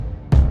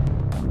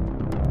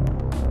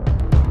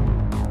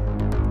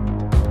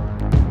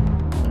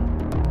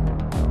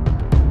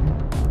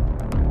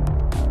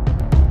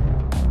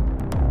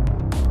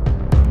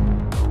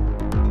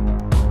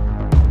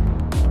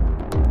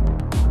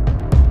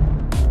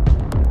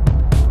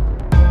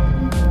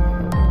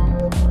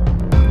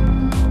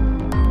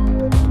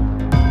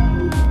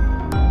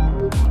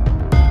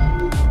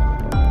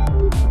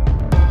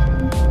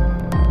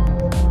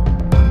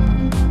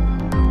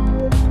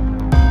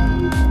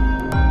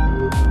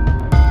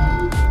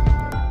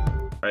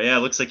yeah,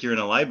 it looks like you're in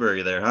a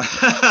library there,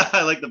 huh?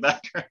 I like the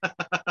background.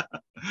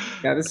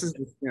 Yeah, this is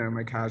just,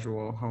 my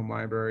casual home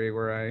library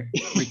where I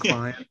Yeah.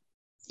 recline,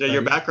 So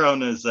your study.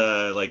 background is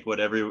like what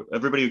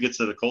everybody who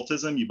gets at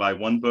occultism, you buy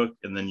one book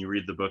and then you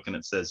read the book and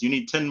it says you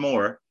need 10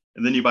 more,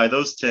 and then you buy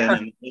those 10 Yeah.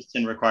 and those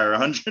 10 require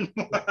 100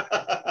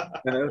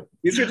 more.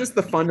 These are just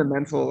the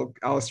fundamental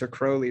Aleister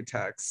Crowley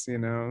texts,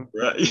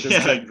 Right. just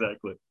Yeah, to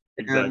exactly.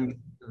 and Exactly.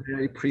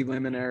 very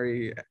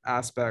preliminary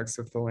aspects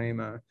of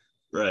Thelema.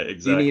 Right,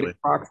 You need exactly.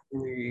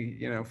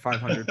 approximately,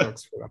 500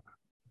 books for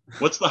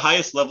What's the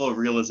highest level of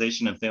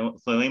realization in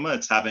Thelema?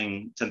 It's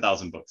having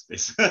 10,000 books,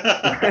 basically.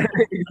 that.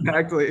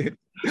 Exactly.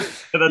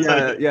 That's how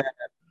Yeah, you, yeah.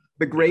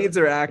 The yeah. grades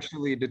are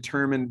actually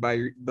determined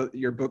by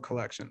your book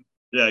collection.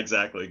 Yeah,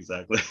 exactly,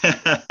 exactly.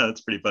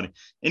 That's pretty funny.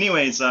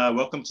 Anyways,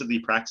 welcome to the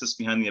Praxis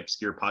Behind the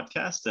Obscure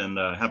podcast, and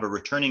have a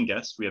returning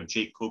guest. We have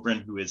Jake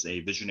Coburn, who is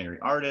a visionary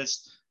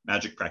artist,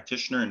 magic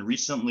practitioner, and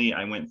recently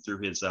I went through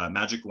his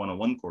Magic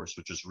 101 course,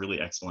 which is really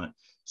excellent.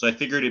 So I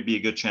figured it'd be a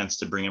good chance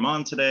to bring him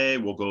on today.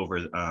 We'll go over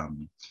a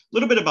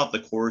little bit about the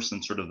course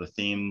and sort of the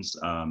themes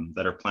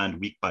that are planned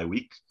week by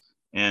week.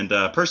 And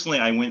personally,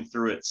 I went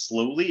through it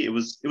slowly. It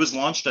was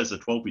launched as a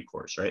 12-week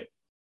course, right?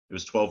 It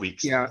was 12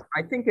 weeks. Yeah,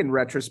 I think in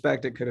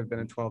retrospect, it could have been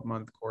a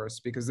 12-month course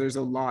because there's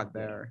a lot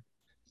there.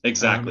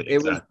 Exactly, It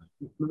was exactly.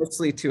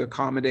 mostly to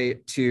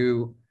accommodate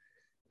to,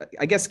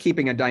 I guess,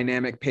 keeping a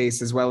dynamic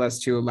pace as well as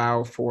to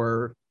allow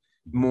for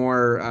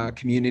more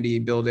community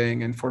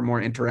building and for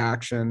more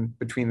interaction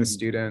between the Mhm.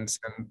 students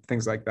and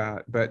things like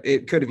that. But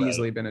it could have Right.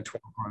 easily been a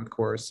 12-month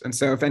course. And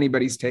so if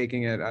anybody's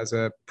taking it as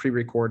a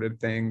pre-recorded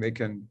thing, they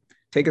can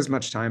take as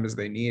much time as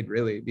they need,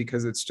 really,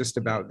 because it's just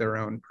about their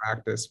own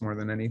practice more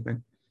than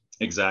anything.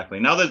 Exactly.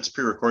 Now that it's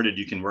pre-recorded,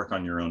 you can work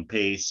on your own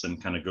pace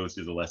and kind of go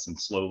through the lesson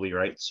slowly,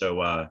 right?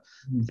 So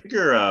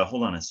figure,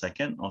 hold on a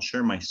second. I'll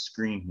share my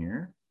screen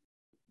here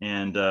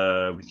and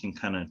we can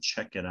kind of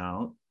check it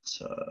out.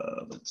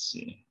 Let's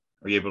see.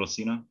 Are you able to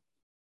see now?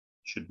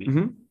 Should be.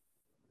 Mm-hmm.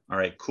 All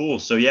right, cool.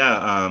 So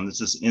yeah, this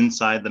is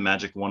inside the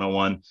Magic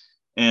 101.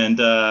 And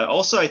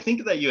also, I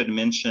think that you had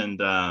mentioned,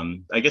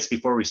 I guess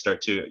before we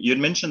start too, you had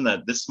mentioned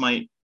that this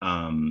might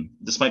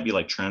be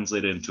like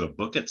translated into a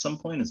book at some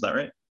point. Is that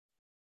right?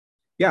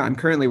 Yeah, I'm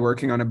currently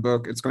working on a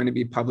book. It's going to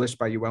be published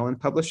by Llewellyn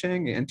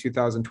Publishing in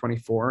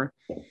 2024.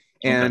 Okay.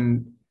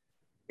 And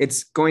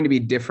it's going to be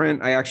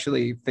different. I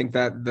actually think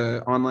that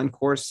the online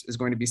course is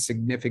going to be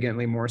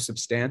significantly more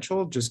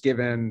substantial, just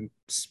given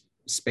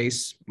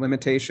space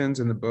limitations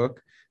in the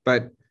book.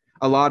 But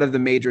a lot of the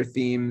major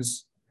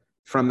themes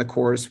from the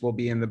course will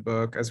be in the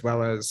book, as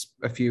well as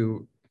a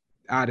few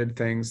added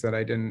things that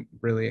I didn't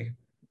really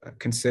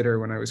consider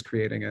when I was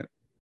creating it.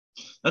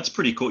 That's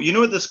pretty cool. You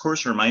know what this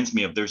course reminds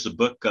me of? There's a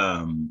book,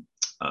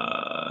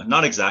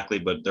 not exactly,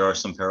 but there are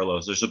some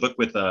parallels. There's a book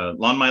with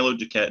Lon Milo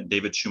Duquette and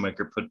David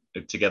Shoemaker put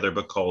together a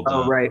book called,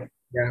 Oh, right.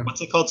 Yeah.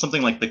 what's it called?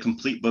 Something like The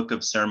Complete Book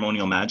of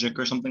Ceremonial Magic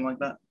or something like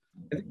that.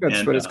 I think that's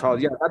And what it's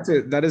called. Yeah,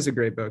 that is a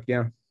great book.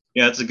 Yeah.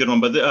 yeah, it's a good one.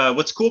 But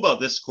what's cool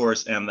about this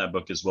course and that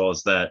book as well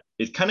is that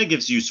it kind of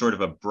gives you sort of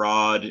a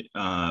broad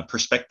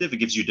perspective. It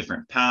gives you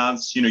different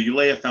paths. You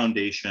lay a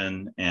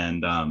foundation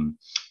and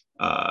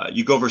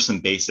you go over some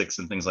basics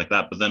and things like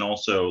that. But then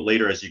also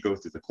later, as you go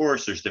through the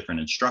course, there's different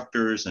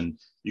instructors and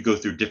you go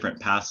through different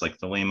paths like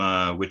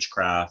Thelema,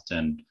 witchcraft,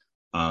 and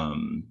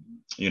um,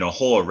 a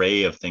whole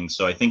array of things.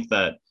 So I think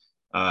that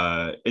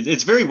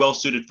it's very well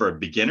suited for a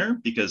beginner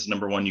because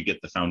number one, you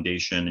get the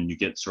foundation and you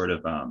get sort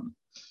of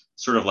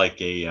like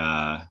a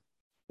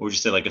what would you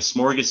say, like a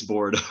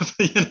smorgasbord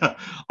of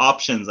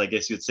options, I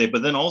guess you'd say.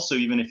 But then also,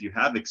 even if you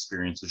have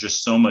experience, there's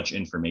just so much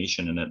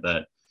information in it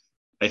that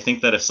I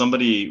think that if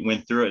somebody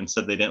went through it and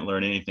said they didn't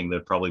learn anything,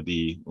 they'd probably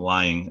be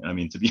lying. I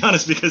mean, to be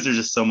honest, because there's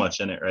just so much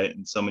in it, right?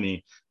 And so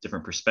many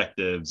different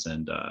perspectives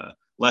and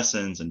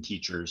lessons and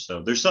teachers.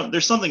 So there's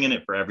something in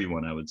it for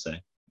everyone, I would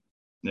say.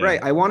 Yeah.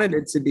 Right. I wanted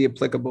it to be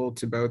applicable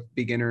to both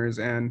beginners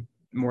and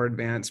more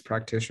advanced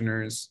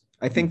practitioners.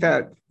 I think Mhm.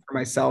 that for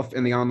myself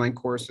in the online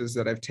courses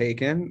that I've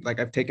taken, like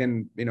I've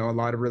taken, a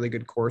lot of really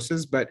good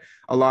courses, but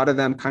a lot of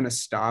them kind of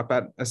stop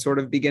at a sort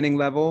of beginning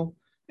level.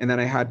 And then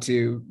I had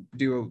to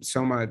do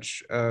so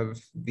much of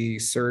the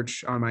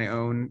search on my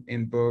own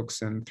in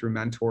books and through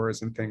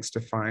mentors and things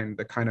to find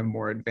the kind of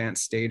more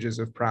advanced stages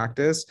of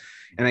practice.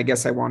 And I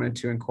guess I wanted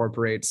to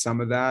incorporate some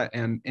of that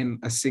and in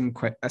a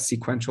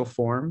sequential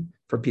form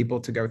for people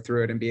to go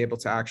through it and be able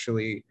to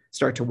actually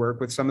start to work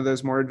with some of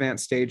those more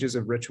advanced stages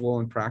of ritual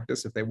and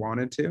practice if they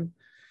wanted to. And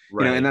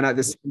Right. then at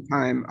the same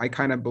time, I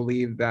kind of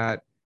believe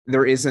that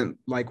there isn't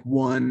like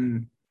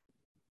one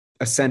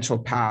essential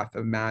path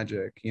of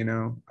magic.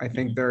 I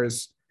think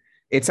Mhm.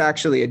 it's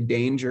actually a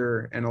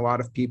danger, and a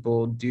lot of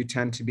people do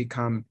tend to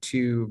become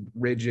too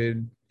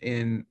rigid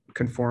in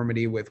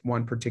conformity with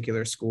one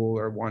particular school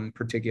or one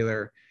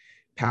particular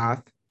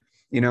path.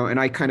 And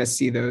I kind of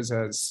see those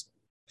as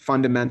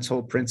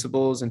fundamental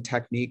principles and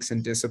techniques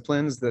and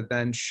disciplines that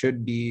then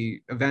should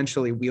be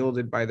eventually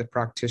wielded by the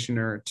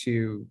practitioner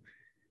to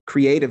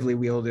creatively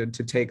wielded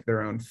to take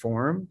their own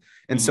form.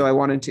 And so I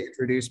wanted to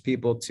introduce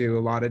people to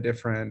a lot of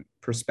different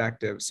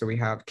perspectives. So we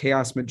have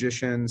chaos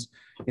magicians,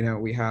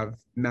 we have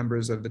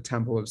members of the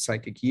Temple of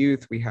Psychic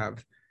Youth, we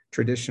have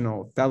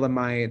traditional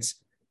Thelemites,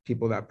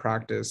 people that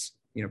practice,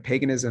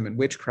 paganism and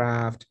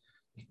witchcraft,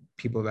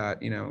 people that,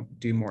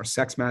 do more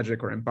sex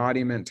magic or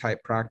embodiment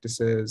type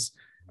practices.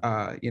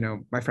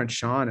 My friend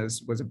Sean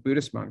was a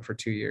Buddhist monk for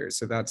 2 years.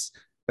 So that's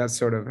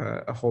sort of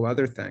a whole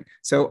other thing.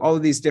 So all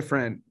of these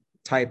different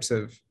types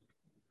of,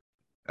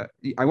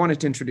 I wanted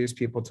to introduce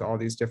people to all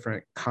these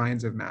different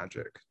kinds of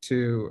magic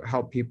to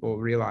help people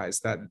realize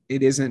that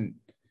it isn't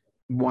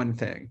one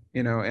thing,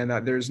 and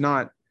that there's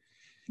not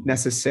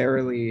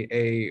necessarily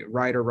a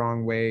right or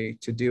wrong way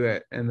to do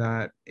it. And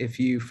that if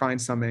you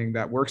find something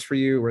that works for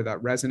you or that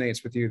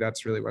resonates with you,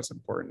 that's really what's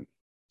important.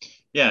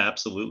 Yeah,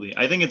 absolutely.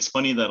 I think it's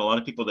funny that a lot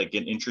of people that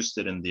get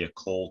interested in the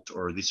occult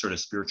or these sort of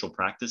spiritual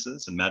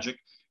practices and magic,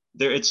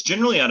 it's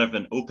generally out of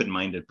an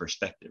open-minded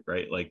perspective,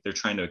 right? Like they're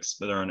on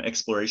an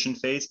exploration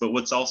phase. But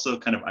what's also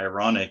kind of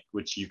ironic,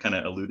 which you kind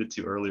of alluded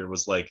to earlier,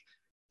 was like,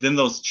 then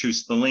they'll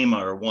choose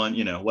Thelema or one,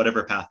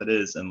 whatever path it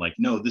is, and like,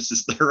 no, this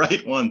is the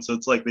right one. So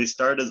it's like they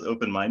start as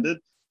open-minded,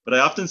 but I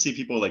often see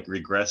people like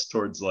regress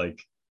towards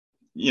like,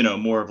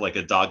 more of like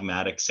a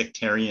dogmatic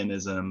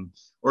sectarianism,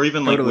 or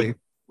even like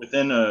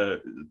within a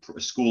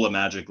school of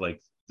magic, like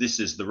this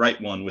is the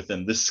right one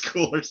within this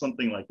school or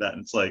something like that.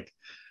 And it's like,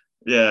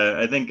 yeah,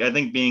 I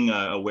think being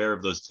aware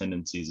of those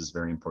tendencies is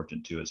very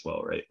important too as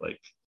well, right? Like,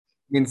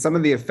 some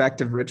of the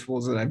effective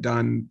rituals that I've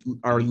done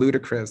are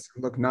ludicrous,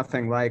 look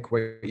nothing like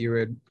what you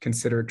would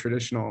consider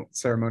traditional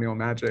ceremonial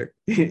magic,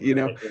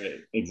 Right,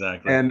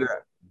 exactly. And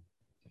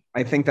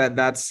I think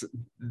that's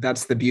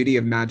the beauty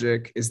of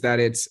magic, is that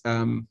it's,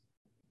 the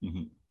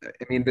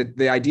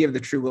idea of the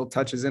true will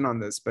touches in on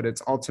this, but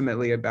it's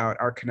ultimately about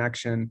our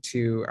connection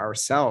to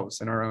ourselves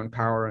and our own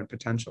power and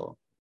potential.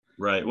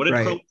 Right. What did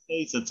Crow say?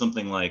 He said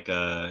something like,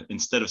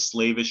 instead of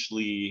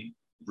slavishly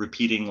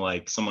repeating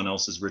like someone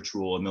else's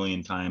ritual a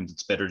million times,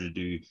 it's better to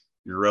do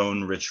your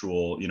own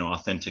ritual,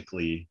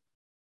 authentically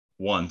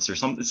once, or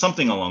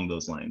something along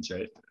those lines,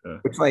 right?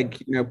 Which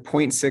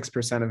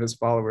 0.6% of his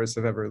followers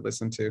have ever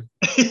listened to.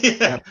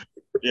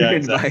 Yeah,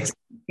 exactly.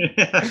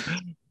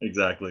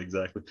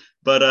 exactly.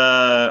 But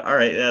all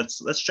right,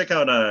 let's check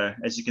out,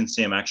 as you can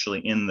see, I'm actually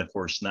in the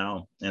course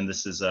now, and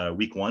this is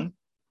week 1.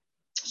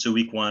 So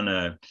week 1,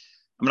 I'm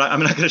not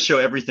going to show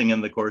everything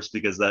in the course,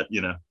 because that,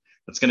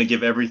 that's going to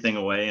give everything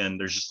away, and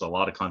there's just a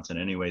lot of content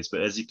anyways.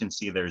 But as you can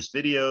see, there's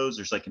videos,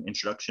 there's like an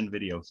introduction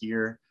video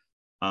here.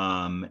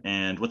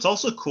 And what's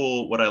also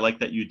cool, what I like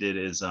that you did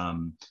is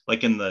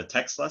like in the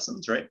text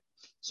lessons, right?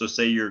 So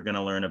say you're going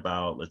to learn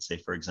about, let's say,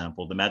 for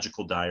example, the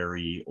Magical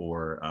Diary,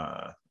 or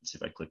let's see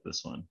if I click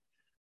this one.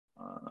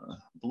 I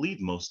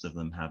believe most of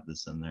them have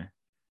this in there.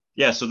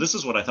 Yeah, so this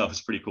is what I thought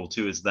was pretty cool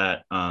too, is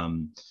that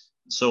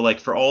so like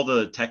for all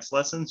the text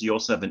lessons, you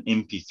also have an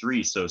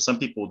MP3. So some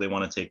people, they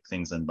want to take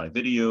things in by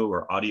video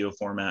or audio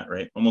format,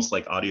 right? Almost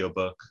like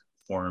audiobook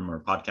form or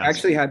podcast. I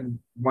actually had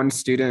one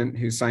student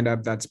who signed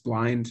up that's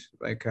blind,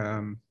 like,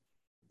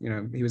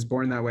 he was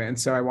born that way. And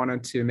so I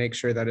wanted to make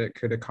sure that it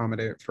could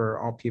accommodate for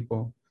all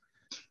people.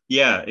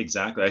 Yeah,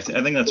 exactly. I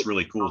think that's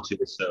really cool too.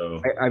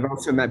 So I've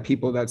also met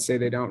people that say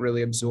they don't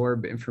really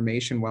absorb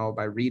information well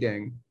by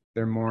reading.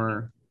 They're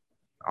more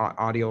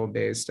audio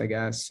based, I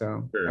guess.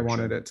 So I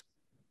wanted it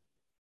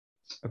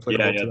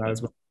applicable to that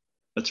as well.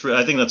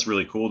 I think that's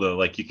really cool though.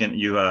 Like you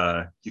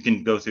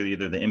can go through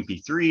either the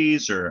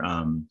MP3s or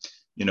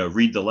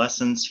read the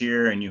lessons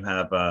here, and you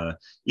have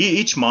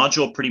each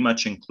module pretty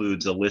much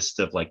includes a list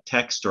of like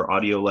text or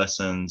audio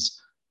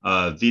lessons,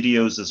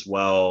 videos as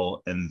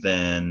well, and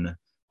then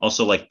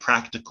also like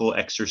practical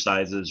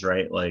exercises,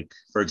 right? Like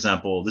for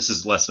example, this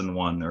is lesson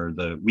 1 or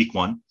the week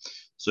 1.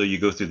 So you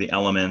go through the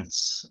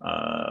elements.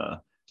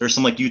 There's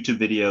some like YouTube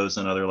videos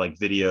and other like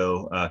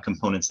video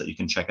components that you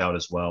can check out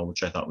as well,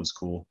 which I thought was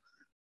cool.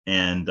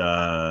 And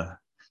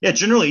yeah,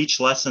 generally each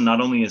lesson,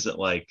 not only is it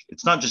like,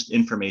 it's not just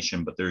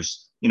information, but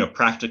there's,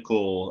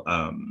 practical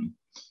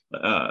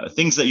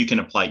things that you can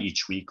apply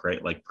each week,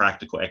 right? Like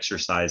practical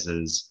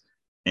exercises.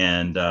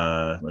 And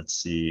let's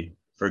see,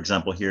 for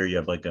example, here you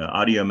have like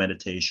audio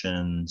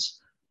meditations.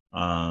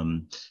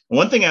 One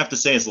thing I have to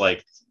say is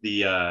like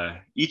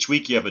each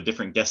week you have a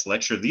different guest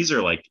lecture. These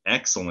are like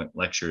excellent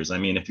lectures. I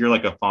mean, if you're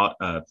like a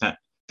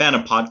fan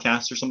of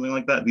podcasts or something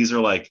like that, these are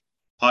like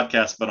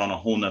podcasts, but on a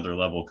whole nother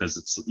level,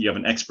 because you have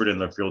an expert in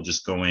the field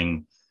just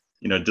going,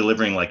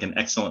 delivering like an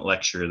excellent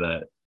lecture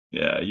that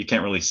you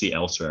can't really see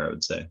elsewhere, I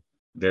would say.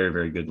 Very,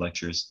 very good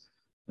lectures.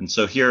 And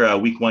so here,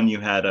 week 1, you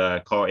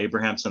had Carl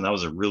Abrahamson. That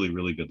was a really,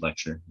 really good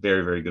lecture.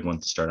 Very, very good one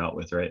to start out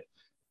with, right?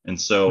 And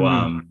so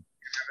a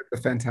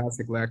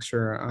fantastic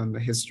lecture on the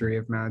history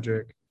of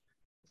magic.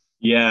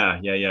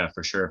 Yeah,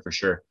 for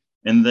sure.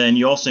 And then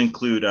you also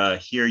include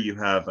here you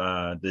have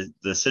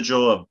the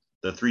sigil of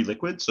the 3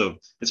 liquids. So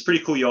it's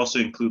pretty cool. You also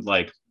include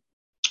like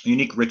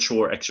unique ritual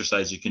or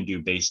exercise you can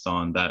do based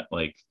on that,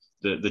 like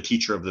the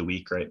teacher of the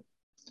week, right?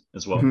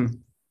 As well.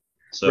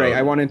 Right. I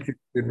So wanted to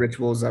do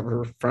rituals that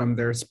were from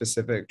their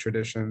specific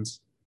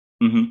traditions.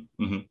 mhm,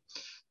 mhm.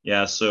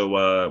 Yeah,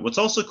 so what's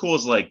also cool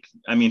is like,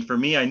 I mean, for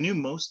me, I knew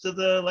most of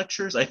the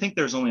lectures. I think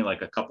there's only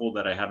like a couple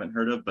that I haven't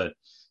heard of, but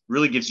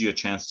really gives you a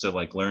chance to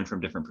like learn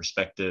from different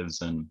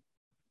perspectives and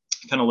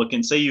kind of look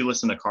and say you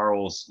listen to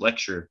Carl's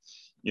lecture,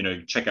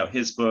 check out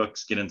his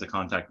books, get into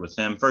contact with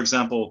him. For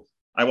example,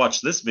 I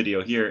watched this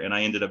video here and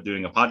I ended up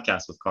doing a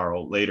podcast with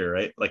Carl later,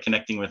 right? Like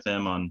connecting with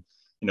him on,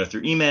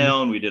 through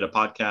email, and we did a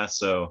podcast.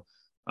 So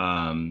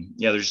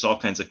yeah, there's just all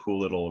kinds of cool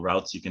little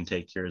routes you can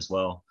take here as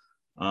well.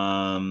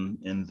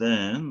 And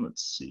then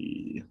let's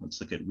see, let's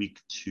look at week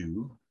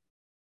 2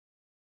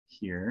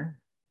 here.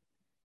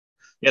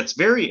 Yeah,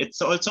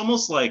 it's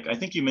almost like I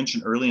think you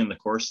mentioned early in the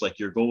course, like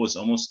your goal was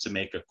almost to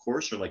make a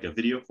course or like a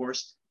video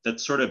course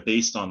that's sort of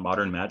based on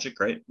modern magic,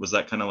 right? Was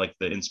that kind of like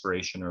the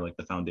inspiration or like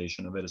the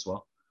foundation of it as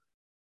well?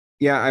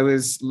 Yeah, I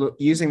was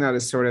using that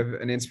as sort of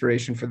an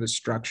inspiration for the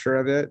structure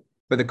of it,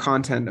 but the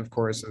content, of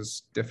course,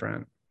 is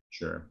different.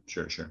 Sure,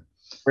 sure, sure.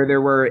 Where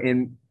there were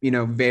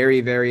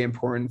very, very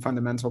important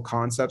fundamental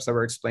concepts that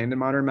were explained in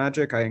modern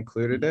magic, I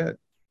included it.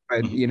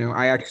 But, Mm-hmm.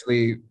 I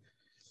actually,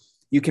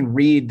 you can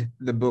read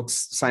the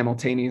books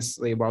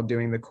simultaneously while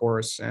doing the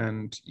course,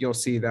 and you'll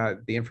see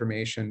that the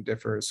information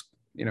differs,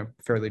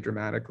 fairly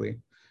dramatically.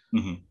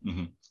 Mm-hmm.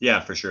 Mm-hmm.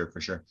 Yeah, for sure,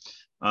 for sure.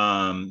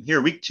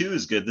 Here, week 2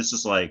 is good. This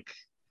is like,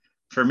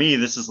 for me,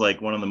 this is like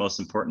one of the most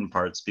important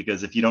parts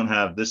because if you don't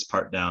have this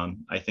part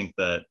down, I think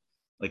that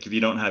like if you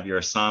don't have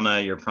your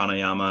asana, your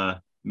pranayama,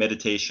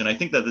 meditation, I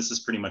think that this is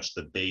pretty much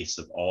the base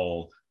of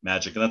all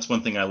magic. And that's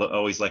one thing I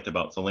always liked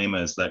about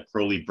Thelema is that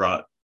Crowley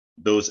brought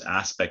those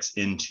aspects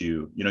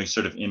into, he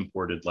sort of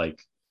imported like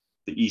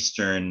the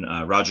Eastern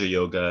Raja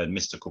Yoga and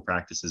mystical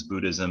practices,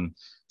 Buddhism,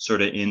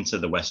 sort of into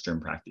the Western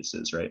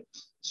practices, right?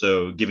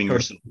 So giving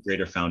yourself a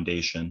greater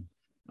foundation.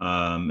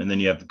 And then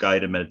you have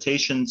guided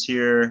meditations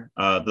here.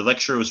 The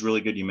lecturer was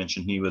really good. You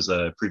mentioned he was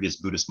a previous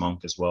Buddhist monk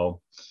as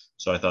well.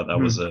 So I thought that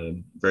was a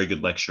very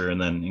good lecture,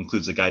 and then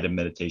includes a guided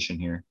meditation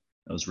here.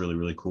 That was really,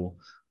 really cool.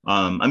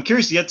 I'm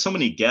curious, you had so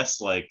many guests,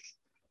 like,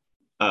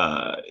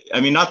 I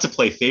mean, not to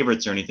play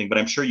favorites or anything, but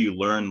I'm sure you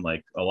learned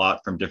like a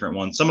lot from different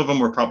ones. Some of them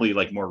were probably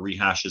like more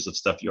rehashes of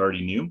stuff you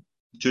already knew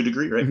to a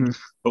degree, right? Mm-hmm.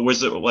 But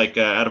was it like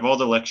out of all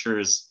the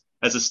lectures,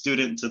 as a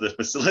student to the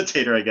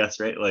facilitator, I guess,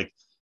 right? Like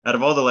out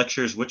of all the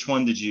lectures, which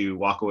one did you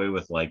walk away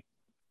with like,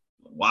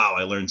 wow,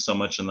 I learned so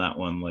much in that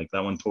one. Like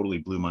that one totally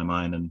blew my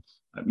mind. And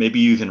maybe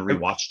you even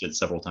rewatched it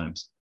several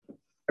times.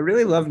 I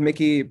really loved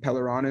Mickey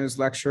Pellerano's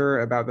lecture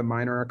about the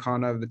minor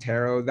arcana of the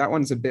tarot. That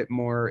one's a bit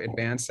more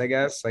advanced, I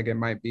guess. Like it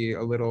might be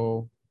a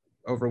little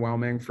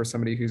overwhelming for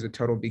somebody who's a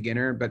total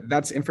beginner, but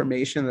that's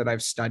information that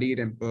I've studied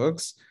in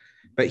books.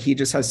 But he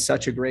just has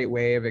such a great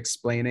way of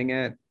explaining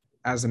it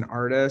as an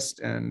artist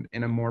and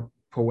in a more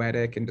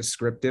poetic and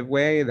descriptive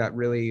way that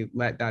really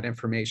let that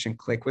information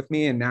click with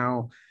me. And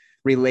now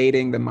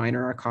relating the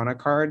minor arcana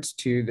cards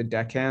to the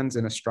decans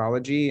in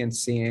astrology and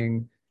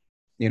seeing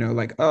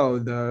like, oh,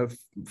 the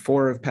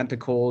 4 of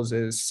Pentacles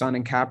is Sun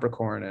and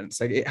Capricorn. And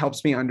it's like, it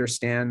helps me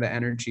understand the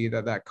energy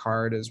that that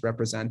card is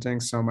representing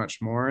so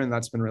much more. And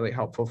that's been really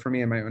helpful for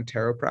me in my own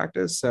tarot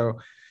practice. So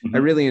I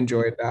Mm-hmm. really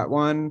enjoyed that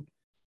one.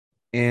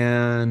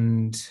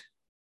 And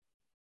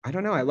I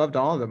don't know, I loved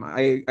all of them.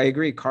 I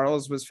agree.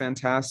 Carl's was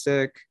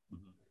fantastic.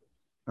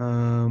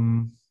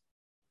 Um,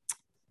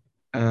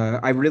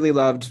 I really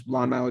loved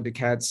Lon Malo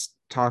Duquette's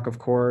talk, of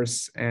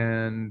course,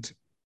 and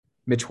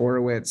Mitch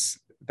Horowitz.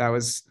 That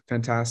was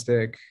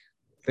fantastic.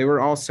 They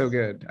were all so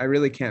good. I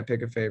really can't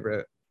pick a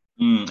favorite.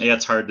 Yeah,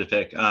 it's hard to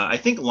pick. I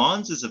think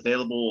Lawns is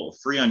available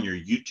free on your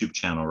YouTube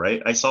channel,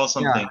 right? I saw Yeah,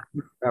 something.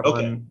 that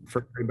Okay. one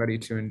for everybody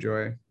to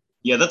enjoy.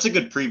 Yeah, that's a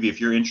good preview if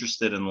you're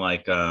interested in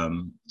like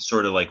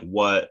sort of like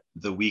what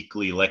the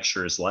weekly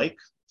lecture is like.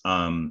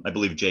 I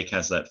believe Jake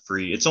has that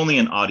free. It's only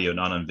in audio,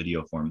 not on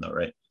video form though,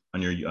 right?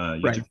 On your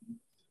Right. YouTube.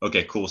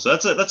 Okay, cool. So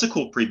that's a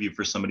cool preview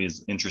for somebody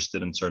who's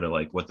interested in sort of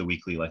like what the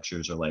weekly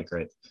lectures are like,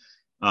 right?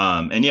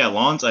 And yeah,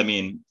 Lawns, I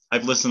mean,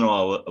 I've listened to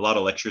a lot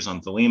of lectures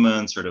on Thelema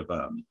and sort of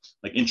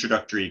like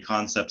introductory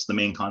concepts, the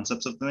main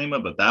concepts of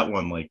Thelema, but that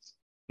one, like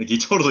he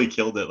totally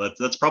killed it.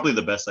 That's probably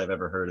the best I've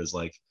ever heard is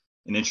like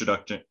an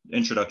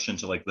introduction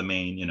to like the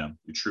main, your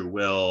true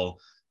will,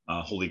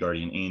 holy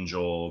guardian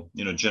angel,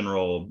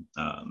 general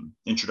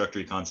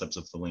introductory concepts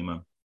of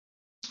Thelema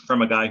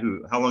from a guy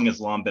who, how long has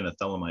Lon been a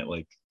Thelemite?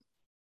 Like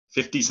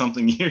 50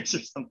 something years or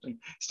something.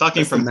 He's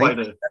talking That's the from ninth,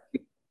 quite a,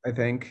 I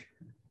think.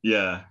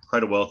 yeah,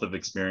 quite a wealth of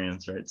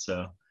experience, right?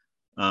 So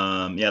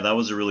yeah, that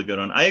was a really good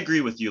one. I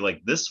agree with you.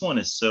 Like this one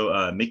is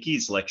so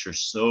Mickey's lecture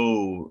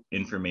so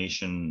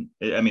information.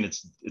 I mean,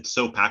 it's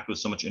so packed with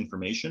so much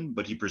information,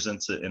 but he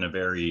presents it in a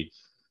very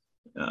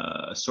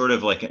sort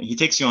of like he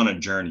takes you on a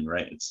journey,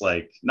 right? It's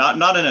like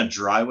not in a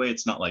dry way.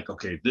 It's not like,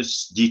 okay,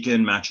 this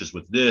deacon matches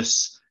with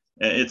this.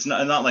 It's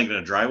not like in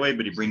a dry way,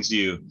 but he brings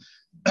you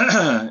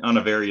on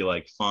a very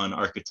like fun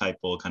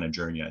archetypal kind of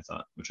journey, I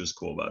thought, which was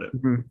cool about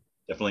it. Mhm.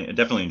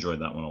 Definitely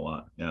enjoyed that one a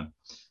lot. Yeah.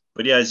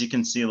 But yeah, as you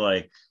can see,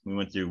 like we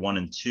went through 1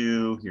 and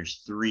 2.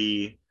 Here's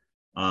 3.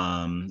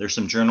 There's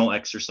some journal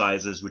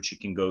exercises which you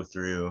can go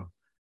through.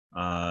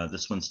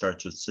 This one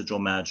starts with sigil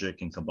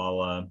magic and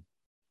Kabbalah.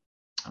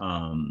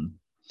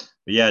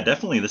 But yeah,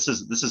 definitely, this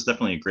is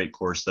definitely a great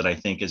course that I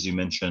think, as you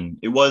mentioned,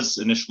 it was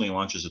initially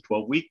launched as a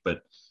 12-week,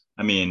 but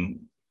I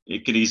mean,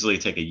 it could easily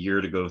take a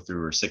year to go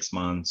through, or 6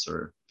 months,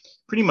 or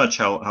pretty much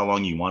how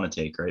long you want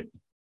to take, right?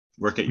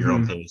 Work at your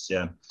own Mhm. pace.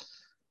 Yeah.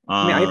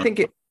 I mean, Um,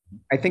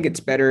 I think it's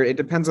better. It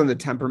depends on the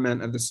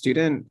temperament of the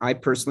student. I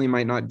personally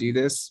might not do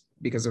this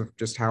because of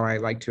just how I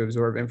like to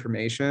absorb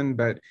information,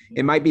 but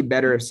it might be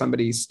better if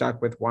somebody's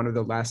stuck with one of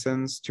the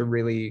lessons to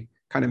really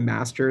kind of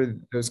master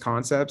those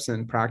concepts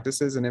and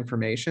practices and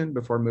information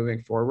before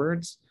moving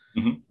forwards.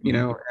 mhm, You mhm.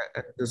 know,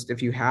 just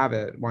if you have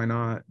it, why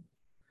not?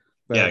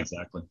 Yeah, But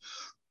exactly.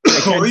 I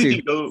Or tend you to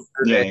can go,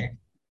 yeah, yeah. survey,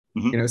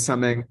 Mhm.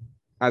 something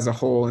as a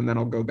whole, and then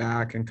I'll go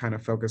back and kind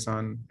of focus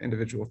on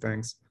individual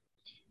things.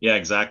 Yeah,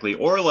 exactly.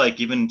 Or like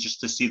even just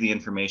to see the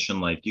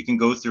information, like you can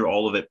go through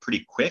all of it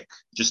pretty quick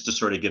just to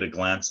sort of get a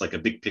glance, like a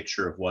big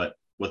picture of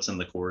what's in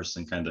the course,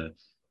 and kind of,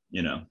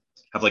 you know,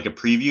 have like a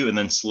preview, and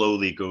then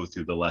slowly go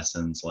through the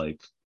lessons.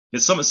 Like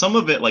it's some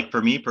of it, like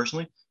for me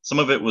personally, some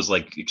of it was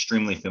like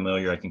extremely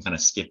familiar. I can kind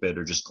of skip it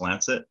or just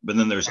glance it. But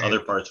then there's Right. other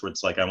parts where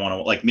it's like I want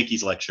to, like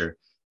Mickey's lecture,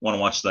 want to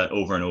watch that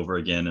over and over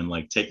again and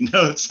like take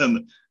notes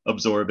and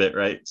absorb it,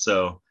 right?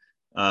 So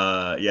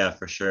yeah,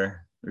 for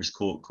sure. There's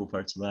cool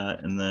parts of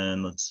that. And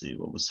then let's see,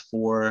 what was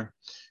 4?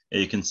 Yeah,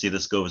 you can see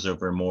this goes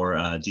over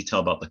more detail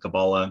about the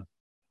Kabbalah.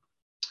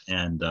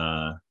 And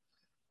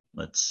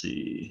let's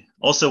see.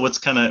 Also, what's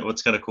kind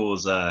of cool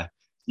is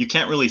you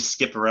can't really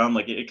skip around.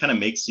 Like it kind of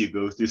makes you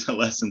go through the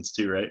lessons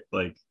too, right?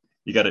 Like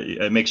you got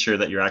to make sure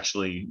that you're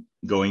actually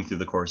going through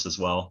the course as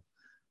well.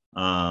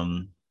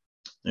 Um,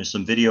 there's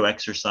some video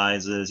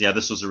exercises. Yeah,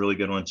 this was a really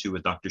good one too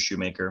with Dr.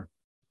 Shoemaker.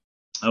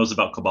 That was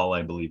about Kabbalah,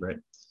 I believe, right?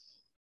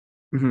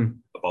 Mhm.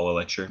 Kabbalah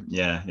lecture.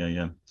 Yeah, yeah,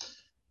 yeah.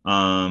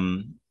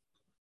 Um,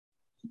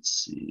 let's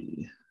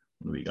see,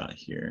 what do we got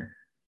here?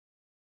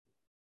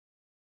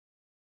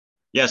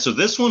 Yeah, so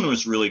this one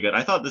was really good.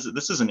 I thought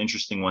this is an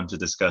interesting one to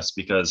discuss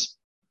because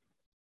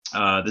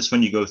this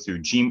one you go through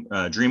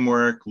dream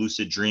work,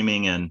 lucid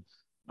dreaming, and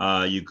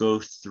you go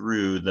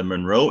through the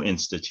Monroe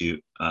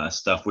Institute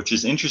stuff, which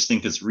is interesting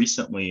because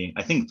recently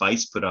I think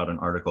Vice put out an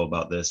article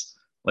about this.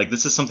 Like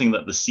this is something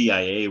that the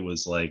CIA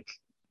was like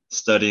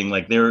studying.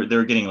 Like they're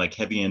getting like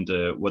heavy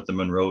into what the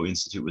Monroe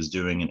Institute was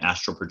doing in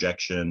astral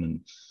projection,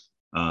 and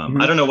I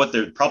Mhm. don't know what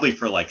they're probably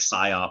for, like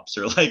psyops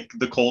or like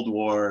the Cold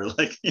War.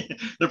 Like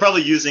they're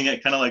probably using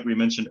it kind of like we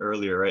mentioned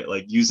earlier, right?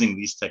 Like using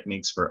these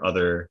techniques for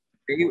other.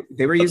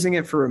 They were using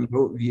it for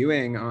remote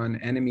viewing on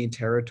enemy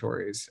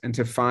territories and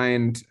to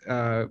find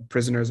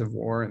prisoners of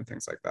war and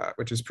things like that,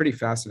 which is pretty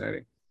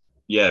fascinating.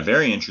 Yeah,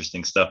 very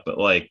interesting stuff. But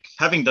like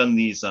having done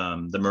these,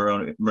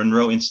 the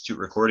Monroe Institute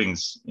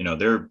recordings,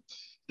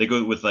 they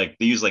go with like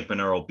they use like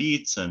binaural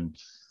beats, and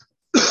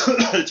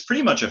it's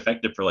pretty much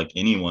effective for like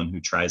anyone who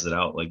tries it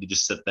out. Like you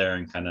just sit there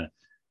and kind of,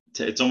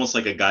 it's almost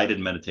like a guided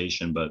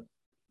meditation, but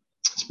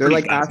it's They're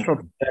pretty like astral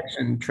fascinating.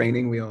 projection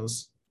training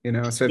wheels,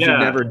 So if you've Yeah.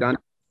 never done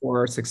it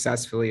before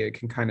successfully, it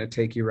can kind of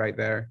take you right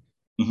there.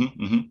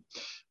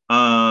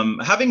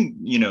 Having,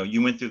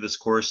 you went through this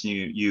course and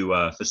you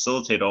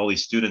facilitate all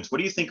these students. What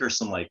do you think are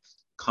some like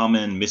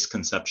common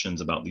misconceptions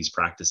about these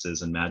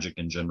practices and magic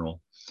in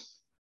general?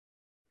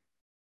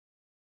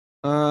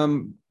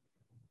 Um,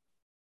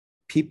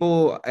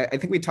 I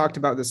think we talked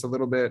about this a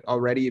little bit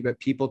already, but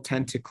people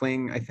tend to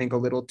cling, I think, a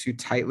little too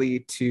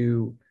tightly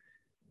to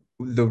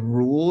the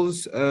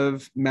rules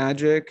of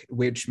magic,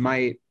 which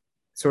might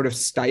sort of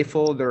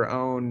stifle their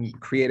own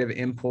creative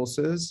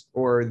impulses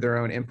or their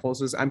own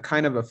impulses. I'm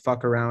kind of a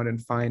fuck around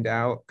and find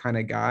out kind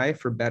of guy,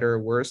 for better or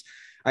worse.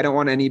 I don't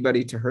want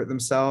anybody to hurt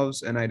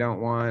themselves, and I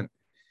don't want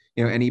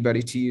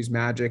anybody to use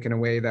magic in a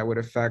way that would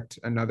affect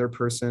another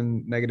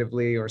person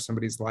negatively or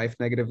somebody's life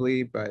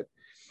negatively. But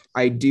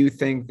I do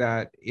think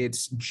that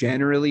it's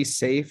generally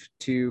safe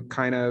to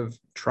kind of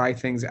try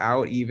things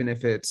out, even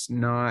if it's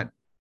not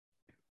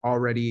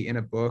already in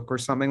a book or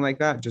something like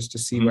that, just to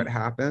see what Hmm.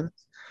 happens,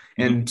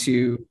 and Hmm.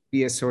 to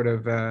be a sort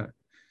of a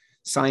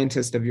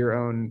scientist of your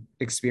own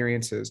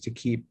experiences, to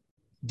keep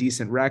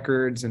decent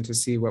records and to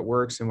see what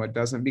works and what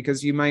doesn't,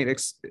 because you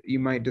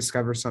might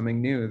discover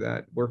something new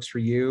that works for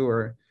you,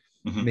 or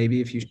Hmm. maybe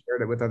if you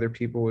shared it with other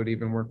people, it would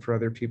even work for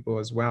other people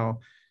as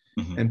well.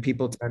 Hmm. And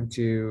people tend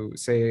to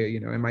say,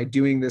 am I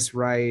doing this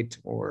right,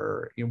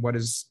 or what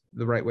is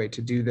the right way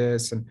to do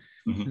this? And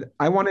Hmm.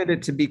 I wanted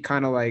it to be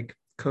kind of like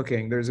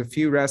cooking. There's a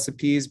few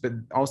recipes, but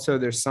also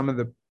there's some of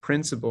the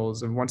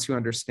principles, and once you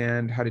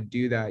understand how to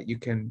do that, you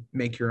can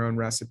make your own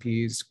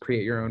recipes,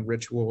 create your own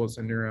rituals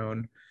and your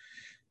own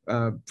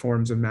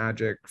forms of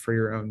magic for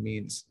your own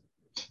means.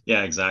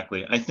 Yeah,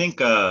 exactly. I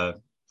think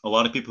a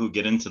lot of people who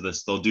get into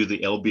this, they'll do the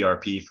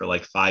LBRP for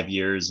like 5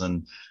 years.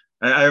 And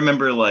I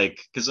remember like,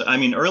 because I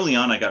mean, early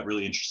on, I got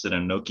really interested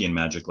in Enochian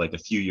magic like a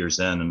few years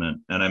in.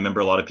 And I remember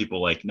a lot of people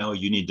like, no,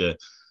 you need to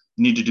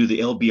do the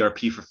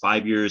LBRP for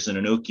 5 years, and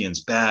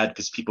Enochian's bad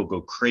because people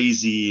go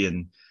crazy.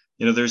 And,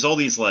 there's all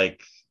these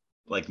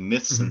like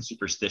myths Mhm. and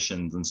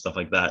superstitions and stuff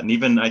like that. And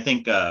even I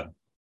think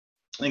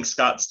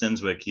Scott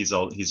Stenswick,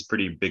 he's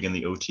pretty big in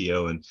the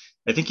OTO, and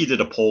I think he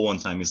did a poll one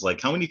time. He's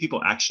like, how many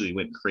people actually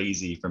went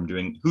crazy from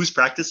doing who's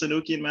practiced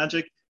Enochian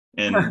magic,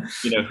 and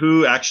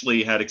who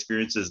actually had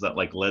experiences that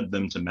like led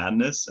them to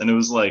madness? And it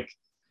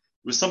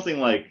was something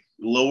like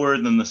lower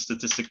than the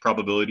statistic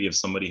probability of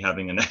somebody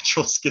having an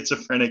actual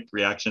schizophrenic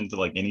reaction to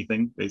like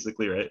anything,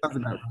 basically, right? Sounds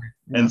about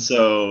right. And Yeah.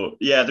 so,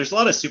 yeah, there's a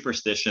lot of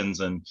superstitions.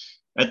 And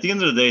at the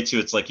end of the day, too,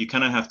 it's like you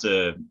kind of have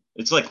to,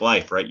 it's like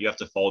life, right? You have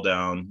to fall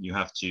down, you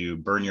have to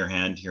burn your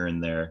hand here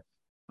and there.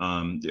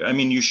 I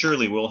mean, you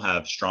surely will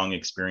have strong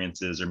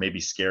experiences or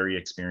maybe scary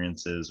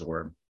experiences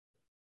or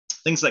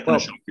things that kind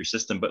of Well, shock your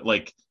system. But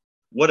like,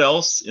 what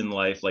else in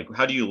life? Like,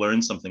 how do you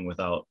learn something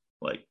without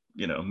like,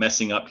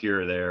 messing up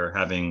here or there, or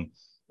having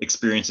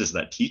experiences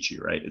that teach you,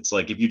 right? It's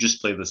like if you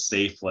just play the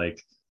safe,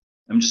 like,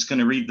 I'm just going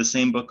to read the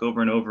same book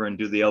over and over and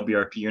do the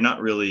LBRP. You're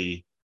not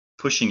really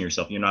pushing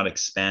yourself. You're not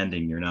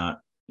expanding. You're not,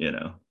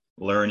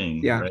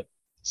 learning, yeah. right?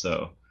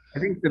 So, I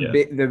think yeah.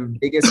 the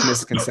biggest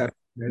misconception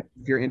is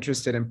if you're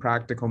interested in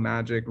practical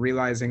magic,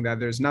 realizing that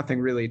there's nothing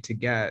really to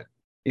get,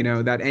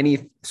 that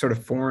any sort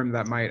of form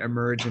that might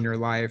emerge in your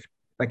life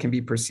that can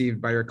be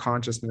perceived by your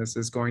consciousness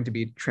is going to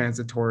be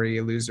transitory,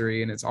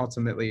 illusory, and it's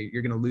ultimately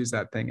you're going to lose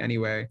that thing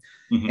anyway.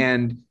 Mm-hmm.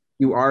 And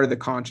you are the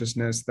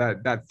consciousness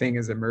that that thing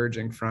is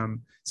emerging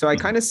from. So I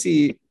Mm-hmm. kind of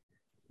see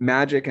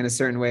magic in a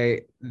certain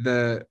way,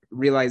 the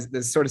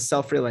sort of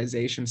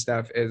self-realization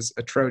stuff is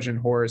a Trojan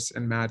horse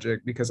in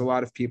magic, because a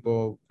lot of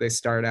people, they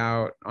start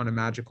out on a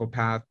magical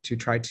path to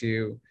try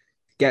to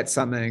get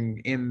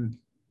something in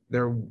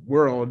their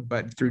world,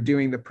 but through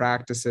doing the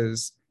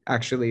practices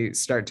actually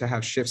start to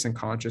have shifts in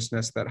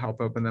consciousness that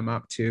help open them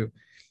up to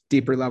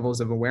deeper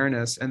levels of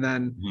awareness. And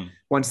then Mm-hmm.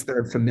 once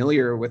they're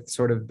familiar with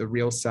sort of the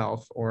real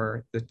self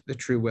or the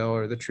true will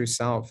or the true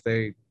self,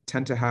 they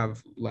tend to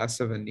have less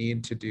of a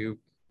need to do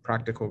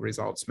practical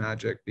results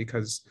magic,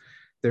 because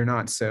they're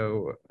not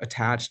so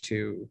attached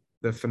to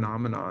the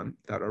phenomenon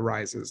that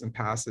arises and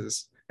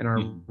passes in our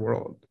Mm-hmm.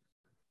 world.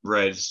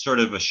 Right. It's sort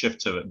of a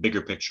shift to a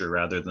bigger picture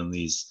rather than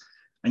these,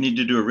 I need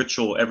to do a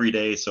ritual every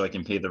day so I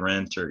can pay the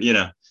rent, or,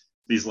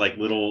 these like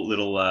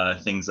little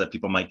things that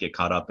people might get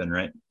caught up in,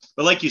 right?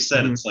 But like you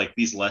said, Mm-hmm. it's like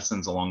these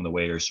lessons along the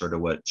way are sort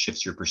of what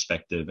shifts your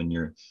perspective and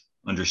your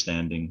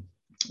understanding,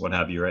 what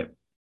have you, right?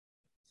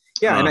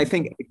 Yeah, and I Um,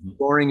 think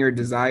exploring your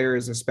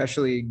desires,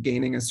 especially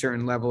gaining a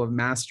certain level of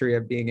mastery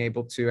of being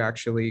able to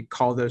actually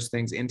call those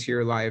things into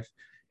your life,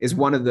 is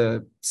one of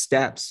the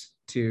steps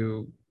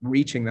to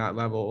reaching that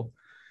level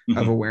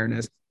of mhm.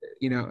 awareness.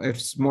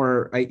 It's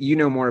more, you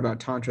know more about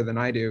Tantra than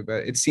I do,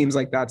 but it seems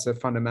like that's a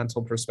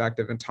fundamental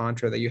perspective in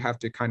Tantra, that you have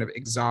to kind of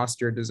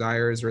exhaust your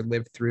desires or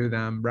live through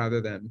them rather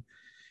than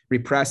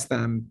repress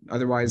them.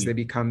 Otherwise, they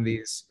become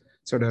these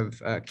sort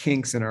of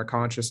kinks in our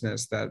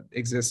consciousness that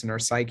exist in our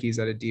psyches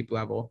at a deep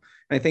level.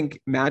 And I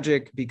think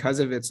magic, because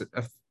of its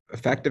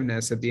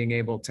effectiveness of being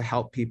able to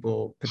help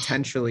people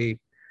potentially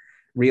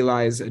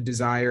realize a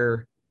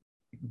desire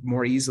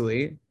more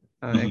easily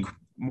and Mhm.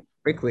 more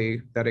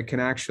quickly, that it can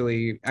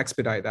actually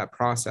expedite that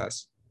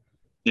process.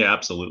 Yeah,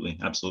 absolutely.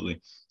 Absolutely.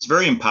 It's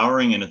very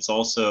empowering. And it's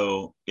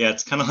also, yeah,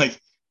 it's kind of like,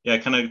 yeah,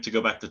 kind of to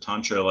go back to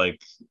Tantra,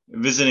 like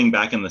visiting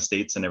back in the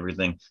States and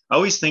everything. I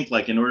always think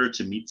like in order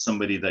to meet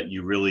somebody that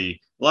you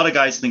really, a lot of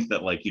guys think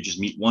that like you just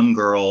meet one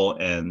girl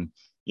and,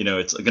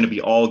 it's going to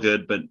be all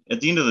good. But at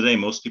the end of the day,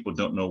 most people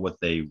don't know what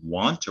they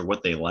want or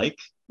what they like,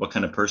 what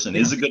kind of person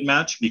Yeah. is a good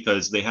match,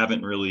 because they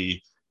haven't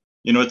really,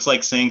 it's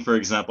like saying, for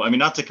example, I mean,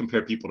 not to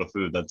compare people to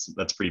food,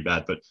 that's pretty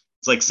bad, but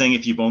it's like saying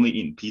if you've only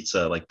eaten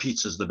pizza, like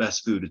pizza's the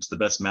best food, it's the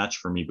best match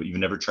for me, but you've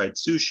never tried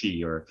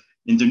sushi or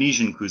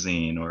Indonesian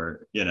cuisine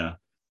or,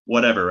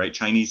 whatever, right?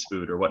 Chinese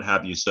food or what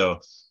have you. So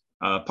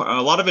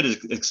a lot of it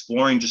is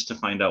exploring just to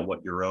find out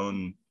what your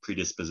own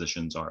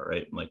predispositions are,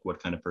 right? Like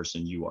what kind of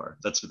person you are.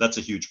 That's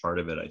a huge part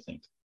of it, I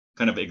think.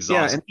 Kind of Yeah. And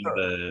exhausting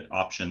the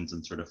options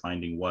and sort of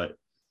finding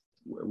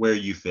where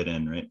you fit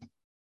in, right?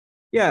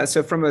 yeah.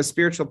 So from a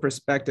spiritual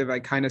perspective, I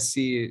kind of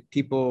see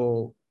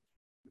people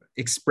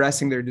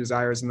expressing their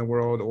desires in the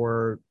world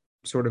or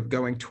sort of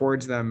going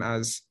towards them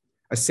as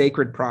a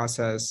sacred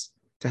process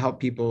to help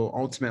people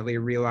ultimately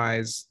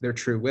realize their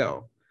true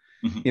will.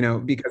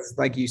 Mm-hmm. Because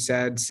like you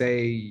said,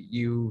 say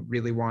you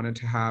really wanted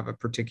to have a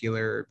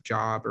particular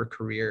job or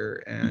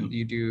career and Mm-hmm.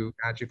 you do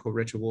magical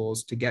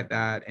rituals to get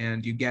that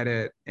and you get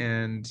it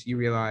and you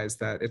realize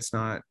that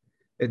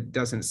it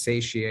doesn't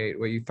satiate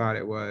what you thought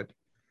it would.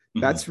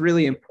 Mm-hmm. That's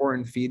really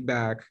important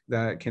feedback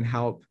that can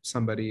help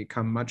somebody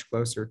come much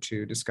closer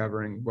to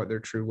discovering what their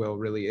true will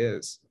really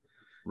is,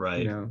 you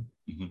Right. know.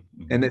 Mm-hmm.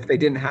 Mm-hmm. And if they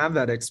didn't have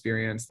that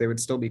experience, they would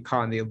still be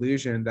caught in the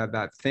illusion that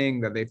that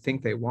thing that they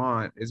think they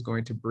want is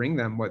going to bring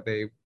them what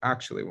they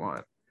actually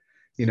want.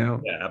 Yeah,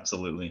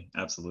 absolutely.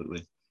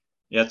 Absolutely.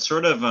 Yeah, it's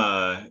sort of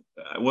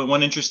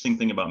one interesting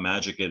thing about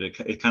magic.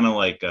 It kind of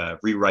like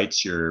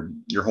rewrites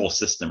your whole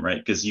system, right?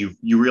 Because you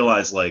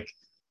realize like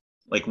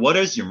what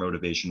is your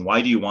motivation?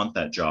 Why do you want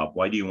that job?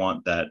 Why do you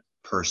want that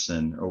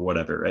person or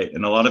whatever, right?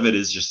 And a lot of it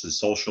is just the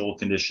social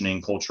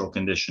conditioning, cultural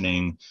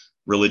conditioning,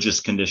 religious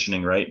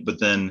conditioning, right? But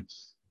then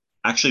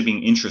actually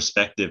being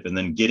introspective and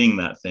then getting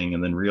that thing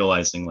and then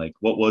realizing like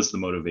what was the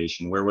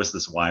motivation, where was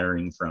this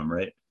wiring from,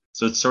 right?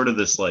 So it's sort of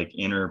this like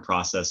inner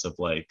process of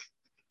like,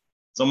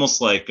 it's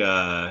almost like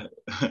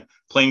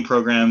playing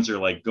programs or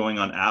like going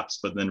on apps,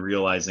 but then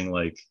realizing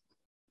like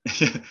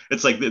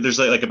it's like there's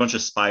like a bunch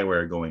of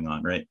spyware going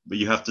on, right? But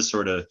you have to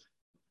sort of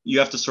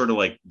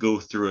like go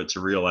through it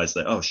to realize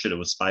that, oh shit, it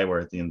was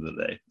spyware at the end of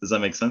the day. Does that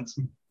make sense?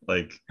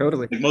 Like,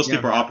 Totally. like most Yeah,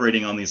 people are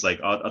operating on these like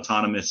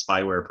autonomous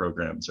spyware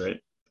programs, right?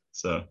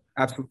 So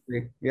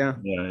absolutely. Yeah.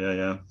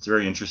 yeah, it's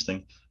very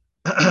interesting.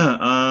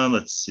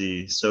 Let's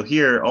see. So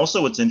here,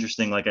 also, what's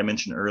interesting, like I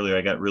mentioned earlier,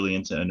 I got really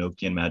into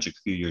Enochian magic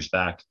a few years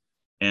back,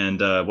 and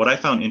what I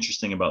found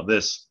interesting about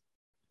this,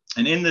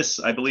 and in this,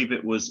 I believe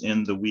it was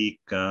in the week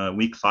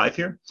 5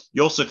 here.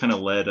 You also kind of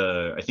led,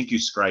 I think you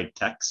scribed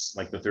texts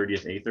like the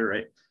 30th Aether,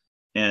 right?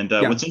 And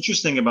Yeah. what's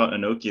interesting about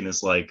Enochian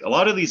is like a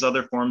lot of these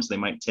other forms, they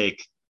might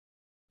take,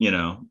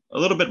 a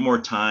little bit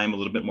more time, a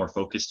little bit more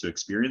focus to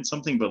experience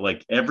something. But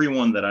like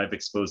everyone that I've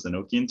exposed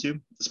Enochian to,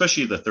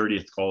 especially the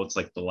 30th call, it's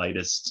like the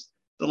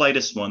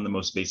lightest one, the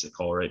most basic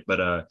call, right?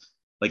 But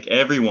like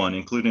everyone,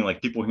 including like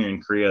people here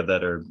in Korea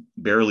that are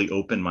barely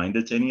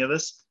open-minded to any of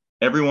this,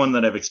 everyone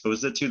that I've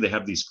exposed it to, they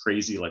have these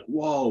crazy like,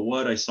 whoa,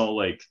 what I saw,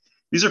 like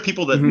these are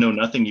people that Mhm. know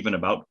nothing even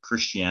about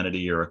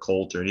Christianity or a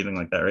cult or anything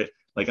like that, right?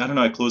 Like, I don't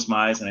know, I closed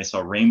my eyes and I saw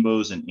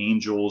rainbows and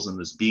angels and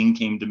this being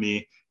came to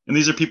me. And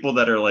these are people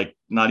that are like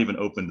not even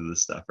open to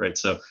this stuff, right?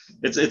 So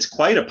it's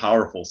quite a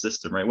powerful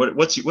system, right?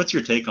 What's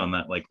your take on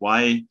that? Like,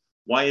 why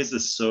is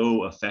this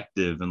so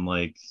effective? And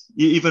like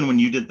even when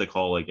you did the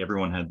call, like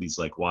everyone had these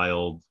like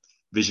wild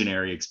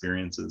visionary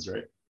experiences,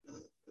 right?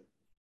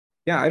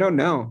 Yeah, I don't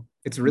know.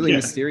 It's really Yeah.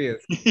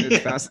 mysterious. It's Yeah.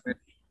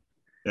 fascinating.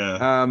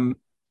 Yeah. Um,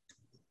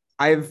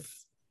 I've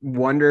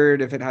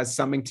wondered if it has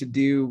something to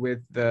do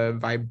with the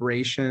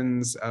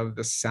vibrations of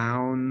the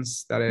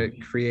sounds that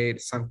it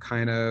creates some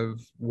kind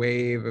of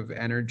wave of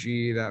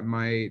energy that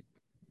might,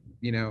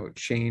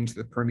 change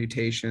the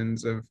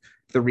permutations of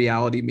the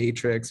reality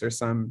matrix or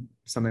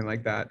something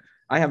like that.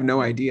 I have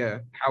no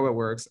idea how it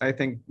works. I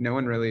think no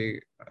one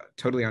really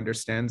totally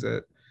understands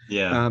it.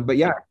 Yeah. But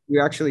yeah,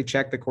 we actually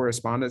check the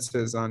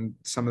correspondences on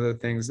some of the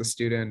things the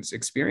students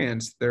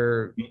experience.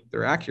 They're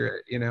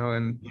accurate,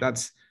 and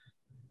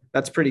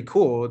that's pretty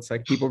cool. It's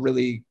like people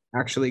really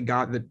actually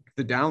got the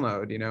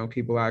download,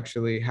 people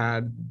actually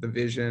had the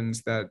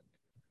visions that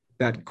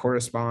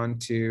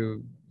correspond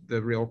to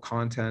the real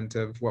content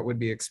of what would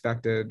be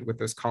expected with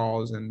those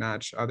calls and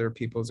match other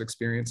people's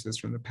experiences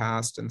from the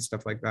past and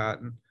stuff like that.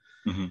 And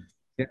Hmm.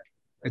 yeah,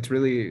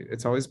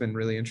 it's always been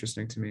really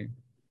interesting to me.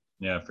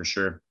 Yeah, for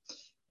sure.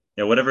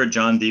 Yeah, whatever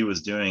John Dee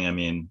was doing, I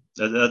mean,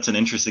 that's an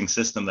interesting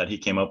system that he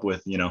came up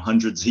with,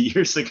 hundreds of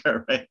years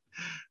ago, right?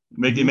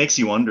 It Mhm. makes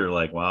you wonder,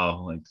 like,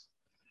 wow, like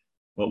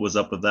what was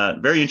up with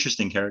that? Very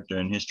interesting character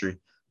in history.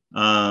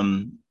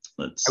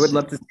 Let's I would see.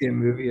 love to see a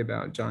movie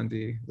about John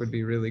Dee. Would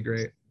be really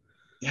great.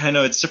 Yeah, I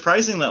know it's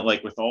surprising that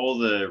like with all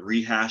the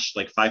rehashed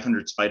like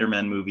 500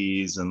 Spider-Man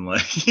movies and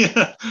like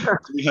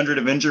 300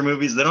 Avenger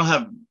movies, they don't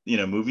have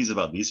movies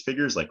about these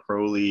figures like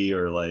Crowley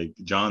or like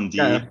John Dee.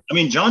 Yeah, I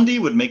mean, John Dee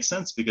would make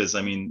sense because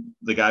I mean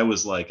the guy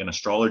was like an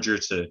astrologer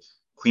to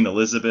Queen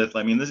Elizabeth.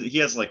 I mean, he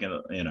has like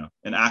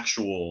an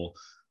actual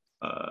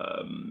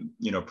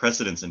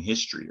precedence in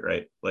history,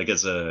 right? Like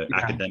as a yeah.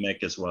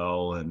 academic as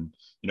well, and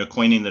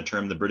coining the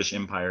term the British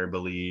Empire, I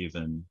believe,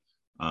 and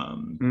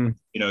um, Mm.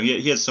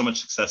 he has so much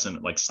success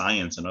in like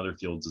science and other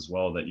fields as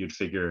well that you'd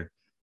figure,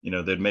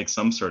 they'd make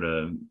some sort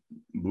of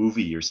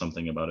movie or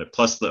something about it.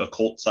 Plus the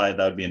occult side,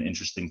 that would be an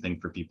interesting thing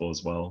for people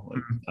as well. Like,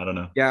 Mhm. I don't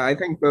know. Yeah, I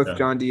think both Yeah.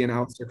 John Dee and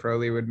Aleister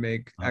Crowley would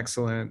make Uh,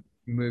 excellent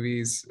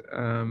movies.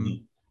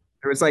 mhm.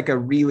 There was like a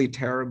really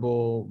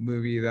terrible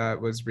movie that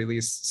was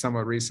released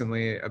somewhat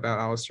recently about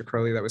Aleister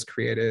Crowley that was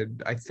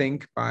created, I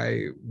think,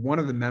 by one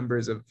of the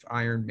members of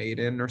Iron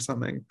Maiden or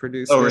something, Oh,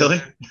 produced it.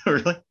 really?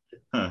 Really?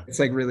 Huh. It's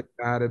like really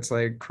bad. It's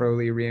like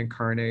Crowley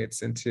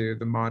reincarnates into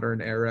the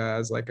modern era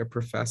as like a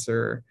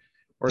professor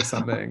or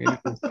something. And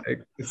he's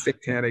like a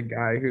satanic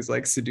guy who's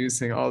like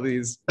seducing all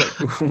these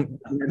like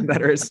women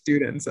that are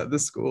students at the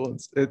school.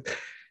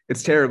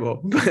 It's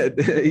terrible. But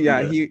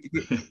yeah, Yeah.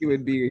 he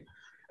would be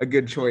a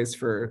good choice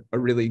for a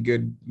really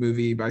good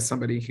movie by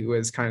somebody who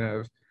was kind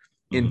of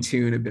in Hmm.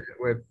 tune a bit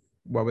with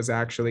what was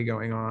actually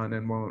going on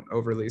and won't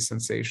overly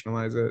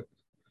sensationalize it.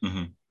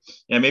 Hmm.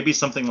 Yeah, maybe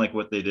something like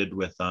what they did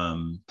with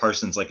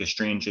Parsons, like a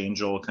Strange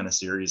Angel kind of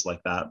series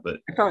like that. But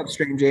I thought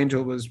Strange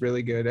Angel was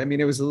really good. I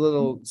mean, it was a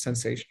little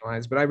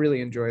sensationalized, but I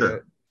really enjoyed sure.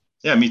 it.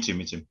 Yeah, me too.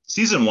 Me too.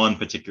 Season 1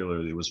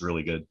 particularly was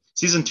really good.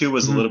 Season 2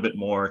 was a Mhm. little bit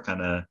more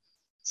kind of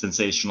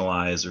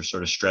sensationalized or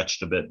sort of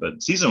stretched a bit,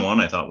 but season 1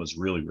 I thought was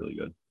really, really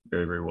good.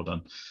 Very, very well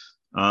done.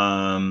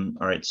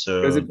 All right,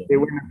 so They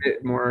went a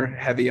bit more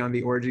heavy on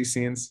the orgy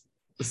scenes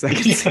the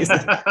second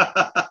season.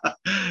 yeah,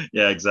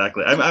 yeah,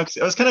 exactly. I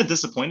was kind of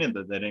disappointed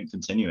that they didn't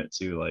continue it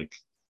too, like,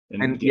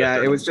 and And get a yeah, it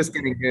third was one. just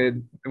getting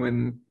good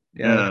when,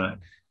 yeah. Yeah,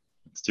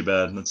 it's too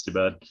bad. That's too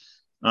bad.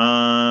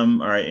 All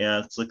right, yeah,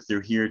 let's look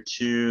through here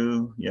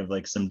too. You have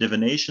like some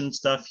divination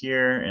stuff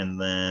here, and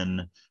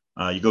then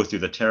you go through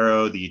the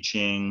tarot, the I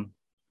Ching,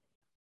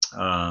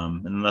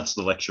 and that's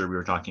the lecture we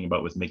were talking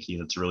about with Mickey.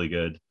 That's really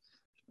good.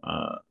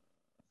 Uh,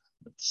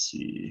 let's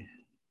see,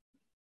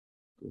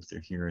 go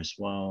through here as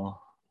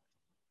well.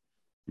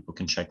 People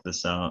can check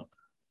this out.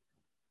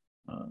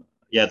 Uh,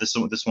 yeah, this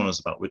one was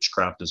about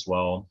witchcraft as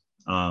well,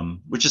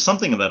 which is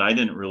something that I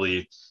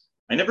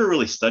never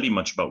really studied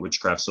much about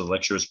witchcraft. So the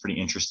lecture was pretty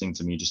interesting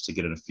to me just to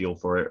get a feel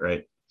for it,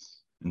 right?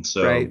 And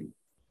so, Right.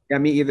 Yeah,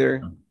 me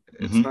either.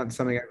 It's mhm, not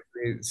something I've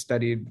really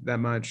studied that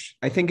much.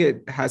 I think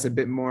it has a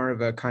bit more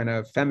of a kind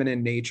of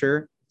feminine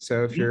nature.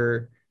 So if mhm,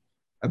 you're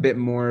a bit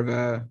more of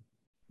a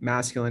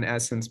masculine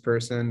essence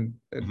person,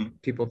 mhm,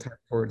 people tend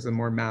towards the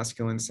more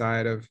masculine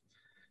side of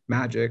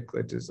magic,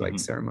 which is like mhm.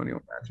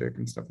 ceremonial magic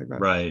and stuff like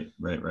that. Right,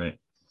 right, right.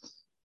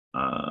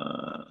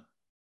 Uh,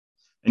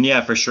 and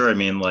yeah, for sure. I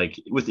mean, like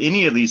with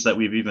any of these that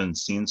we've even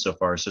seen so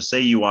far. So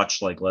say you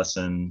watch like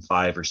lesson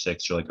 5 or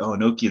 6, you're like, oh,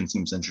 Enochian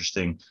seems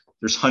interesting.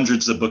 There's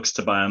hundreds of books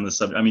to buy on this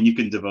subject. I mean, you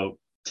can devote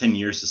 10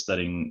 years to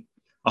studying,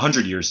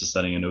 100 years to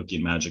studying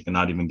Enochian magic and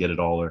not even get it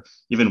all, or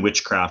even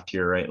witchcraft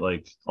here, right?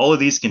 Like all of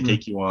these can Mhm.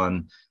 take you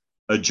on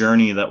a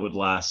journey that would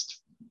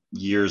last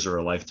years or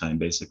a lifetime,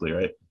 basically,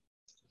 right?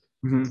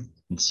 Mhm.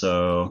 And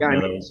so, Yeah, I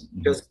yeah, that mean, was.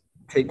 Mhm, just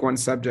take one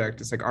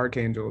subject. It's like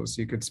archangels.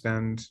 You could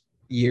spend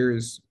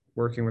years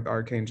working with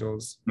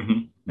archangels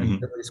mhm, and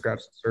mhm. really scratch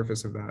the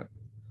surface of that.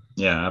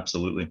 Yeah,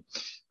 absolutely.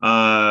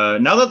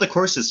 Now that the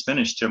course is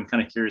finished, Jim, I'm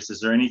kind of curious, is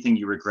there anything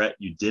you regret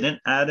you didn't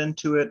add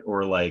into it?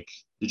 Or like,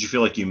 did you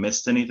feel like you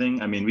missed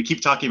anything? I mean, we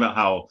keep talking about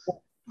how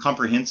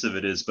comprehensive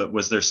it is, but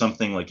was there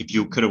something like if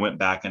you could have went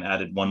back and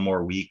added one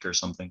more week or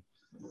something?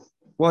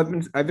 Well,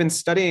 I've been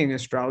studying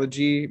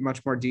astrology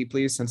much more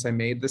deeply since I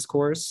made this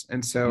course,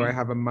 and so I Mhm,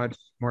 have a much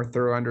more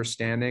thorough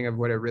understanding of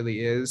what it really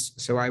is.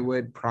 So I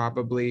would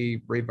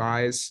probably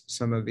revise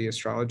some of the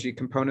astrology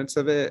components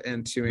of it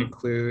and to mhm,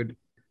 include,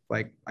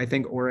 like, I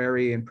think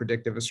orary and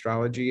predictive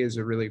astrology is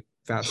a really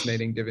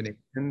fascinating divination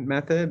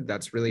method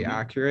that's really mhm,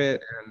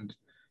 accurate and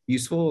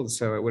useful.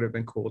 So it would have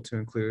been cool to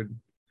include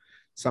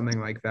something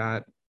like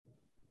that.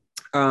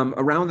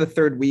 Around the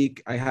third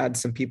week, I had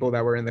some people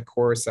that were in the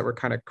course that were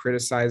kind of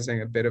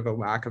criticizing a bit of a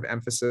lack of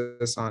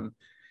emphasis on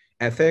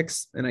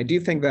ethics. And I do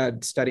think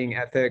that studying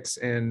ethics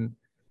in,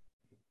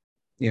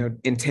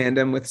 in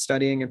tandem with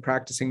studying and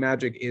practicing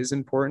magic is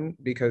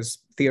important because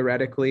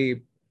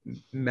theoretically,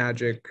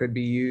 magic could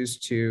be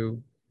used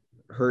to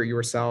hurt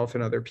yourself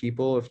and other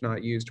people if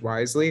not used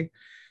wisely.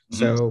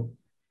 mhm, So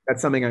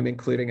that's something I'm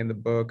including in the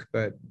book,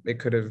 but it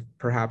could have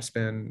perhaps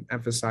been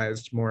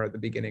emphasized more at the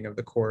beginning of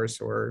the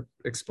course or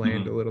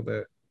explained a mhm, little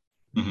bit,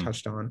 mhm.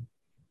 touched on.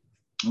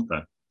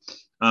 Okay.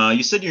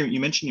 You said you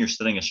mentioned you're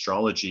studying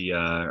astrology.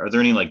 Are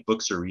there any like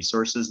books or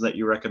resources that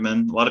you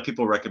recommend? A lot of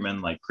people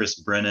recommend like Chris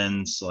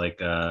Brennan's like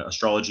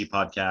astrology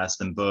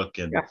podcast and book,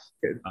 and Yeah.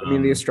 I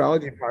mean, the um,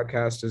 astrology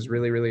podcast is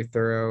really, really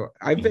thorough.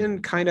 I've mhm,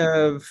 been kind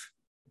of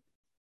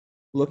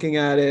looking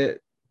at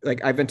it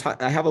like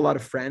I have a lot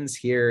of friends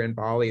here in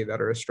Bali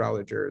that are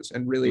astrologers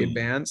and really mhm,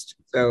 advanced.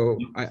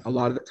 So a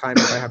lot of the time,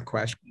 if I have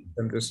questions,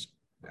 I'm just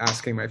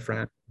asking my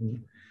friend.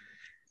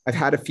 I've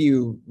had a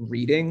few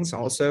readings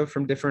also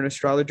from different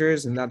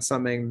astrologers, and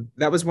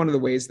that was one of the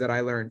ways that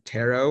I learned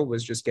tarot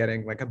was just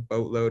getting like a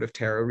boatload of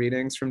tarot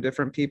readings from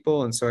different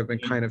people. And so I've been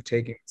mhm, kind of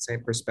taking the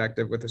same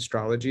perspective with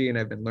astrology, and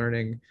I've been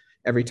learning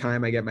every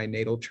time I get my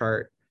natal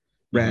chart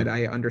read, mhm,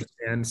 I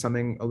understand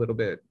something a little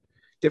bit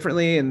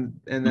differently. And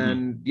mhm,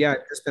 then yeah,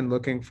 I've just been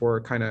looking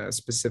for kind of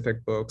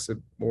specific books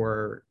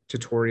or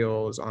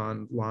tutorials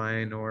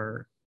online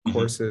or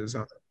mhm. courses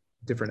on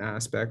different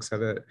aspects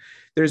of it.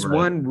 There's Right.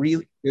 one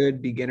really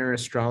good beginner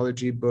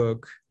astrology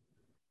book,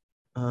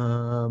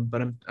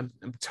 but I'm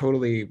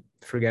totally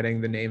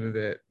forgetting the name of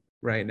it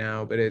right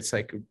now. But it's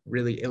like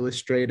really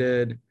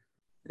illustrated,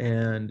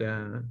 and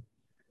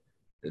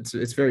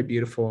it's very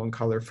beautiful and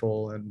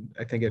colorful, and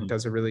I think it Mhm.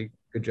 does a really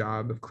good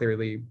job of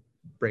clearly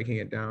breaking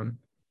it down.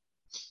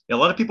 Yeah, a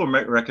lot of people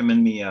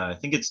recommend me. I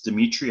think it's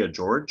Demetria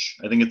George.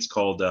 I think it's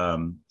called.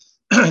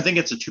 I think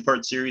it's a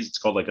two-part series. It's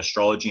called like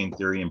Astrology and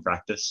Theory and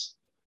Practice.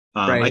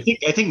 I Right.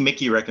 think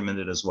Mickey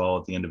recommended as well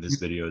at the end of his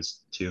videos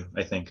too.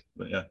 I think,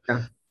 but yeah.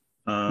 Yeah.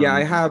 Yeah,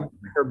 I Um, have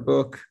her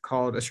book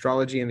called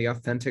Astrology and the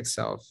Authentic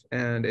Self,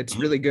 and it's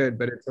mhm, really good,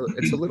 but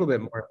it's a little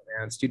bit more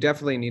advanced. You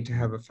definitely need to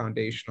have a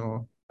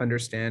foundational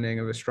understanding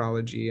of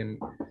astrology,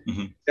 and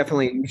mhm,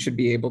 definitely you should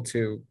be able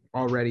to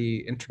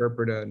already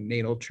interpret a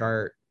natal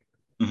chart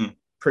mhm,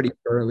 pretty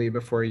early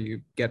before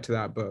you get to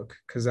that book,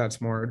 because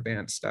that's more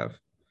advanced stuff.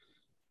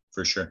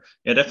 for sure.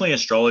 Yeah, definitely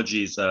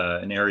astrology is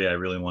an area I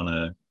really want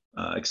to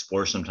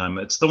explore sometime.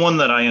 It's the one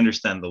that I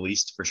understand the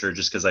least for sure,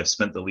 just because I've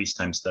spent the least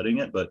time studying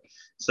it. But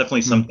it's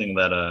definitely Hmm. something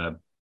that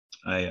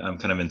I'm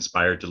kind of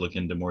inspired to look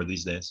into more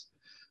these days.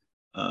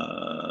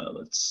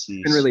 Let's It's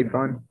see. been really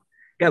fun.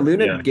 Yeah,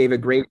 Luna Yeah. gave a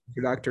great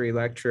introductory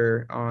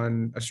lecture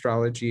on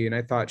astrology, and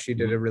I thought she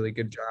did a Mhm. really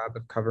good job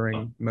of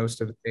Oh, covering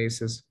most of the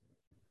bases.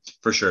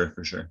 for sure,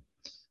 for sure.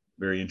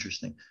 Very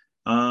interesting.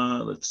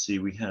 Let's see,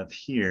 we have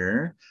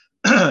here.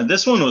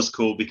 This one was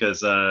cool because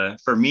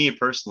for me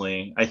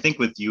personally, I think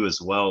with you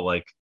as well,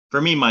 like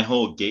for me, my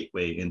whole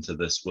gateway into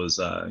this was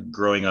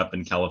growing up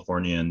in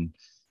California and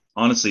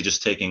honestly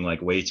just taking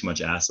like way too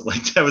much acid.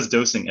 Like I was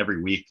dosing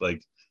every week,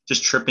 like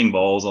just tripping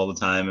balls all the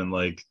time and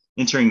like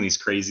entering these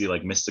crazy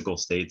like mystical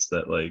states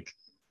that like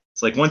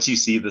it's like once you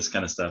see this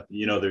kind of stuff,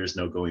 you know there's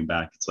no going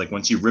back. It's like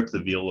once you rip the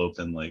veil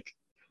open, like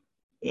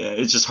yeah,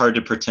 it's just hard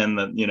to pretend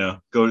that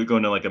go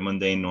into like a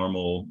mundane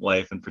normal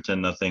life and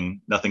pretend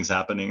nothing's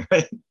happening,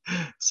 right?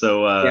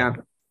 So Yeah.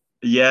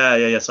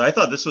 yeah. So I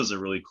thought this was a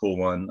really cool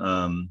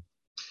one.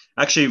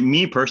 Actually,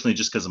 me personally,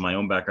 just because of my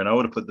own background, I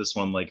would have put this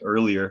one like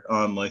earlier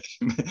on, like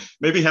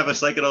maybe have a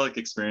psychedelic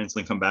experience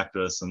and come back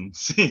to us and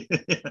see.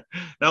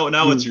 Now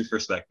what's Mm. your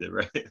perspective,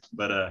 right?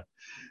 But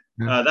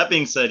Yeah. that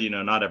being said,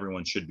 not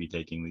everyone should be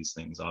taking these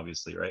things,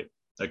 obviously, right?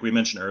 Like we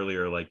mentioned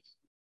earlier, like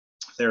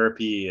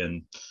therapy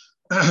and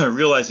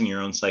realizing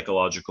your own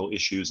psychological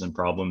issues and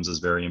problems is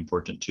very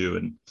important too.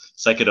 And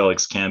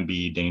psychedelics can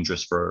be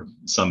dangerous for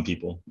some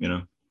people.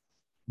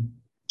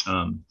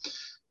 Um,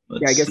 Yeah,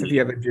 I let's guess if you see.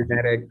 have a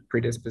genetic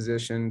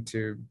predisposition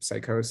to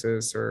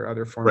psychosis or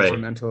other forms of Right.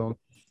 mental,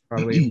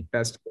 probably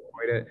best to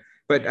avoid it.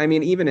 But I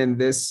mean, even in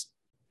this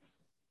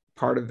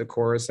part of the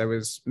course, I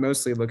was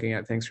mostly looking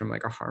at things from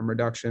like a harm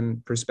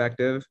reduction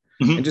perspective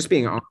and Mhm. just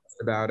being honest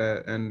about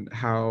it and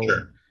how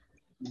Sure.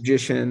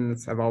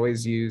 magicians have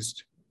always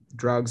used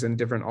drugs in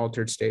different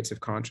altered states of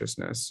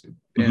consciousness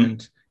Hmm.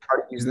 and how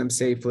to use them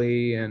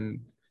safely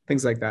and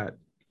things like that.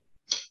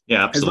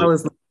 Yeah, As well absolutely.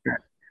 as,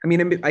 I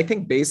mean, I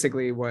think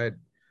basically what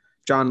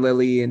John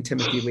Lilly and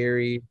Timothy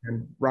Leary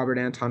and Robert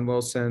Anton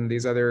Wilson,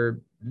 these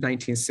other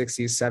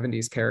 1960s,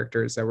 70s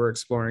characters that were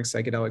exploring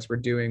psychedelics were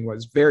doing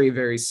was very,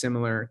 very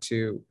similar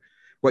to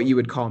what you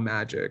would call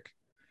magic.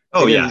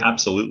 Oh They yeah, didn't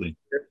absolutely.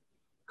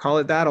 call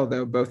it that,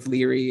 although both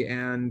Leary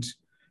and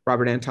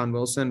Robert Anton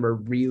Wilson were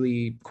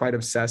really quite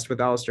obsessed with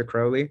Aleister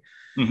Crowley.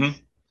 Hmm.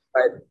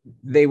 But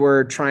they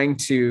were trying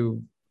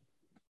to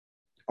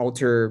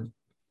alter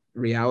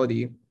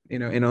reality,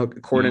 in Hmm.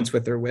 accordance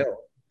with their will,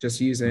 just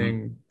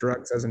using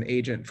drugs as an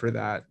agent for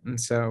that. And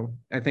so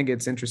I think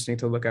it's interesting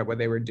to look at what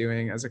they were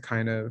doing as a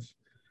kind of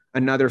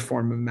another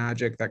form of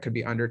magic that could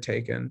be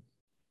undertaken.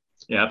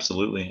 Yeah,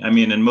 absolutely. I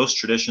mean, in most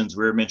traditions,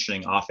 we were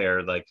mentioning off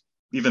air, like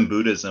even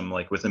Buddhism,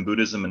 like within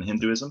Buddhism and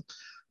Hinduism.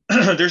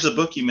 There's a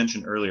book you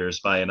mentioned earlier, is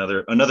by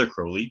another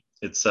Crowley.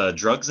 It's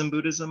Drugs in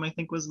Buddhism, I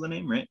think was the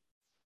name, right?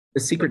 The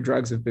secret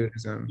drugs of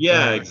Buddhism.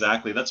 Yeah,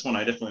 exactly. That's one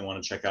I definitely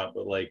want to check out.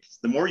 But like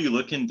the more you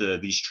look into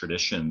these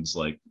traditions,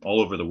 like all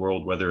over the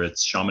world, whether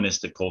it's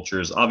shamanistic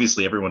cultures,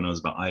 obviously everyone knows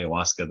about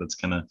ayahuasca.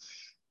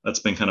 That's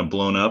been kind of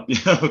blown up,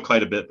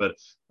 quite a bit. But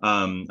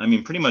I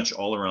mean, pretty much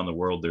all around the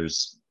world,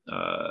 there's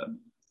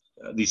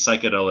these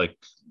psychedelic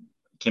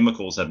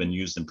chemicals have been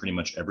used in pretty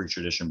much every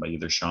tradition by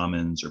either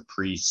shamans or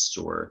priests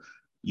or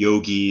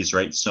yogis,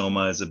 right?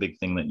 Soma is a big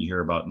thing that you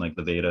hear about in like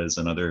the Vedas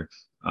and other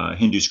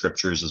Hindu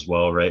scriptures as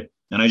well, right?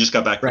 And I just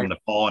got back from Right.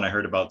 Nepal and I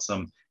heard about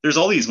there's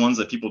all these ones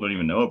that people don't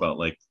even know about,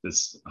 like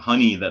this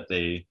honey that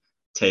they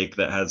take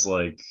that has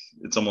like,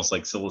 it's almost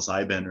like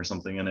psilocybin or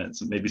something in it.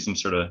 So maybe some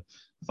sort of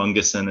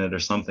fungus in it or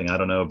something. I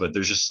don't know, but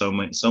there's just so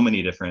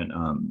many different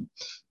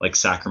like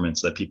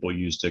sacraments that people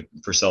use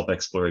for self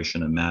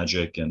exploration and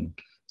magic and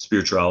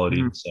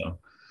spirituality. Mhm. So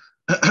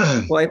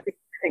Well, I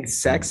think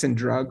sex and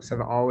drugs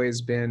have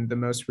always been the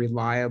most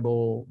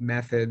reliable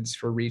methods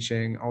for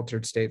reaching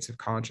altered states of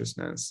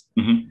consciousness.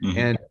 mhm, mhm,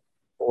 And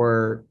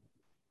for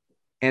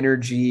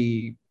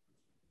energy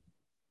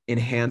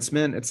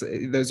enhancement, it's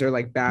those are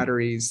like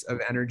batteries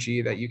of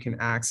energy that you can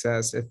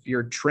access. If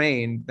you're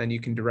trained, then you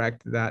can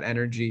direct that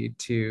energy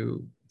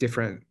to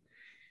different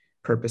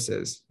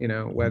purposes,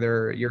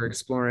 whether you're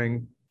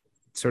exploring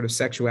sort of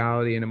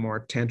sexuality in a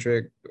more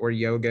tantric or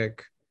yogic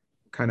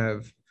kind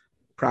of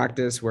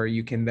practice where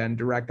you can then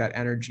direct that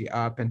energy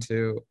up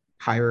into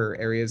higher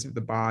areas of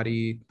the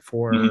body mhm,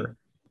 for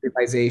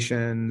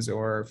realizations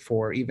or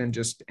for even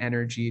just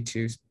energy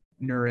to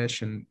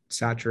nourish and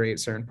saturate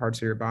certain parts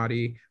of your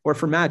body, or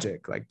for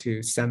magic, like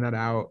to send that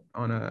out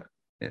on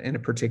in a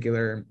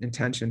particular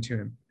intention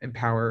to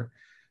empower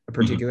a mhm,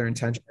 particular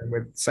intention.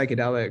 With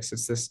psychedelics,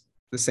 it's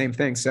the same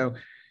thing. So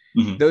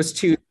mhm, those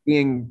two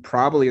being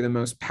probably the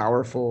most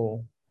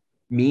powerful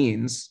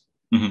means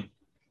mhm.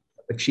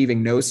 of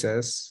achieving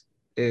gnosis,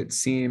 it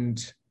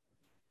seemed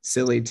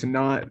silly to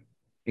not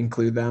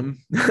include them.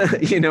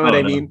 You know what Oh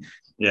I no, mean?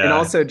 And yeah,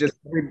 also, just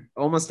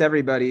almost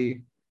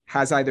everybody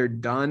has either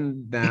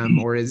done them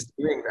or is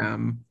doing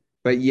them,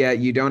 but yet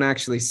you don't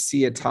actually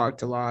see it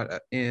talked a lot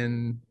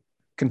in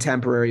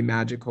contemporary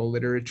magical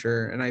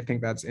literature. And I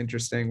think that's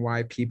interesting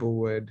why people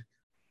would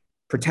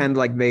pretend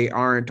like they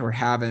aren't or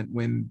haven't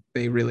when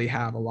they really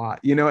have a lot.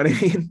 You know what I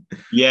mean?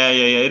 yeah.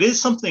 It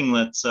is something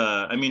that's,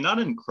 I mean, not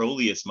in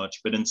Crowley as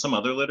much, but in some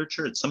other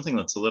literature, it's something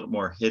that's a little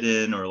more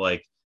hidden or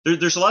like.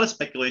 There's a lot of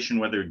speculation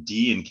whether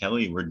Dee and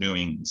Kelly were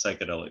doing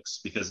psychedelics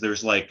because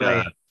there's like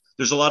Right.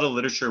 there's a lot of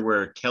literature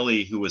where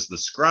Kelly, who was the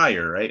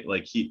scryer, right?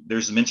 Like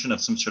there's a mention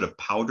of some sort of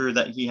powder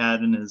that he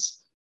had in his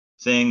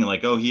thing,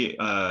 like, oh,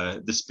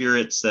 the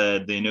spirit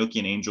said, the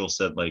Enochian angel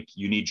said, like,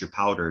 you need your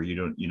powder, you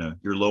don't,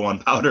 you're low on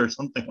powder or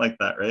something like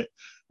that, right?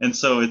 And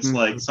so it's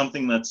like Mhm.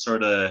 something that's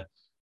sort of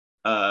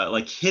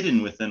like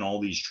hidden within all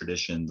these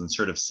traditions and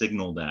sort of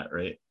signaled at,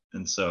 right?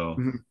 And so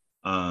Mhm.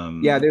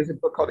 Yeah, um there's a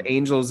book called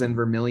Angels in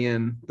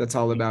Vermilion that's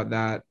all about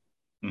that,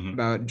 mhm,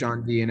 about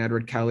John Dee and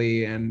Edward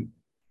Kelly. And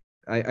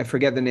I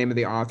forget the name of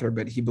the author,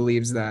 but he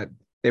believes that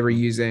they were mhm,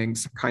 using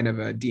some kind of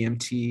a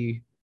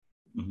DMT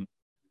mhm.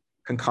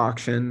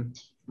 concoction,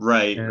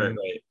 Right, right, and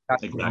right,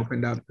 that exactly.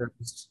 opened up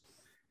those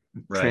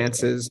Right.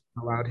 trances,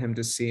 allowed him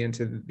to see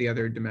into the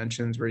other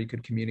dimensions where he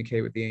could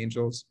communicate with the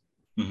angels.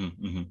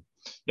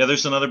 Yeah,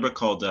 there's another book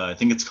called I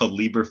think it's called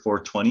Liber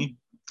 420,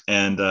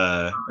 and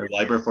or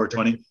Liber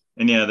 420,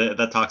 and yeah,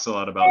 that talks a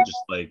lot about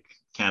just like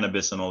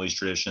cannabis and all these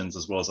traditions,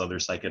 as well as other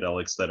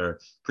psychedelics that are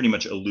pretty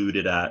much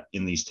alluded at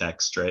in these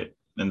texts, right?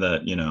 And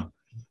that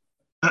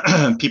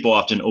people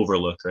often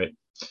overlook, right?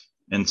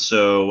 And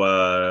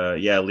so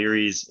yeah,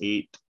 Leary's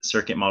 8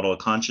 circuit model of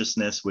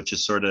consciousness, which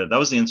is sort of, that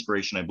was the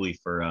inspiration, I believe,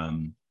 for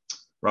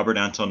Robert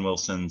Anton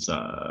Wilson's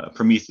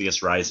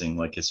Prometheus Rising,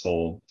 like his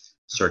whole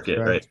circuit,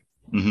 right? Correct.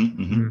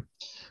 Mm-hmm, Mhm.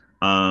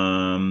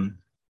 mm-hmm.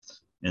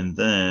 And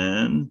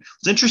then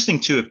it's interesting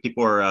too, if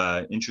people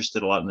are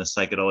interested a lot in the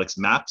psychedelics,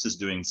 MAPS is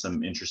doing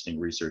some interesting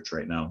research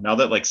right now. Now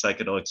that like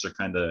psychedelics are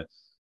kind of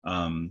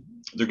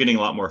they're getting a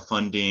lot more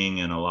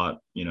funding and a lot,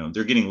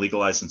 they're getting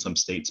legalized in some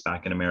states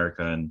back in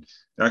America, and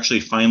they're actually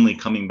finally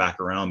coming back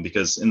around,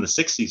 because in the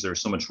 60s there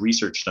was so much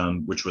research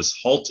done, which was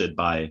halted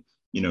by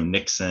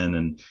Nixon,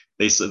 and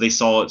they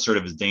saw it sort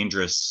of as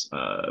dangerous,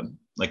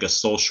 like a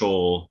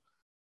social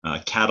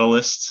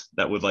catalyst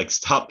that would like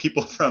stop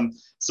people from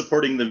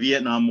supporting the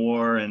Vietnam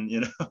War,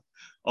 and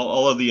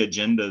all of the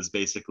agendas.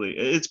 Basically,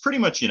 it's pretty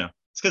much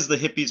it's because the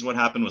hippies. What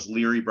happened was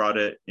Leary brought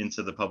it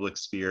into the public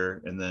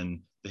sphere, and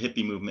then the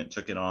hippie movement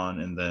took it on,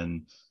 and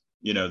then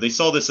they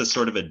saw this as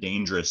sort of a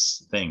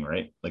dangerous thing,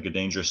 right? Like a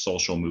dangerous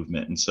social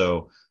movement, and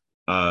so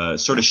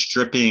sort of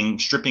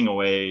stripping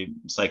away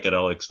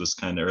psychedelics was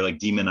kind of, or like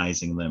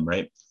demonizing them,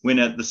 right? When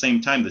at the same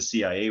time the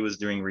CIA was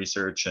doing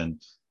research,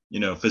 and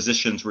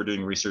physicians were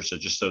doing research that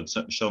just showed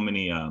so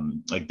many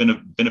like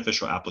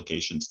beneficial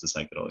applications to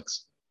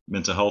psychedelics,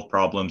 mental health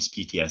problems,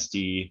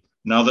 PTSD.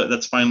 Now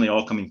that's finally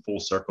all coming full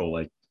circle,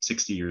 like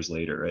 60 years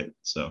later, right?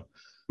 So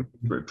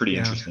pretty Yeah.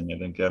 interesting, I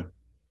think. Yeah.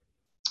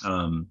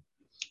 Um,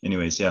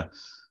 anyways, yeah.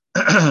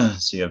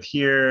 So you have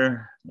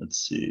here, let's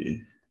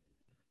see,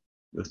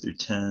 go through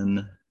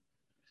 10.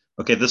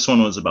 Okay, this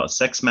one was about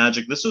sex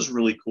magic. This was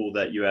really cool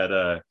that you had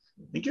I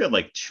think you had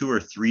like 2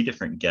 or 3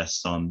 different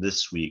guests on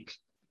this week.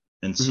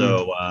 And Mhm.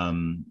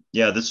 so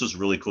yeah, this was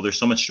really cool. There's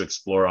so much to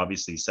explore.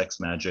 Obviously,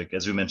 sex magic,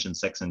 as we mentioned,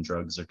 sex and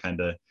drugs are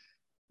kind of,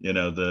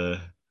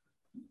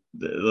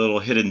 the little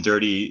hidden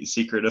dirty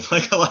secret of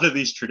like a lot of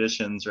these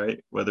traditions,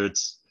 right? Whether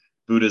it's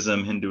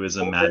Buddhism,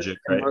 Hinduism, magic,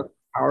 And right? most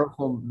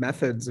powerful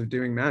methods of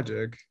doing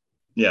magic.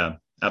 Yeah,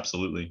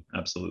 absolutely,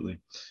 absolutely.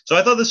 So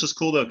I thought this was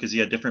cool though, because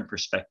you had different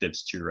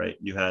perspectives too, right?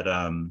 You had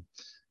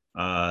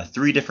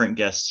 3 different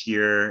guests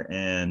here,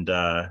 and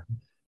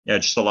yeah,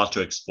 just a lot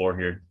to explore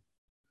here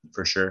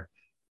for sure.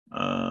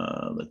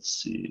 Let's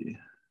see,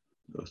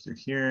 go through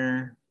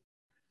here.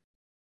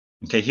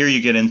 Okay, here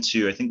you get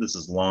into, I think this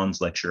is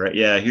Lon's lecture, right?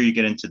 Yeah, here you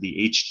get into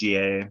the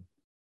HGA.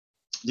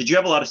 Did you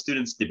have a lot of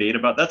students debate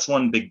about, that's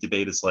one big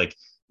debate, is like,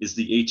 is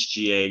the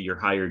HGA your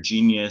higher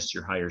genius,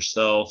 your higher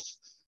self?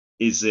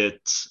 Is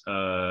it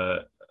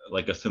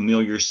like a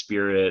familiar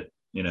spirit,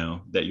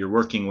 that you're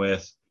working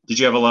with? Did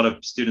you have a lot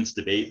of students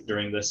debate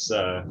during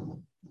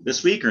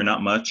this week, or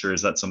not much, or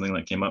is that something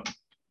that came up?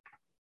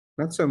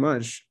 Not so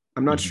much.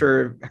 I'm not Mhm,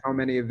 sure how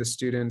many of the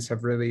students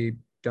have really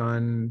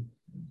done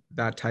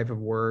that type of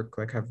work,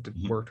 like have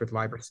mhm, worked with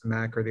Liber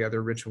Samek or the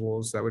other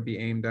rituals that would be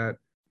aimed at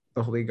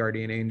the Holy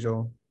Guardian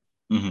Angel.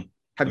 mhm,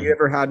 Have you mhm.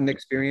 ever had an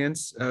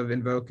experience of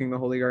invoking the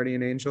Holy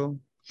Guardian Angel?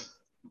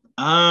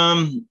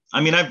 I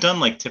mean, I've done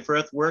like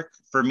Tiferet work.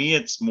 For me,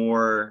 it's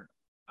more,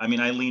 I mean,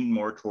 I lean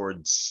more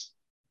towards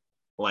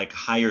like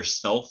higher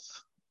self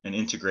and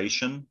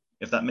integration,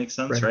 if that makes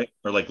sense, Right. right?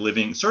 Or like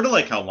living, sort of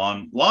like how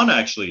Lon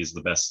actually is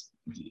the best.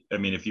 I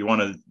mean, if you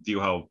want to view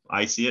how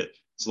I see it,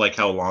 it's like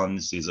how Lon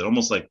sees it,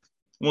 almost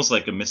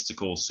like a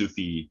mystical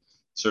Sufi,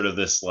 sort of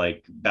this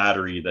like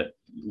battery that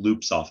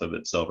loops off of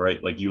itself,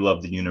 right? Like you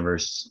love the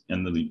universe,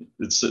 and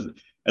it's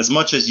as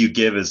much as you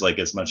give is like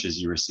as much as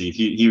you receive.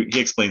 He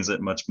explains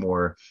it much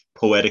more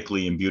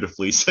poetically and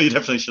beautifully. So you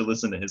definitely should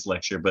listen to his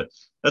lecture. But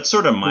that's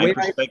sort of The my way I,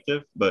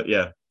 perspective. But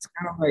yeah. it's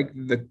kind of like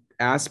the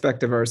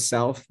aspect of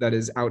ourself that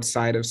is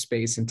outside of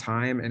space and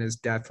time and is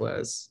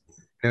deathless.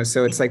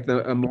 So it's like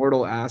the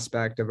immortal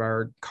aspect of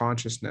our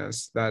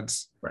consciousness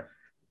that's Right.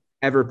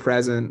 ever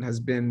present, has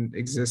been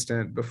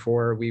existent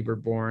before we were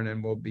born,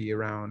 and will be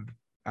around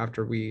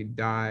after we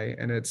die.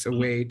 And it's a Mhm.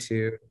 way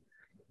to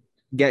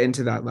get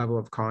into that level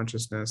of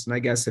consciousness. And I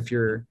guess if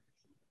you're,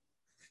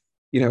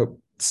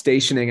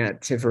 stationing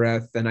at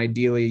Tifereth, then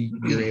ideally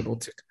you're able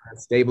to kind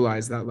of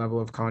stabilize that level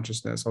of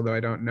consciousness. Although I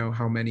don't know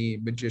how many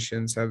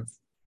magicians have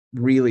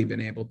really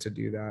been able to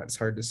do that. It's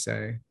hard to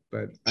say.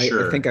 but I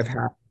Sure. think I've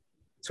had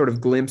sort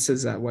of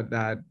glimpses at what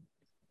that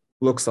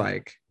looks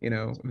like, Yeah,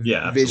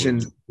 absolutely.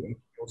 visions,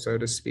 so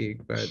to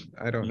speak, but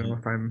I don't know Mhm.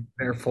 if I'm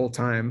there full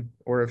time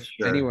or if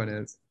Sure. anyone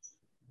is.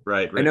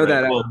 Right, I right, know right.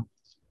 that, Well,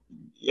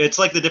 it's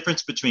like the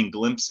difference between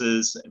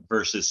glimpses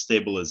versus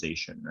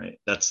stabilization, right?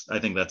 I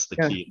think that's the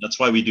yeah, key. That's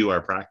why we do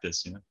our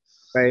practice, you know?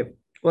 right.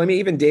 Well, I mean,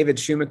 even David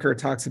Schumacher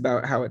talks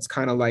about how it's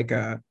kind of like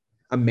a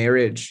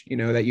marriage,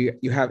 that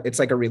you have, it's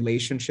like a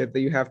relationship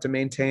that you have to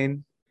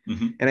maintain.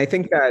 Hmm. And I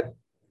think that,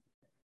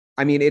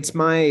 I mean, it's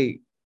my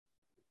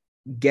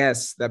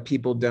guess that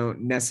people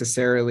don't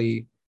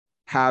necessarily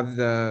have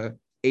the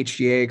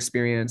HGA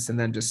experience and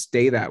then just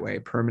stay that way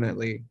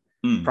permanently.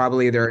 Mm.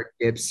 Probably there are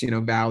dips,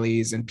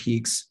 valleys and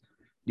peaks,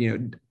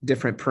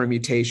 different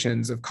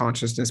permutations of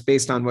consciousness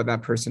based on what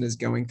that person is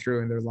going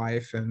through in their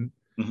life and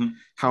Hmm.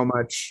 how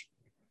much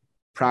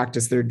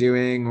practice they're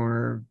doing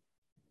or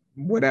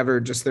whatever,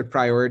 just their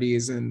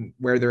priorities and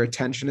where their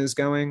attention is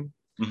going.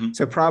 Hmm.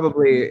 So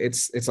probably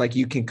it's like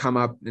you can come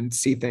up and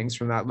see things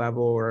from that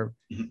level or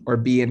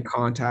Hmm. be in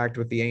contact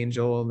with the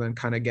angel and then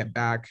kind of get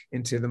back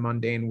into the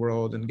mundane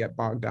world and get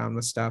bogged down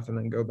with stuff and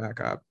then go back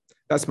up.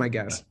 That's my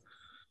guess.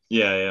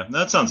 Yeah, yeah.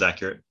 That sounds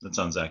accurate. That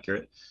sounds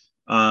accurate.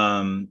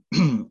 Um,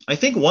 I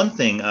think one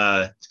thing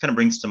kind of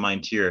brings to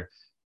mind here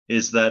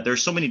is that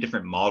there's so many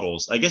different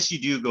models. I guess you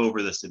do go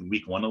over this in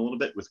week one a little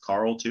bit with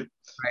Carl too.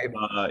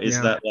 Right. Is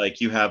Yeah. that like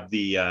you have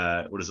the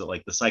what is it,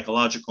 like the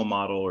psychological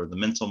model or the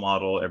mental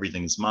model,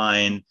 everything's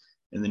mine,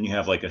 and then you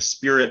have like a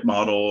spirit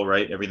model,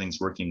 right? Everything's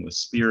working with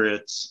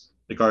spirits.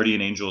 The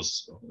guardian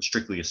angel's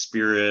strictly a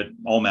spirit.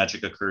 All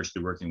magic occurs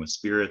through working with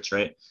spirits,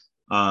 right?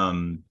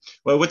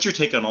 Well, what's your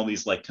take on all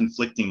these like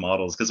conflicting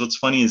models? Because what's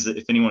funny is that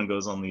if anyone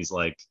goes on these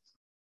like,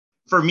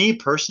 for me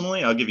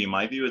personally, I'll give you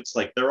my view. It's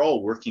like they're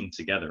all working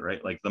together,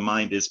 right? Like the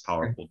mind is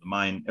powerful, the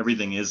mind,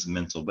 everything is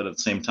mental, but at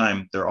the same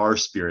time, there are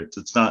spirits.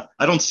 It's not,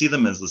 I don't see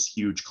them as this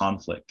huge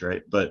conflict,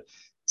 right? But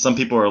some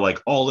people are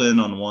like all in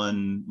on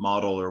one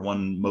model or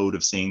one mode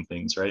of seeing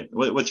things, right?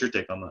 What's your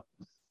take on that?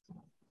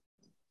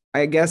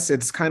 I guess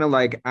it's kind of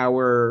like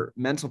our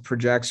mental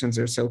projections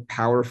are so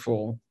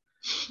powerful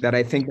that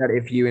I think that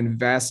if you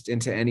invest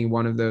into any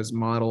one of those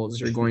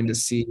models, you're going to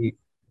see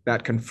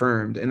that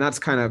confirmed. And that's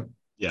kind of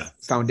Yeah.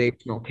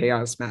 foundational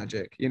chaos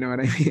magic. You know what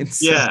I mean?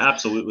 So, Yeah,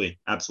 absolutely.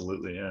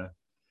 Absolutely. Yeah.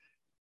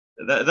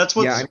 That's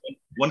yeah, I what's mean,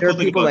 one there cool are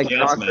thing people about like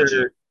chaos magic.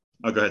 Dr.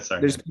 Oh, go ahead.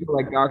 Sorry. There's people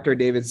like Dr.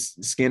 David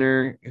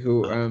Skinner,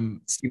 who,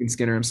 Stephen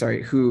Skinner, I'm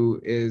sorry, who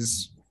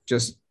is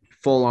just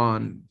full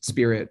on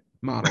spirit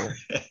model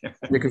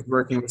because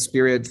working with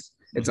spirits,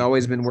 it's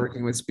always been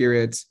working with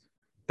spirits.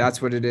 That's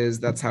what it is.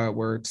 That's how it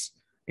works,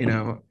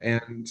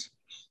 and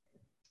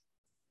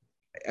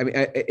I mean,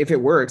 if it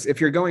works, if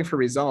you're going for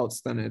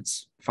results, then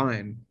it's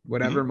fine.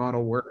 Whatever Mhm.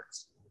 model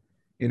works,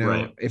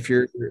 Right. if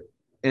you're,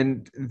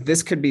 and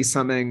this could be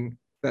something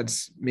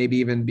that's maybe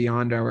even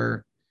beyond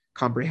our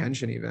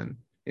comprehension, even,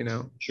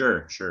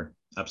 Sure. Sure.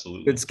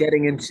 Absolutely. it's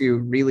getting into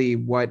really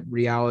what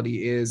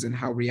reality is and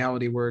how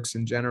reality works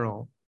in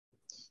general.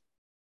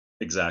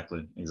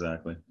 Exactly.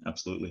 Exactly.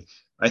 Absolutely.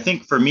 I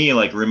think for me,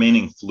 like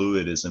remaining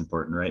fluid is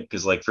important, right?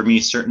 Because like for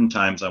me, certain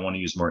times I want to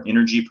use more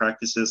energy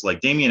practices. Like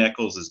Damien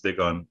Eccles is big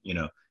on,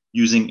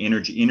 using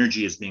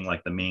energy as being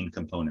like the main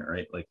component,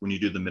 right? Like when you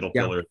do the middle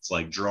Yeah. pillar, it's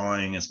like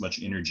drawing as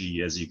much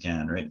energy as you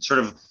can, right? Sort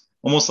of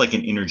almost like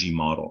an energy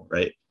model,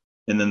 right?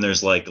 And then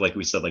there's like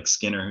we said, like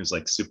Skinner, who's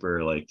like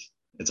super like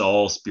it's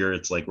all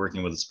spirits, like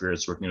working with the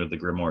spirits, working with the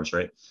grimoires,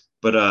 right?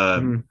 But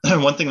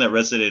Mhm. one thing that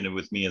resonated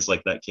with me is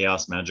like that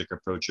chaos magic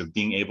approach of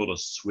being able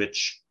to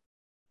switch,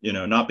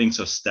 not being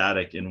so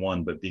static in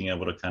one, but being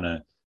able to kind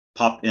of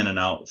pop in and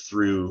out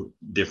through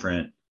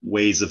different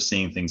ways of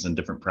seeing things and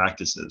different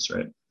practices,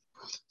 right?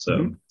 So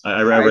Mhm.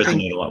 I I think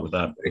resonate a lot with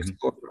that.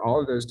 explore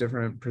all of those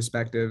different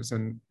perspectives.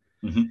 And,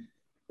 Mm-hmm.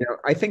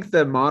 I think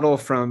the model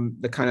from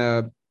the kind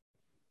of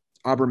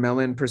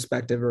Obermelin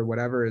perspective or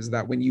whatever is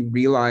that when you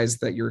realize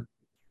that your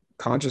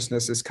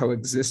consciousness is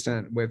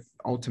coexistent with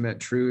ultimate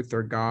truth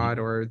or God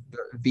or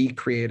the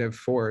creative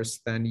force,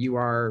 then you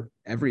are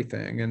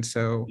everything. And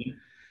so,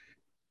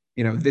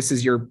 Mm-hmm. this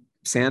is your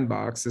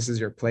sandbox, this is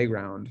your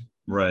playground.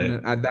 Right.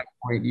 And at that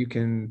point, you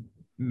can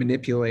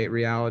manipulate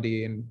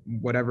reality in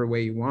whatever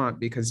way you want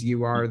because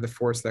you are the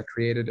force that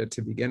created it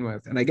to begin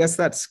with. And I guess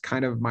that's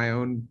kind of my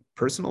own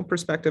personal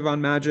perspective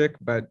on magic,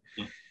 but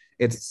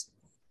it's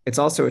it's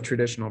also a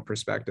traditional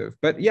perspective.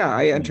 But yeah,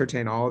 I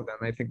entertain all of them.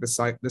 I think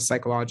the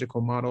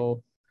psychological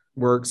model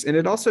works, and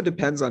it also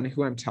depends on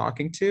who I'm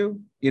talking to.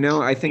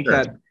 I think Sure.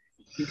 that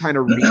you kind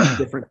of reach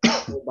different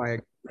people by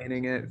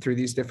explaining it through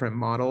these different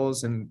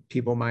models, and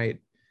people might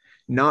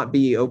not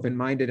be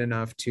open-minded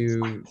enough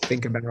to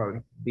think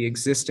about the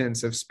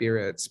existence of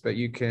spirits, but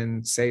you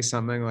can say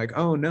something like,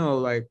 oh no,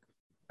 like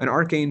an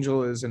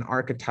archangel is an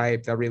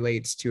archetype that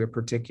relates to a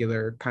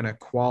particular kind of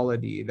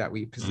quality that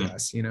we Mm-hmm.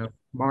 possess.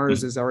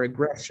 Mars is our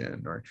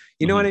aggression, or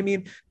you know Mm-hmm. what I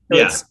mean? So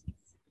Yeah, it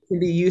can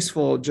be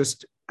useful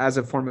just as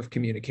a form of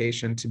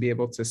communication to be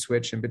able to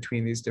switch in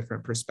between these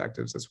different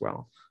perspectives as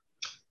well.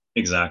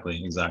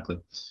 exactly. Exactly.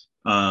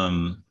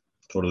 Um,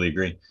 totally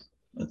agree.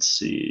 let's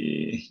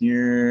see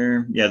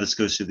here. Yeah, this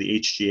goes to the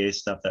HGA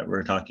stuff that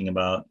we're talking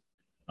about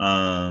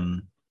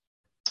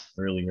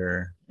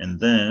earlier. And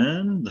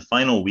then the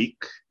final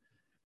week,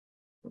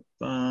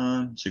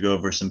 to go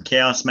over some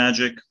chaos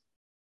magic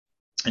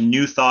and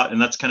new thought.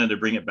 And that's kind of to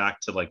bring it back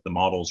to like the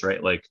models,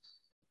 right? Like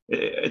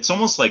it's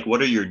almost like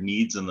what are your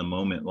needs in the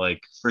moment?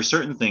 Like for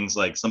certain things,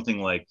 like something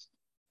like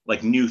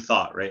new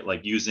thought, right?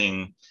 Like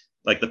using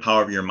like the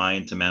power of your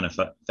mind to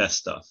manifest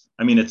stuff.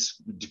 I mean,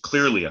 it's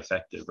clearly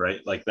effective, right?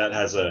 Like that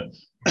has a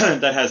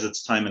that has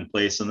its time and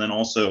place. And then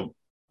also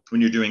when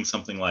you're doing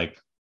something like,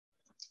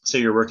 say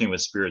you're working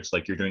with spirits,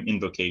 like you're doing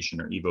invocation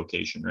or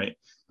evocation, right?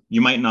 You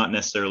might not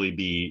necessarily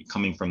be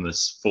coming from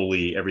this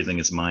fully everything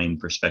is mine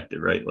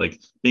perspective, right? Like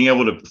being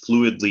able to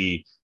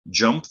fluidly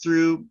jump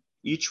through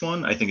each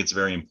one, I think it's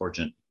very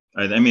important.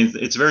 I mean,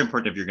 it's very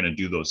important if you're going to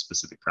do those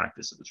specific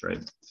practices, right?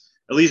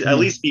 At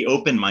least be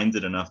open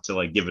minded enough to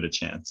like give it a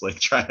chance, like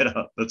try it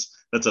out. That's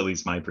at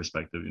least my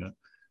perspective, you know.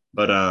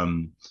 But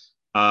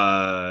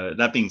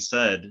that being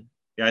said,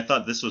 yeah, I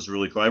thought this was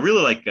really cool. I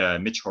really like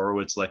Mitch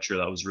Horowitz lecture.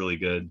 That was really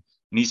good,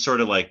 and he's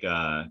sort of like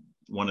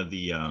one of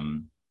the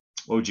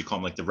what would you call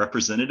him, like the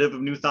representative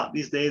of New Thought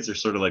these days, or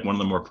sort of like one of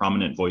the more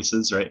prominent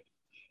voices, right?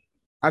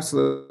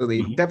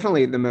 Absolutely. Mm-hmm.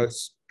 Definitely the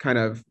most kind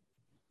of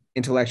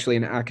intellectually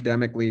and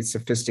academically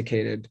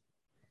sophisticated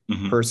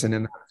Mm-hmm. person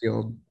in that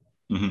field.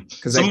 Mm-hmm.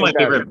 Because I Some of my think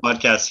that, favorite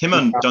podcasts, him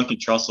on Duncan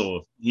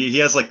Trussell, he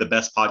has like the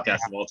best podcast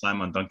of all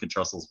time on Duncan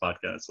Trussell's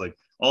podcast. Like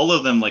all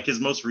of them, like his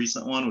most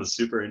recent one was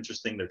super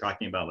interesting. They're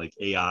talking about like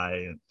AI,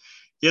 and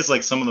he has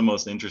like some of the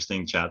most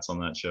interesting chats on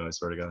that show. I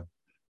swear to God.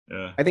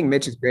 Yeah. I think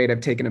Mitch is great.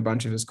 I've taken a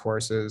bunch of his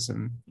courses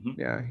and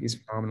Mm-hmm. yeah, he's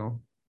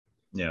phenomenal.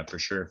 Yeah, for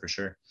sure, for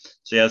sure.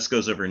 So yeah, this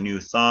goes over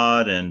New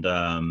Thought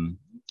and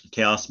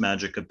Chaos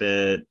Magic a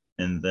bit,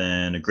 and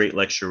then a great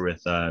lecture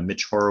with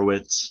Mitch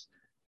Horowitz.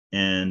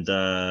 And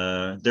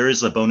there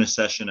is a bonus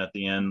session at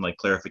the end, like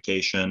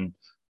clarification.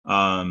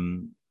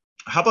 Um,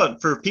 how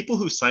about for people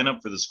who sign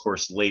up for this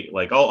course late?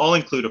 Like I'll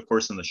include, of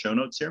course, in the show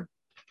notes here.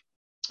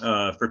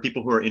 For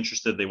people who are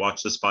interested, they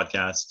watch this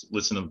podcast,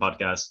 listen to the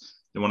podcast,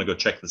 they want to go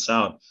check this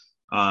out.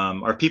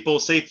 Are people,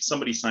 say if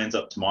somebody signs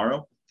up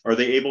tomorrow, are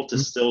they able to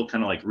still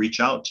kind of like reach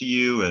out to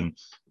you and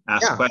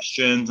ask Yeah,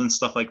 questions and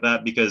stuff like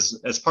that?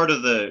 Because as part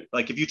of the,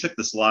 like if you took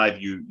this live,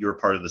 you're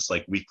part of this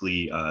like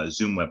weekly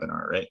Zoom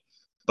webinar, right?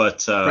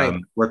 But right.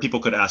 where people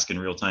could ask in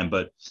real time.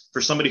 But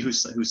for somebody who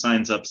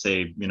signs up,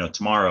 say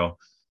tomorrow,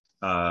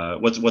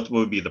 what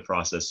would be the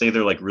process? Say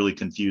they're like really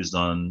confused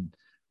on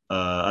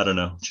I don't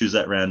know, choose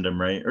at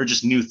random, right? Or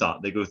just new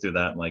thought. They go through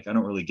that and like, I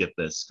don't really get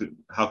this.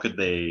 How could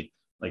they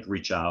like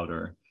reach out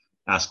or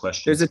ask There's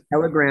a questions?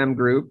 Telegram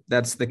group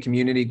that's the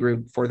community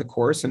group for the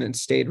course, and it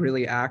stayed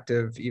really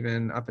active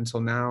even up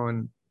until now.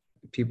 And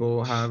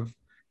people have,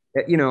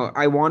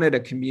 I wanted a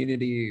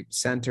community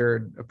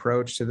centered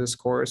approach to this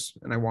course,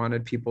 and I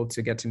wanted people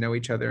to get to know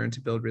each other and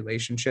to build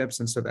relationships.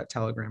 And so that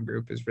Telegram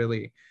group is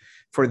really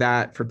for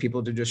that, for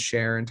people to just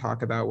share and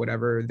talk about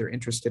whatever they're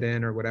interested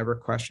in or whatever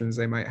questions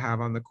they might have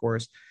on the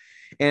course.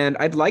 And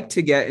I'd like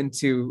to get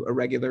into a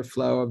regular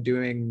flow of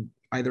doing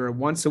either a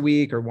once a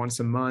week or once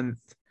a month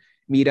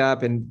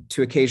meetup, and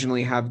to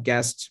occasionally have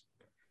guest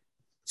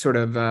sort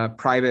of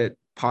private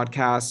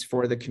podcasts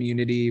for the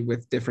community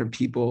with different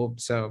people.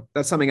 So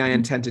that's something I Mhm.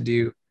 intend to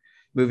do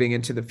moving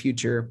into the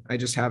future. I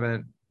just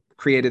haven't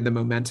created the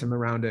momentum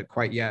around it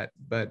quite yet,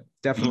 but Mhm.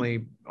 definitely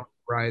on the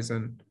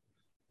horizon.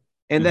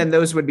 And Mhm. then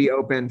those would be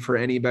open for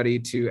anybody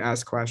to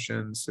ask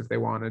questions if they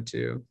wanted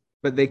to,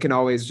 but they can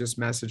always just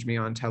message me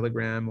on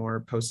Telegram or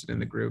post it in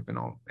the group and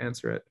I'll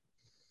answer it.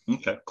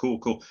 Okay, cool,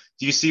 cool.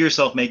 Do you see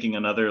yourself making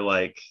another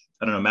like,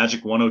 I don't know,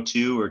 Magic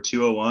 102 or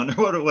 201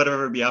 or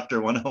whatever be after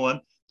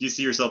 101? Do you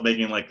see yourself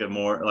making like a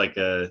more like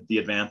the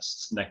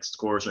advanced next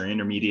course or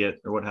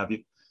intermediate or what have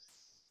you?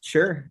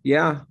 Sure.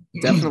 Yeah,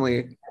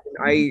 definitely.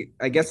 Mhm.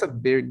 I guess a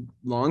big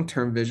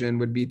long-term vision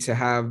would be to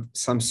have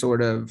some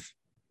sort of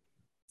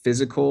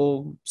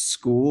physical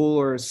school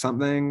or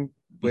something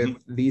with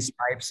Mhm. these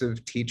types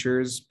of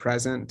teachers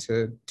present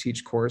to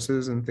teach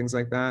courses and things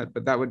like that.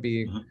 But that would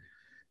be Mhm.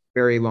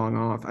 very long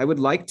off. I would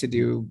like to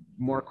do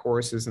more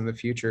courses in the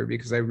future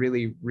because I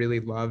really, really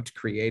loved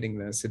creating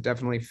this. It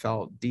definitely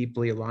felt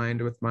deeply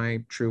aligned with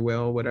my true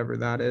will, whatever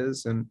that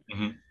is. And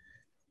Mhm.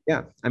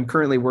 yeah, I'm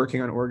currently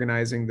working on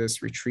organizing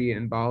this retreat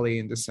in Bali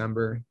in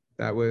December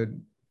that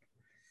would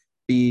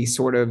be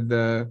sort of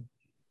the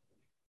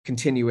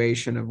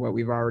continuation of what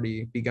we've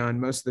already begun.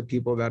 Most of the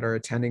people that are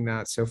attending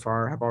that so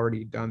far have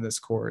already done this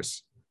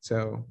course.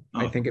 So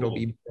I Oh, think it'll cool.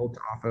 be built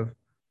off of.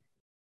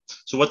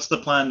 So what's the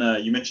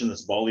plan? You mentioned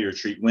this Bali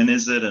retreat. When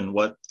is it, and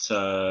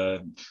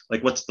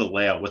like what's the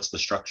layout? What's the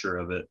structure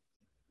of it?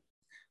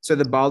 So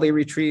the Bali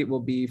retreat will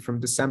be from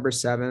December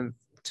 7th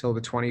till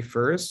the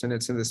 21st. And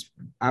it's in this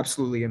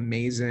absolutely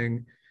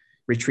amazing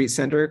retreat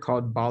center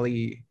called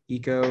Bali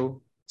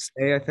Eco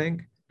Stay, I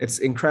think. It's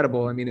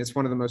incredible. I mean, it's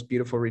one of the most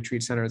beautiful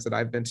retreat centers that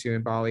I've been to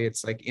in Bali.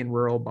 It's like in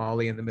rural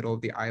Bali in the middle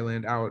of the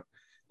island, out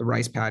the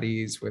rice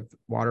paddies with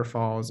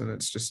waterfalls, and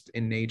it's just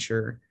in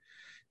nature.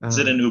 Is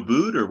it in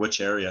Ubud or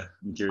which area?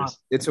 I'm curious.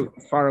 It's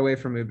far away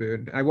from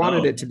Ubud. I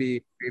wanted Oh. it to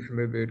be away from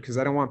Ubud because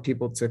I don't want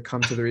people to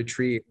come to the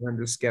retreat and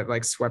just get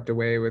like swept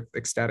away with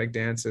ecstatic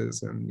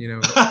dances and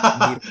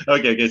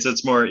Okay. So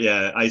it's more,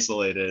 yeah,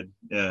 isolated.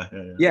 Yeah.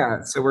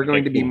 Yeah, so we're going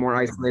Okay, to be cool. more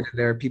isolated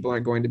there. People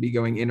aren't going to be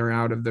going in or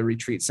out of the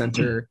retreat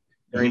center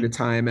during the Mhm,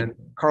 time. And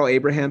Carl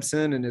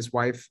Abrahamson and his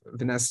wife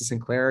Vanessa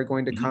Sinclair are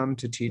going to mhm, come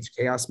to teach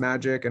chaos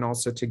magic and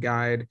also to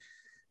guide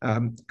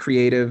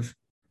creative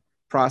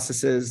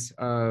processes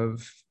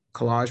of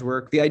collage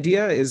work. The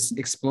idea is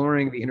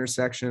exploring the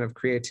intersection of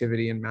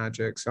creativity and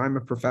magic. So I'm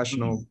a mhm.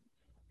 professional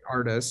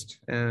artist,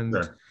 and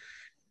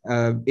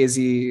Sure.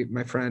 Izzy,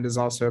 my friend, is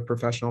also a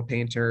professional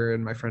painter,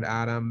 and my friend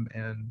Adam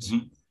and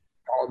Mhm,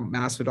 Paul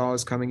Masvidal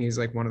is coming. He's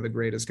like one of the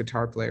greatest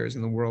guitar players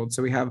in the world.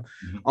 So we have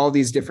mhm, all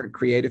these different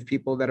creative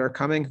people that are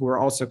coming who are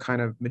also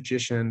kind of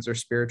magicians or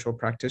spiritual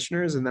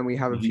practitioners. And then we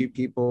have a few mhm,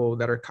 people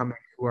that are coming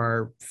who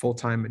are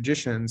full-time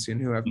magicians and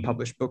who have mhm,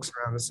 published books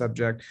around the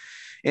subject.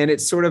 And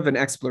it's sort of an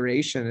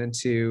exploration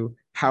into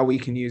how we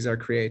can use our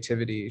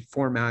creativity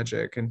for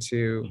magic and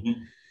to mhm,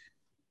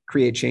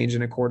 create change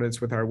in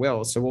accordance with our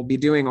will. So we'll be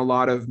doing a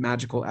lot of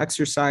magical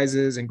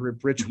exercises and group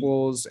mhm,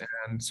 rituals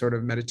and sort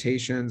of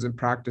meditations and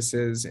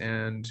practices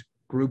and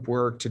group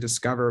work to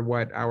discover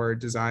what our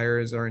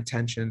desires, our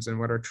intentions, and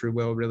what our true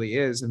will really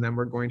is. And then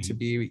we're going to mhm,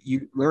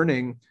 be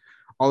learning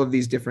all of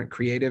these different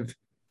creative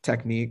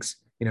techniques,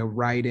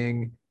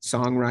 writing,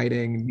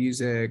 songwriting,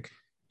 music,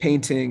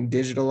 painting,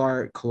 digital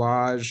art,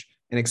 collage,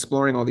 and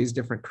exploring all these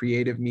different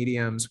creative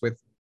mediums with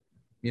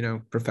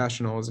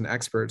professionals and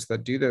experts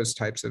that do those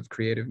types of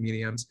creative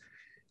mediums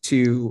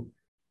to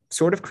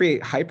sort of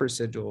create hyper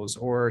sigils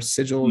or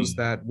sigils mhm,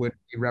 that would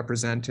be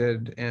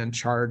represented and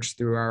charged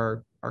through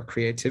our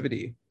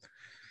creativity.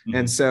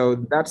 And mhm, so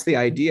that's the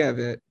idea of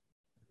it.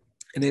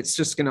 And it's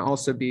just going to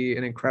also be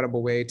an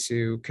incredible way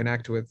to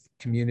connect with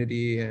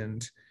community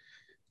and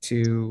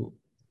to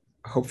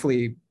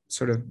hopefully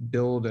sort of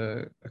build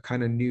a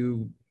kind of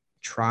new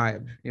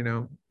tribe.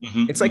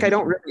 mhm, It's like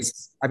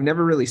mhm. I've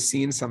never really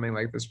seen something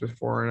like this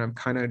before, and I'm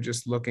kind of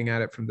just looking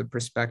at it from the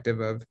perspective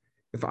of,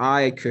 if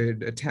I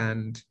could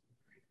attend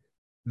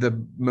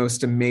the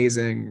most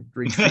amazing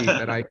retreat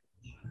that I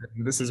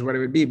this is what it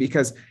would be.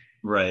 Because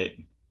Right.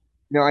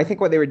 I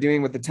think what they were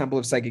doing with the Temple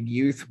of Psychic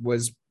Youth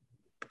was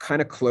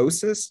kind of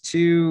closest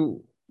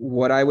to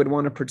what I would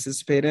want to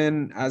participate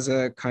in as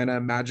a kind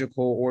of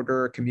magical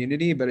order or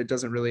community, but it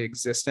doesn't really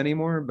exist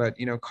anymore. But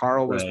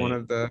Carl was one Right.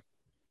 of the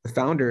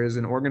founders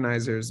and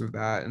organizers of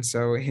that, and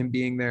so him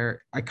being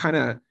there, I kind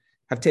of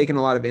have taken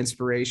a lot of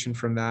inspiration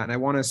from that, and I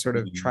want to sort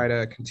of try Mhm.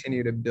 to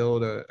continue to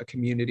build a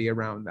community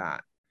around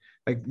that,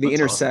 like the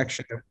That's awesome.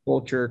 intersection of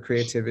culture,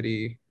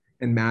 creativity,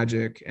 and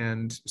magic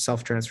and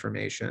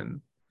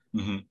self-transformation.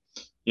 Mhm.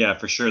 Yeah,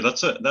 for sure.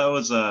 That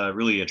was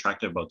really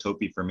attractive about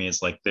Topi for me.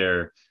 It's like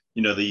they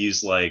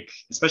use like,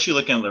 especially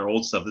looking at their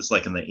old stuff. This is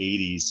like in the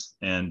 '80s,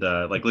 and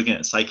like looking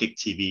at psychic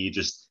TV,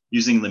 just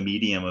using the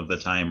medium of the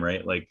time,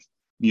 right? Like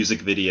music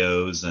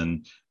videos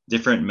and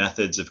different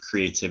methods of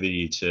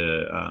creativity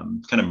to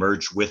kind of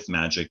merge with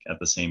magic at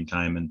the same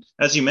time. And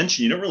as you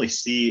mentioned, you don't really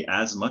see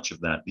as much of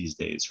that these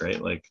days, right?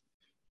 Like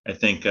I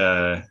think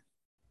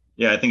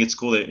yeah, I think it's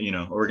cool that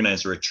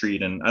organize a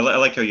retreat, and I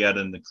like how you add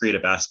in the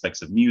creative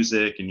aspects of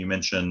music, and you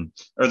mentioned,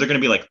 are there going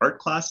to be like art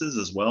classes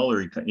as well,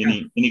 or Yeah.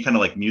 any kind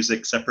of like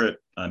music separate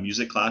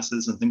music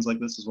classes and things like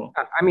this as well?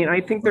 I mean,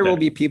 I think there will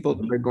Okay. be people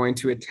that Hmm. are going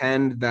to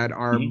attend that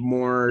are Hmm.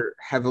 more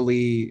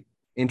heavily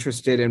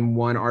interested in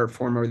one art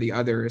form or the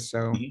other.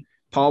 So Hmm.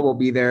 Paul will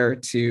be there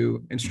to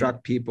Hmm.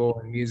 instruct people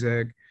in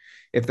music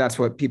if that's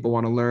what people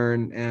want to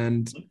learn,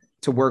 and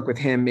to work with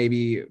him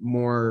maybe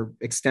more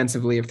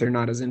extensively if they're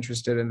not as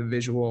interested in the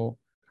visual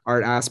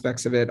art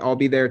aspects of it. I'll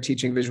be there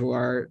teaching visual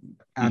art.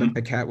 Adam Hmm.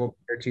 Paquette will be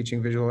there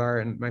teaching visual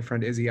art, and my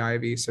friend Izzy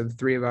Ivy. So the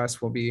three of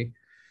us will be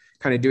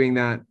kind of doing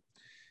that.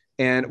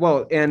 And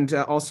well, and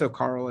also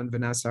Carl and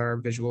Vanessa are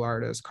visual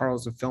artists.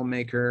 Carl's a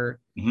filmmaker.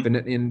 Hmm.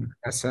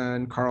 Vanessa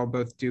and Carl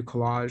both do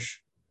collage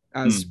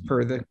as Hmm.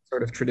 per the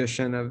sort of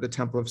tradition of the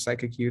Temple of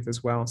Psychic Youth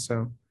as well.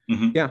 So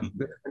Hmm. yeah,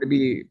 there's going to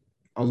be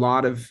a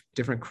lot of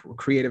different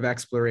creative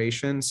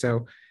exploration.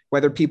 So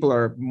whether people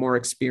are more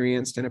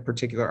experienced in a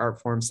particular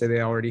art form, say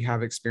they already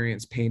have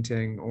experience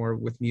painting or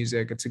with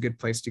music, it's a good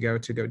place to go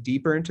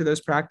deeper into those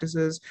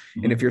practices.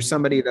 And if Hmm. you're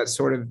somebody that's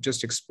sort of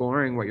just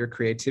exploring what your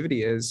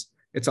creativity is,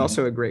 it's Hmm.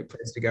 also a great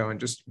place to go and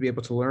just be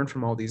able to learn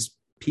from all these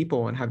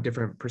people and have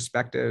different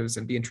perspectives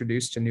and be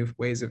introduced to new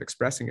ways of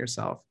expressing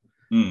yourself.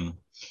 Hmm.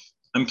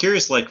 I'm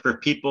curious, like for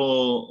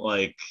people,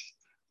 like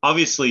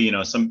obviously,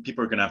 some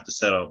people are going to have to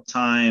set out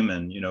time,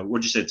 and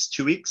what'd you say? It's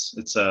 2 weeks.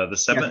 It's the Yeah,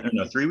 seventh, or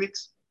no, 3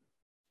 weeks.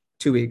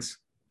 2 weeks.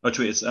 Oh,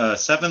 it's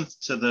 7th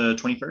to the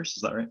 21st.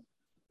 Is that right?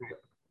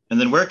 And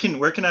then where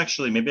can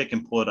actually, maybe I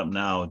can pull it up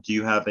now. Do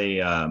you have a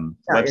Yeah,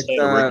 it's website,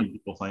 or where can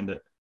people find it?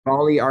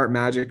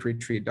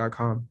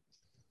 BaliArtMagicRetreat.com.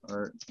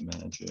 Art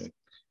Magic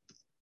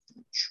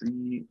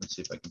Tree. Let's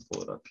see if I can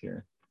pull it up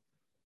here.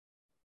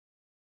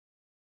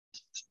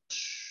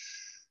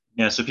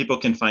 Yeah, so people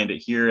can find it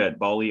here at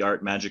Bali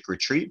Art Magic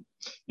Retreat.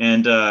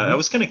 And I Mhm.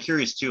 was kind of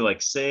curious too, like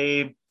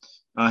say,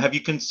 have you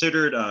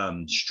considered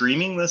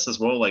streaming this as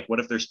well? Like what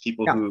if there's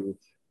people Yeah, who,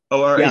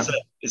 oh, or yeah,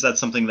 is that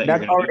something that you're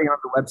that's going to do? already on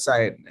the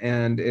website,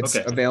 and it's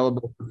Okay,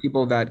 available for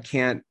people that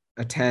can't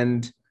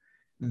attend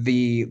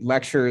the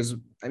lectures.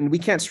 And we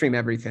can't stream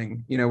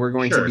everything. We're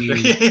going to sure, sure.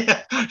 be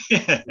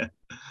Yeah,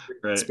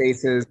 right.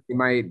 spaces. We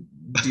might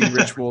do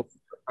rituals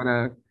kind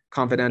of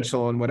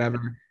confidential and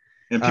whatever.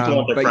 And people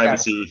want their But yeah,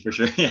 privacy for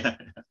sure. Yeah.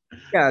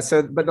 yeah.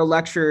 So, but the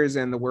lectures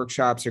and the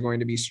workshops are going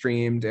to be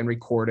streamed and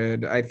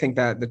recorded. I think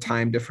that the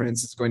time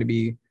difference is going to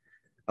be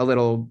a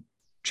little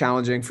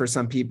challenging for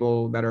some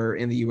people that are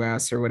in the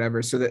US or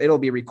whatever, so that it'll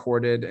be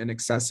recorded and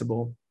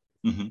accessible.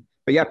 Hmm.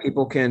 But yeah,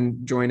 people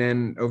can join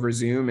in over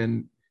Zoom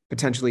and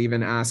potentially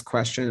even ask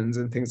questions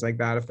and things like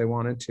that if they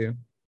wanted to.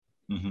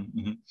 Hmm.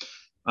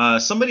 Hmm.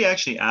 Somebody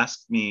actually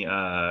asked me,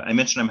 I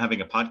mentioned I'm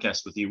having a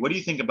podcast with you. What do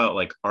you think about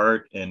like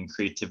art and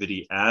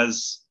creativity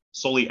as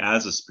solely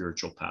as a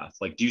spiritual path?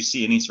 Like, do you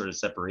see any sort of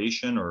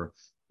separation, or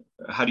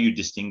how do you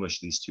distinguish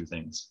these two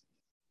things?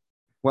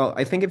 Well,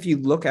 I think if you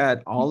look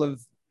at all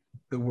of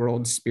the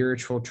world's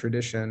spiritual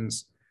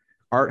traditions,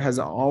 art has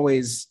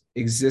always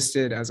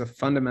existed as a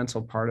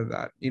fundamental part of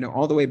that.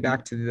 All the way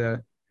back to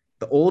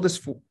the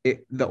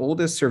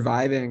oldest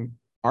surviving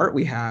art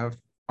we have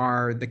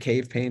are the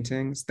cave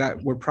paintings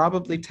that were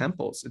probably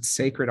temples. It's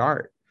sacred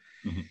art,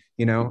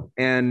 Hmm.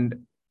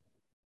 and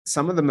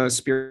some of the most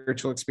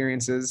spiritual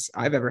experiences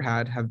I've ever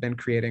had have been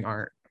creating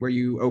art, where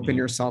you open Hmm.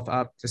 yourself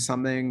up to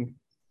something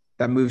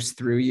that moves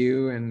through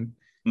you, and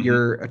Hmm.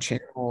 you're a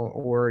channel,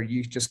 or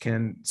you just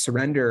can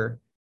surrender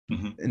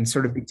Hmm. and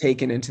sort of be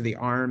taken into the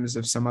arms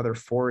of some other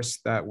force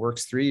that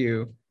works through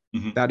you.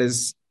 Hmm. That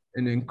is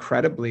an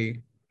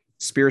incredibly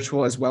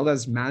spiritual as well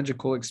as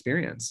magical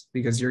experience,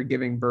 because you're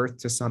giving birth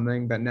to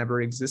something that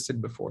never existed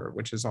before,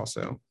 which is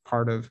also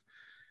part of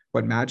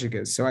what magic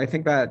is. So I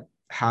think that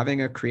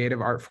having a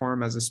creative art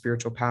form as a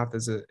spiritual path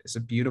is a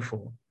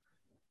beautiful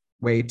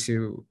way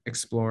to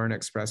explore and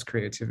express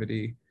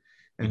creativity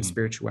and Hmm.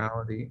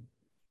 spirituality.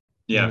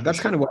 Yeah, for That's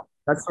sure. kind of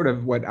that's sort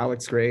of what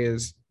Alex Gray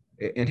is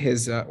in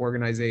his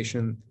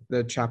organization.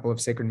 The Chapel of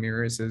Sacred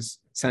Mirrors is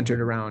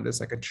centered around as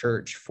like a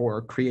church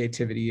for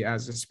creativity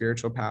as a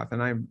spiritual path,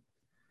 and I'm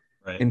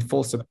Right. in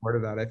full support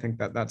of that. I think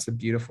that that's a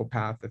beautiful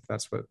path if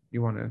that's what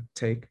you want to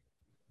take.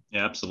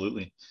 Yeah,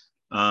 absolutely.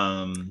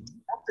 Um,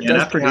 It and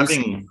does after produce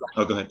having,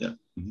 oh, go ahead. Yeah.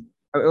 Hmm.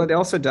 it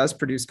also does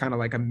produce kind of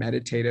like a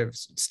meditative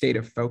state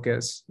of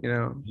focus,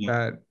 Hmm.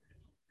 that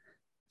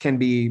can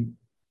be,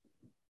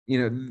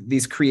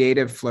 these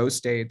creative flow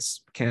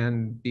states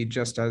can be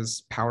just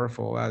as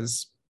powerful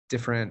as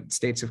different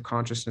states of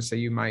consciousness that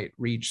you might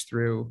reach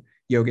through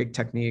yogic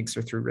techniques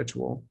or through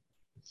ritual.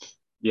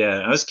 Yeah,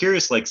 I was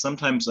curious, like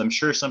sometimes I'm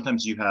sure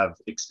sometimes you have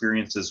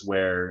experiences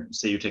where,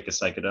 say, you take a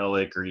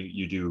psychedelic or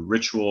you do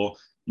ritual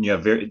and you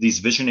have these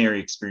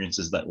visionary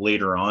experiences that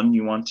later on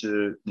you want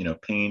to,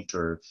 paint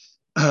or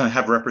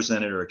have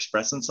represented or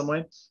express in some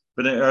way.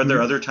 But are there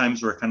Mhm. other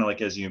times where kind of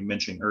like, as you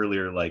mentioned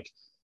earlier, like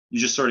you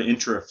just sort of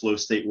enter a flow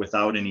state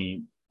without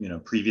any,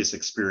 previous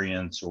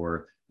experience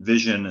or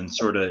vision and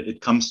sort of it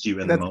comes to you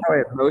in the That's moment? how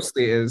it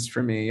mostly is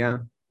for me. Yeah.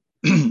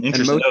 And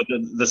Interesting. most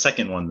Oh, the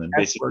second one then,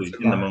 best works basically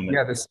of in the art, moment.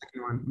 yeah, the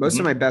second one, most of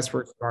Hmm. my best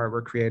works of art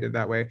were created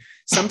that way.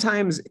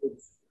 Sometimes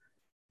it's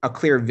a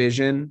clear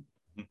vision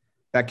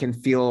that can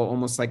feel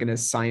almost like an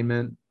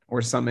assignment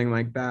or something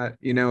like that.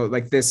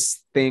 Like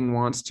this thing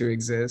wants to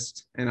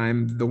exist, and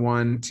I'm the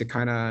one to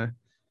kind of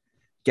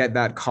get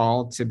that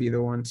call to be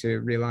the one to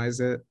realize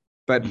it.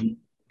 But Hmm.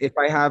 if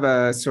I have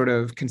a sort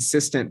of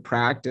consistent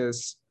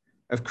practice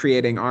of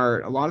creating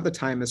art, a lot of the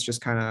time it's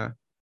just kind of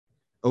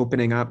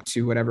opening up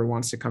to whatever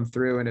wants to come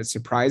through, and it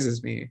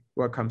surprises me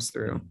what comes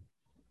through.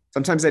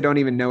 Sometimes I don't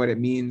even know what it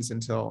means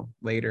until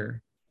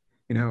later.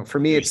 For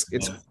me, Interesting.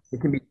 it's Yeah. it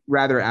can be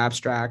rather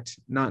abstract,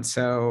 not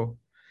so.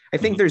 I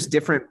think Mhm. there's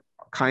different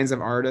kinds of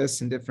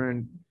artists and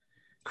different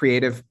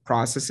creative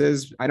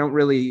processes. I don't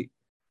really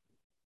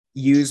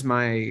use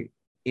my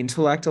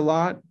intellect a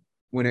lot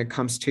when it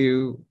comes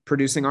to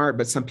producing art,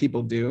 but some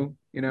people do.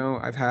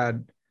 I've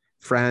had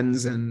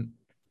friends and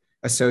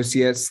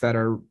associates that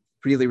are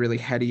really, really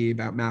heady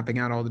about mapping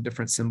out all the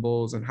different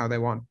symbols and how they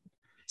want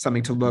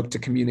something to look to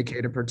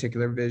communicate a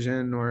particular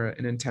vision or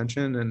an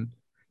intention. And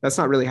that's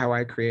not really how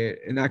I create.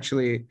 And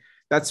actually,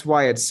 that's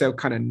why it's so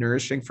kind of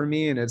nourishing for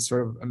me. And it's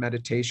sort of a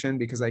meditation,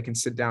 because I can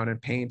sit down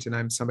and paint, and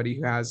I'm somebody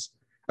who has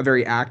a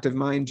very active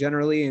mind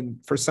generally. And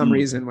for some Mm.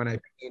 reason, when I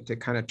paint, it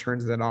kind of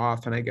turns that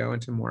off and I go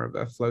into more of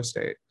a flow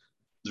state.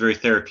 It's very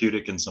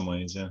therapeutic in some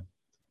ways. Yeah.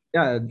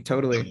 Yeah,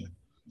 totally. Yeah,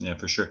 yeah,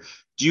 for sure.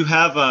 Do you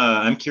have,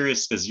 I'm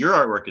curious because your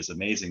artwork is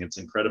amazing. It's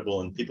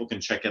incredible and people can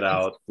check it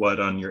out. What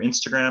on your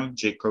Instagram,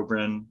 Jake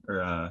Cobran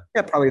or,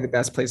 Yeah, probably the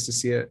best place to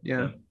see it.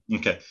 yeah. Yeah.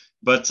 Okay.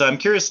 But I'm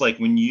curious, like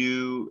when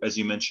you, as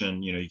you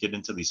mentioned, you get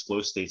into these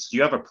flow states, do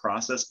you have a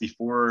process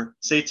before,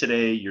 say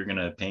today you're going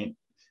to paint?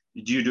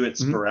 Do you do it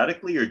Mhm.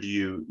 sporadically or do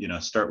you,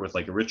 start with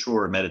like a ritual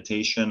or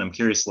meditation? I'm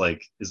curious,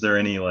 like, is there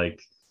any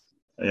like,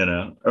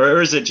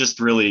 or is it just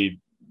really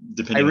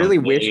I depending on really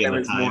the wish day I and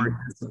the was time. more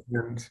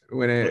disciplined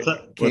when What's it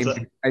that? What's came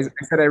to, I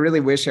said, I really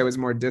wish I was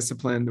more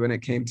disciplined when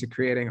it came to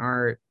creating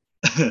art.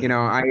 You that?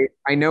 know,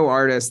 I know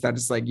artists that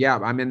it's like, yeah,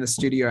 I'm in the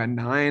studio at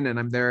 9 and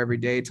I'm there every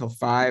day till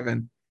 5.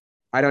 And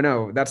I don't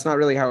know, that's not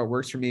really how it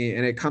works for me.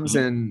 And it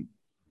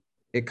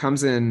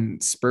comes in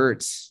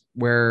spurts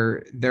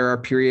where there are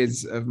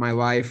periods of my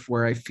life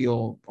where I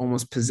feel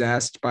almost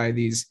possessed by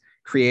these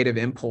creative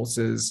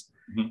impulses.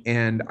 Mhm,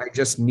 And I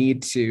just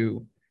need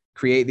to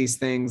create these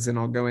things, and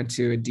I'll go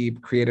into a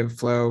deep creative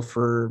flow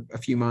for a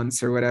few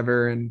months or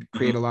whatever and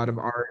create a mhm, lot of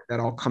art that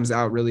all comes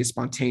out really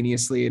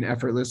spontaneously and mhm,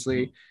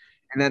 effortlessly.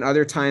 And then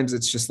other times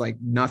it's just like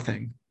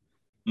nothing,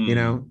 you mhm,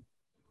 know,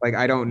 like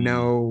I don't mhm.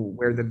 know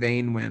where the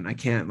vein went. I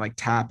can't like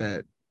tap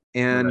it.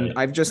 And Right.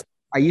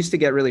 I used to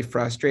get really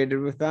frustrated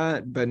with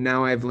that, but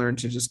now I've learned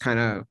to just kind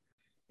of,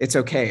 it's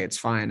okay. It's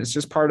fine. It's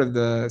just part of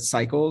the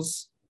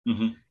cycles.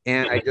 Mhm.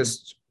 And I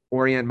just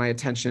orient my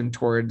attention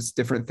towards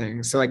different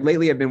things. So like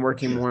lately I've been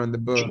working more on the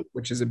book,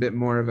 which is a bit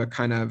more of a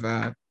kind of,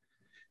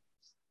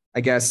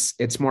 I guess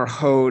it's more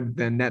Hode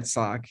than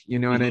NetSock, you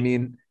know what I Mhm.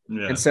 mean?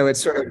 And Yeah. so it's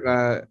sort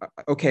of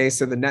okay.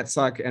 So the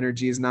NetSock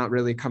energy is not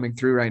really coming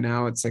through right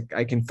now. It's like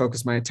I can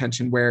focus my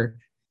attention where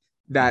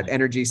that Mhm,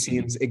 energy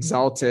seems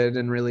exalted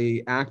and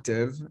really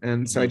active,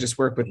 and so I mhm, just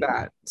work with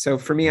that. So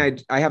for me,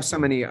 I have so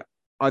many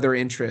other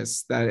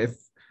interests that if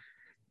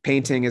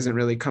painting isn't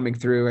really coming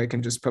through, I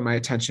can just put my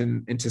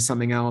attention into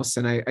something else.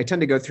 And I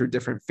tend to go through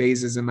different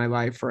phases in my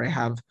life where I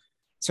have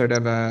sort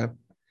of a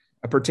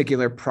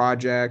particular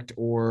project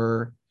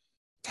or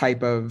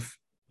type of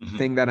mhm.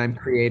 thing that I'm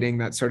creating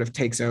that sort of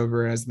takes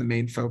over as the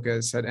main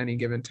focus at any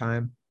given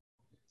time.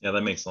 Yeah,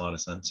 that makes a lot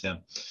of sense. Yeah.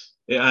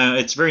 Yeah,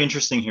 it's very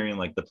interesting hearing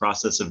like the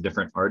process of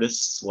different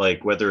artists,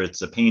 like whether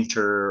it's a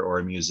painter or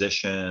a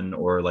musician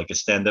or like a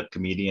stand-up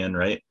comedian,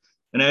 right?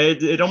 And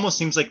it almost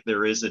seems like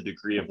there is a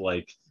degree of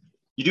like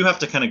you do have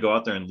to kind of go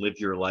out there and live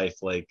your life,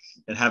 like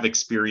and have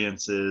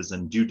experiences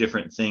and do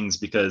different things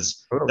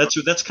because Oh,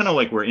 that's kind of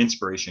like where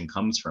inspiration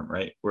comes from,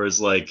 right? Whereas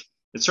like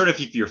it's sort of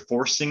if you're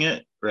forcing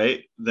it,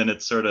 right, then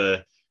it's sort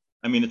of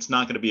I mean, it's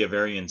not going to be a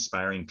very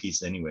inspiring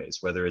piece anyways,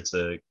 whether it's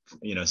a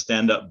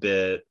stand-up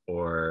bit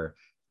or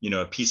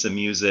a piece of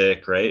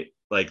music, right?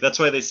 Like that's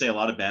why they say a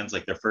lot of bands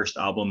like their first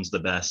album's the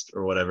best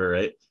or whatever,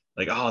 right?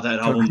 Like, oh, that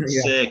album totally. was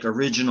Yeah. sick,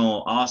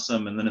 original,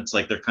 awesome, and then it's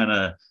like they're kind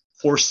of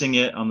forcing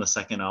it on the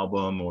second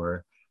album,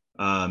 or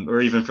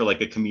even for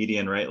like a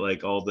comedian, right?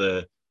 Like all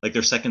the like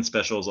their second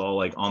special is all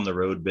like on the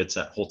road bits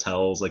at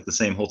hotels, like the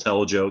same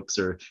hotel jokes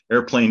or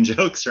airplane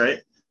jokes, right?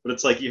 But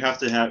it's like you have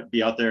to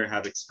be out there,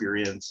 have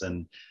experience,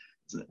 and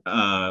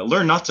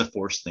learn not to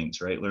force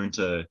things, right? Learn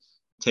to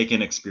take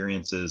in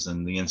experiences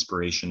and the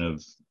inspiration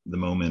of the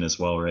moment as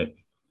well, right?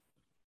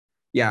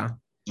 Yeah.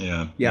 Yeah,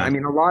 Yeah. yeah. I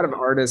mean, a lot of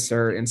artists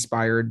are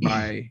inspired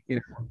by,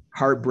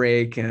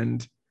 heartbreak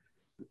and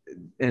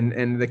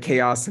the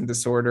chaos and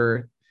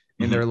disorder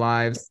in Mhm, their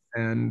lives.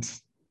 And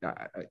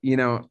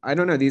I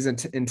don't know, these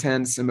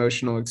intense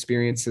emotional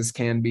experiences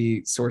can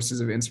be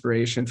sources of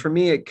inspiration. For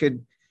me,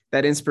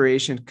 that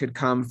inspiration could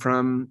come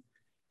from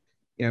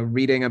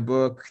reading a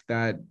book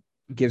that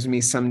gives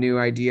me some new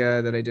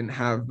idea that I didn't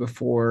have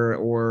before,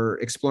 or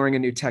exploring a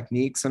new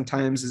technique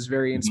sometimes is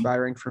very mhm,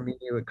 inspiring for me,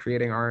 like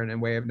creating art in a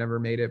way I've never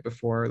made it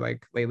before.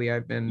 Like lately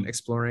I've been mhm,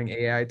 exploring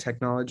AI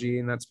technology,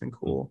 and that's been mhm.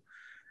 cool.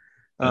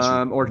 That's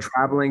really Or cool.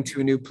 traveling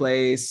to a new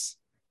place,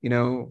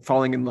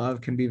 falling in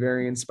love can be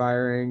very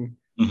inspiring.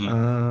 Mhm.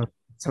 uh,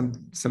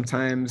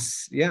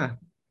 sometimes, yeah,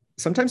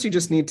 sometimes you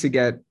just need to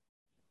get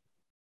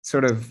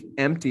sort of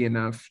empty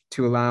enough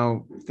to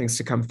allow things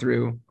to come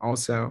through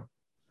also.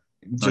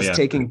 Oh Just yeah, for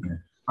taking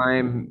sure.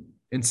 time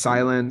in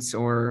silence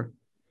or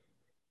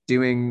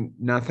doing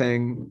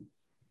nothing,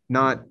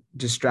 not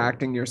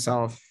distracting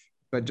yourself,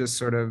 but just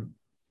sort of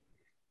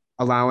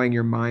allowing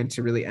your mind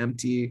to really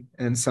empty.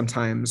 And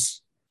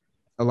sometimes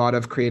a lot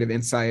of creative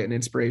insight and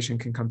inspiration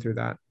can come through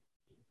that.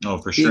 Oh,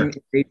 for Being sure.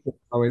 in nature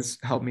always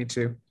helped me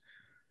too.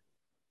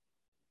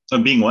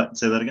 So being what?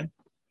 Say that again.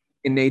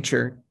 In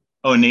nature.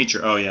 Oh, in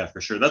nature. Oh yeah, for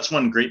sure. That's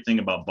one great thing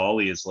about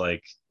Bali is like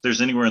if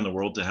there's anywhere in the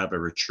world to have a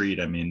retreat.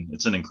 I mean,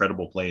 it's an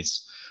incredible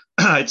place.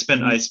 I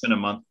Mhm. spent a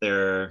month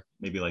there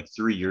maybe like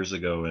 3 years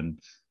ago, and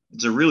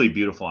it's a really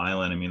beautiful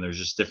island. I mean, there's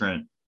just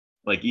different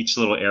like each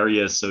little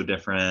area is so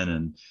different,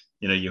 and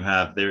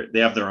they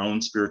have their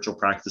own spiritual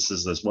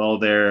practices as well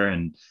there,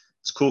 and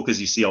it's cool because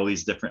you see all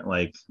these different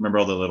like remember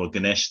all the little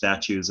Ganesh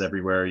statues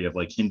everywhere. You have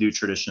like Hindu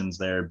traditions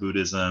there,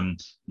 Buddhism.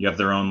 You have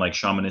their own like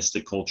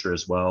shamanistic culture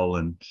as well,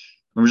 and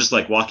we're just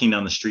like walking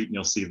down the street and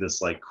you'll see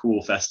this like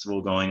cool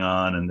festival going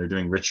on and they're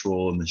doing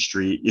ritual in the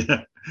street,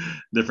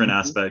 different Mhm.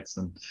 aspects.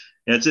 And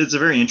yeah, it's a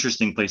very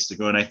interesting place to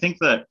go. And I think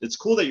that it's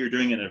cool that you're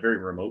doing it in a very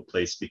remote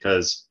place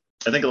because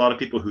I think a lot of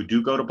people who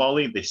do go to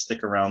Bali, they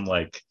stick around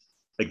like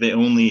they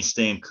only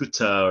stay in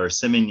Kuta or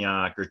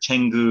Seminyak or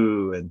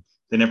Canggu and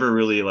they never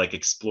really like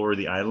explore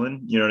the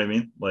island. You know what I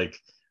mean? Like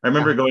I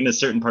remember Yeah. going to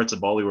certain parts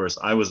of Bali where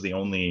I was the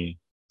only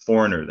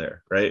foreigner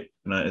there, right?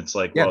 And it's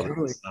like, Yeah, well,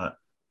 totally.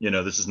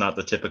 this is not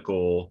the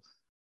typical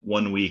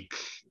 1 week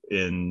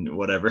in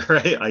whatever,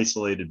 right?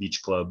 Isolated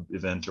beach club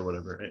event or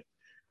whatever, right?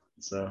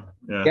 So,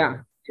 yeah.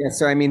 Yeah.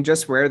 So, I mean,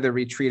 just where the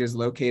retreat is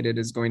located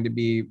is going to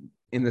be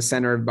in the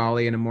center of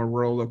Bali in a more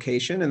rural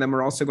location. And then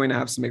we're also going to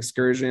have some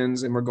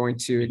excursions, and we're going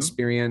to Mm-hmm.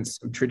 experience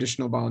some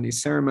traditional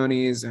Balinese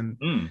ceremonies and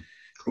things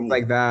Cool.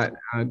 like that.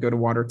 Go to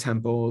water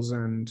temples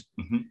and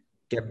Mm-hmm.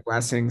 get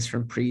blessings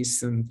from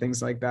priests and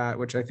things like that,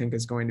 which I think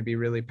is going to be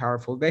really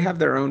powerful. They have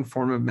their own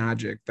form of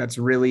magic that's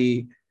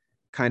really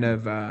kind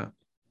of,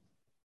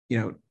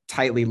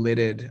 tightly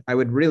lidded. I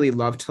would really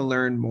love to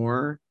learn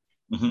more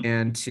Mm-hmm.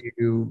 and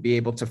to be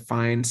able to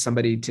find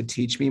somebody to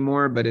teach me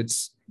more. But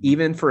it's,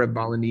 even for a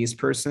Balinese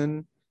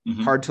person,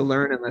 Mm-hmm. hard to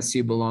learn unless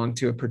you belong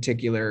to a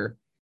particular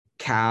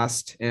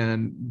caste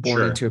and born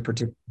Sure. into a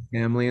particular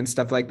family and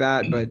stuff like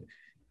that. But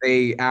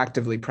they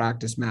actively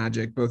practice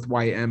magic, both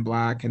white and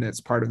black, and it's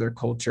part of their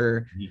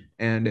culture. Mhm.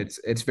 And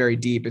it's very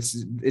deep.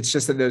 It's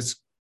just that those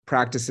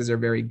practices are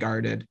very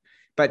guarded.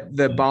 But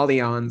the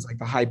Balians, like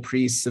the high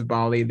priests of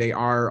Bali, they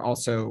are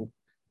also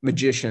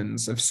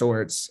magicians of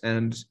sorts,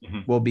 and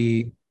Mhm. we'll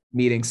be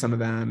meeting some of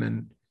them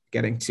and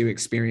getting to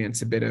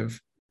experience a bit of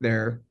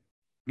their,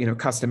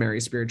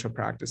 customary spiritual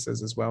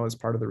practices as well as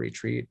part of the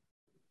retreat.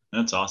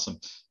 That's awesome.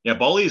 Yeah,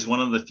 Bali is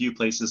one of the few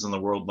places in the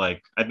world.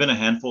 Like I've been a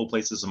handful of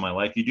places in my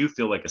life. You do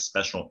feel like a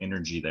special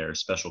energy there, a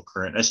special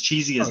current. As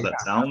cheesy Oh as that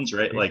yeah, sounds,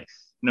 right? absolutely.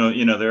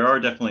 Like, there are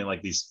definitely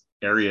like these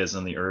areas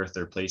on the earth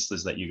or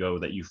places that you go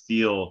that you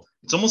feel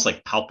it's almost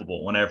like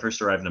palpable. When I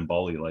first arrived in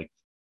Bali, like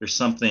there's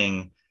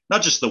something,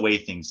 not just the way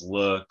things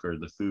look or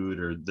the food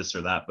or this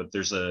or that, but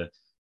there's a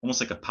almost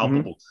like a Mhm.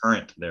 palpable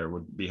current there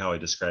would be how I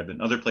describe it.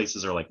 And other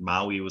places are like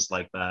Maui was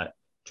like that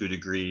to a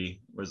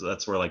degree, whereas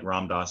that's where like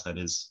Ram Dass had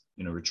his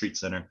retreat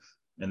center.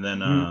 And then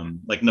Mhm.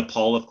 like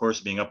Nepal, of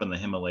course, being up in the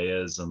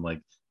Himalayas and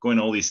like going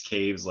to all these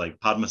caves, like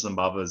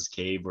Padmasambhava's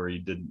cave where he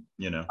did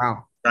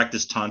Wow.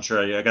 practice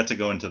tantra. Yeah, I got to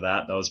go into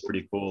that. That was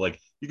pretty cool. Like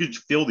you could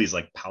feel these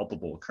like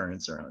palpable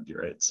currents around you,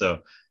 right?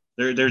 So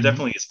there Mhm.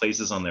 definitely is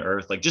places on the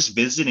earth, like just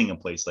visiting a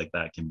place like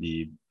that can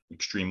be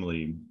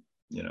extremely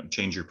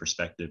change your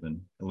perspective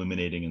and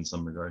illuminating in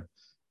some regard,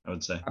 I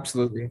would say.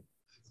 Absolutely.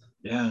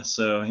 Yeah,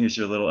 so here's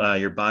your little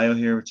your bio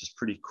here, which is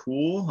pretty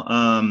cool.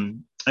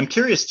 I'm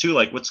curious too,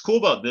 like what's cool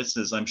about this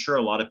is I'm sure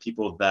a lot of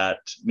people that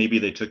maybe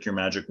they took your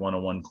Magic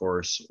 101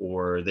 course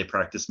or they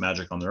practice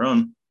magic on their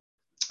own,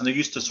 and they're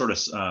used to sort of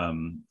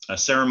a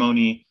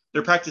ceremony.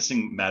 They're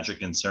practicing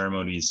magic and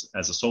ceremonies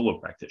as a solo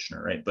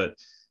practitioner, right? But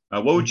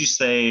what would you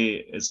say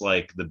is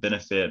like the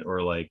benefit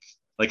or like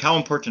how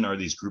important are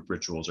these group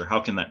rituals or how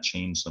can that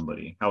change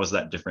somebody? How is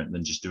that different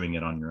than just doing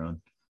it on your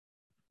own?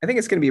 I think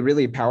it's going to be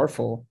really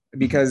powerful Mm-hmm.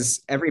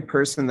 because every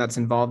person that's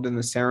involved in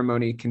the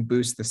ceremony can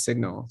boost the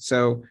signal.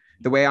 So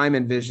the way I'm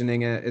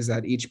envisioning it is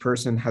that each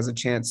person has a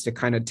chance to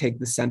kind of take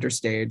the center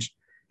stage,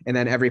 and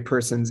then every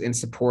person's in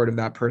support of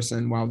that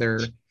person while they're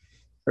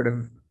sort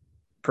of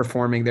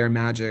performing their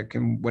magic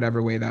in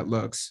whatever way that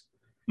looks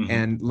Mm-hmm.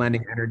 and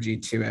lending energy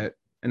to it.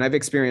 And I've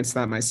experienced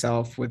that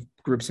myself with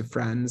groups of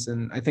friends,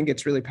 and I think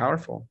it's really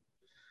powerful.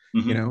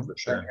 Mm-hmm. For Like,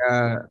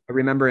 sure. I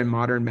remember in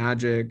Modern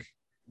Magic,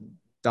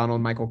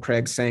 Donald Michael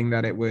Craig saying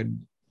that it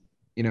would,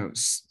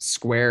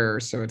 square.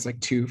 So it's like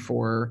 2,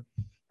 4,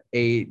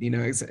 8,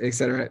 et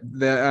cetera.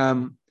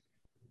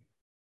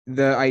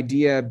 The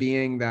idea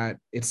being that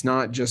it's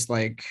not just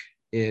like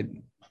it,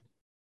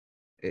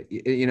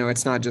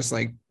 it's not just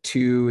like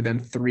 2, then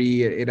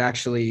 3. It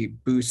actually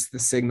boosts the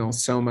signal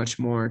so much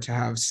more to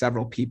have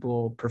several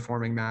people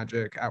performing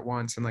magic at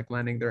once and like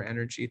lending their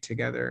energy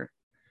together.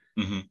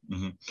 Mm-hmm.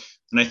 Mm-hmm.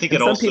 And I think it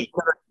And some also,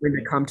 people that are going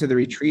to come to the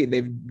retreat,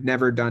 they've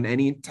never done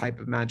any type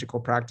of magical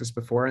practice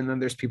before. And then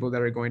there's people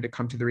that are going to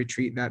come to the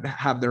retreat that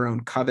have their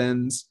own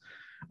covens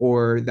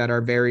or that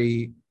are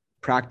very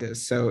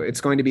practiced. So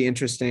it's going to be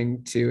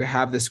interesting to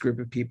have this group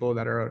of people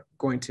that are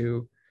going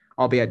to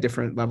all be at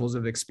different levels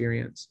of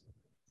experience.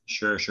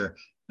 sure, sure.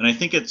 And I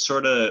think it's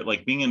sort of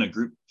like being in a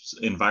group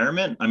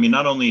environment. I mean,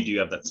 not only do you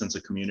have that sense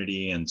of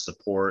community and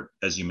support,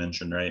 as you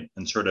mentioned, right?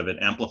 And sort of it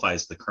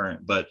amplifies the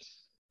current. But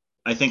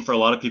I think for a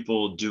lot of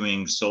people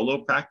doing solo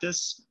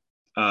practice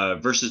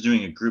versus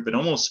doing a group, it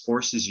almost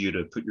forces you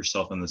to put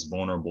yourself in this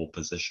vulnerable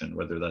position,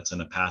 whether that's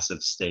in a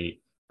passive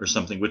state or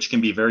something, which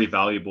can be very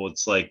valuable.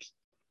 It's like,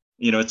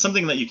 it's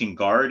something that you can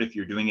guard if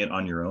you're doing it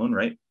on your own,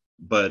 right?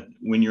 But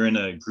when you're in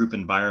a group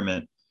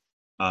environment,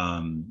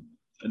 um,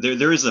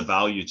 there is a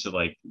value to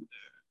like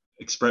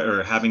express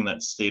or having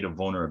that state of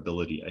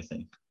vulnerability, I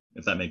think,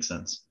 if that makes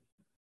sense.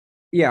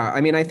 Yeah,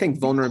 I mean, I think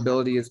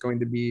vulnerability is going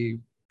to be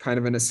kind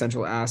of an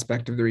essential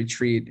aspect of the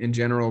retreat in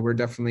general. We're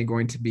definitely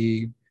going to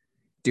be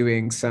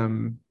doing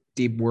some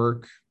deep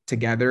work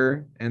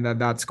together, and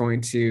that's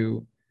going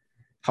to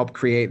help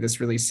create this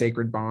really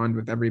sacred bond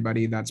with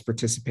everybody that's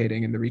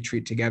participating in the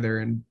retreat together.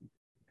 And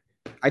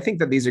I think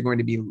that these are going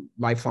to be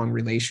lifelong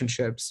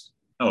relationships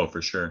Oh,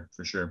 for sure,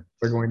 for sure.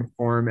 we're going to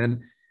form.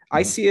 And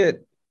I Mhm. see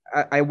it,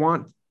 I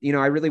want,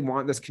 I really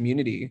want this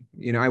community.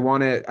 I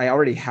want it, I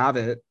already have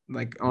it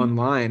like Mhm.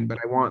 online, but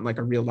I want like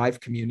a real life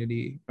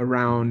community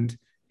around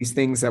these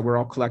things that we're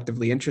all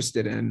collectively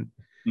interested in.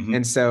 Hmm.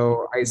 And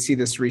so I see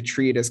this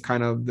retreat as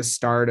kind of the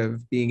start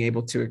of being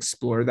able to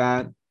explore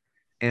that.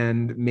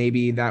 And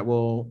maybe that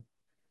will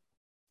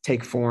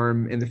take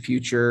form in the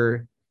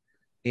future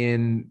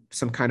in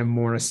some kind of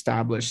more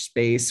established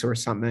space or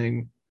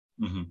something.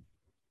 Hmm.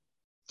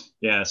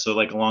 Yeah, so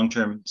like long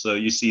term, so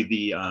you see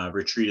the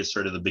retreat as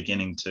sort of the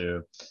beginning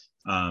to,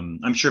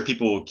 I'm sure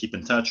people will keep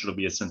in touch. It'll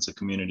be a sense of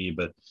community,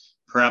 but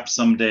perhaps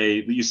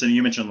someday,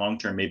 you mentioned long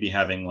term, maybe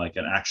having like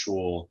an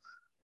actual,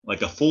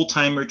 like a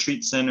full-time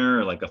retreat center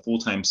or like a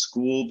full-time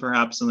school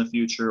perhaps in the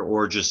future,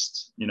 or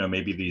just,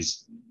 maybe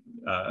these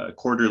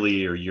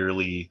quarterly or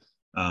yearly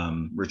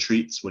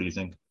retreats. What do you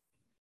think?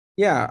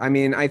 Yeah, I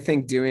mean, I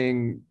think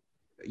doing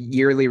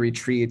yearly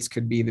retreats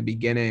could be the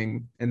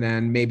beginning, and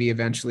then maybe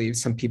eventually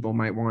some people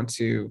might want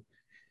to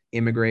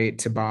immigrate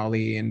to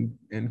Bali and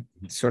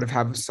sort of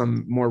have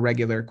some more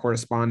regular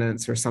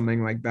correspondence or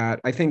something like that.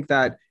 I think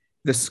that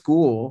the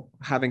school,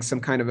 having some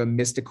kind of a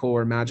mystical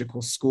or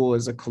magical school,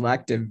 is a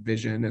collective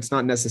vision. It's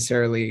not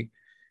necessarily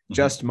Hmm.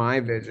 just my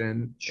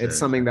vision. It's Sure,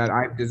 something sure. that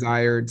I've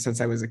desired since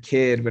I was a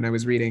kid when I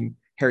was reading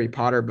Harry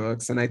Potter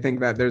books. And I think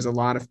that there's a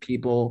lot of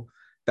people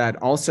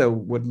that also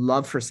would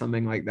love for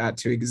something like that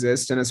to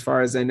exist. And as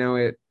far as I know,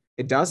 it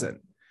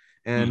doesn't.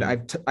 And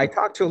Hmm. I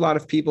talk to a lot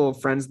of people,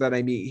 friends that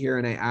I meet here,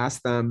 and I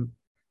ask them,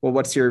 well,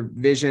 what's your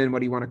vision? What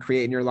do you want to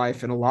create in your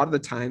life? And a lot of the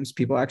times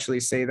people actually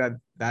say that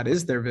that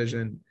is their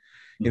vision.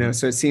 Hmm.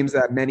 So it seems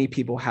that many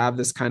people have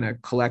this kind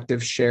of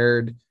collective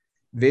shared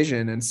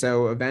vision. And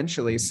so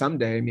eventually,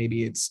 someday,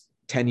 maybe it's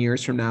 10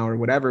 years from now or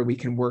whatever, we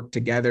can work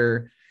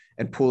together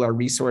and pool our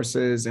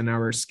resources and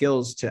our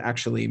skills to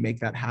actually make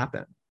that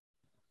happen.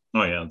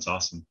 Oh yeah, that's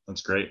awesome.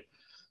 That's great.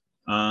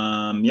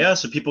 Yeah,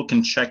 so people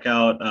can check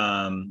out,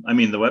 I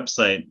mean, the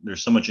website,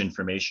 there's so much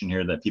information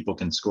here that people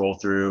can scroll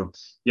through.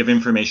 You have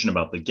information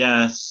about the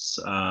guests,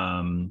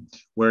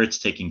 where it's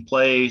taking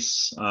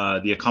place.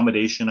 The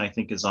accommodation, I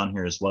think, is on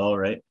here as well,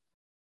 right?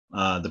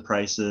 The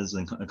prices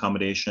and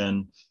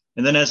accommodation.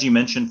 And then, as you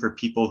mentioned, for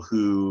people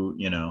who,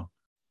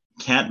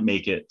 can't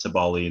make it to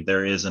Bali,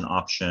 there is an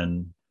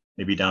option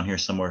maybe down here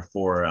somewhere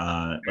for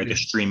like a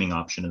streaming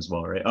option as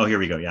well, right? Oh, here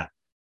we go. Yeah.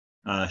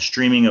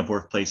 Streaming of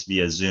workplace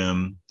via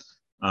Zoom.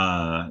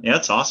 Yeah,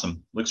 it's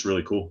awesome. Looks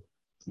really cool.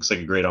 Looks like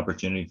a great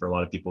opportunity for a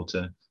lot of people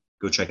to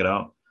go check it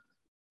out.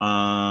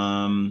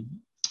 Um,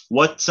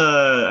 what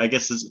I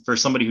guess is for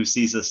somebody who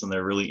sees this and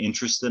they're really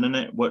interested in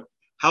it,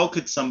 how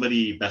could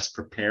somebody best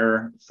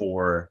prepare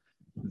for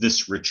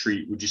this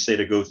retreat? Would you say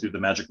to go through the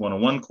Magic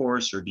 101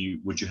 course, or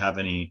would you have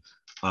any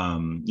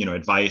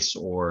advice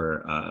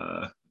or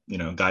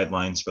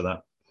guidelines for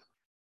that?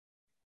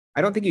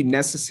 I don't think you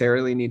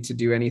necessarily need to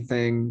do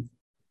anything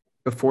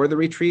before the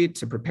retreat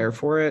to prepare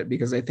for it,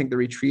 because I think the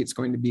retreat is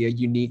going to be a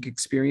unique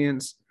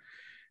experience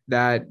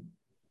that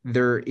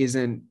there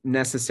isn't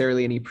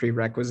necessarily any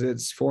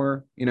prerequisites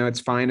for. It's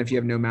fine if you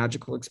have no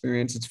magical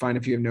experience. It's fine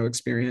if you have no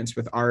experience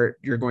with art.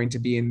 You're going to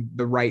be in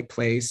the right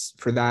place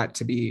for that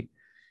to be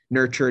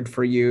nurtured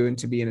for you and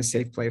to be in a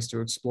safe place to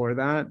explore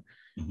that.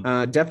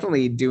 Mm-hmm.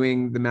 Definitely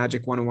doing the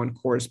Magic 101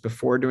 course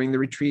before doing the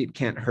retreat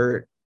can't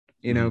hurt,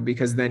 Mm-hmm.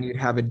 because then you'd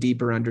have a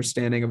deeper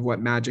understanding of what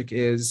magic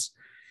is.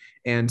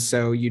 And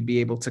so you'd be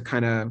able to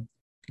kind of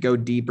go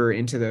deeper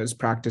into those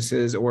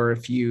practices. Or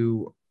if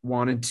you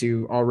wanted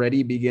to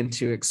already begin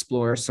to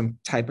explore some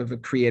type of a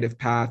creative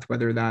path,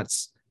 whether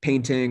that's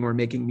painting or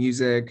making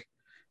music,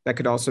 that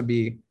could also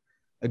be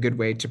a good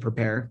way to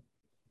prepare.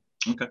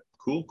 Okay,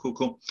 cool, cool,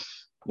 cool.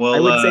 I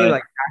Well, would say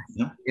like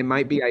yeah. it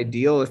might be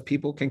ideal if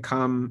people can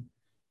come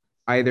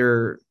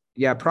either,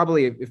 yeah,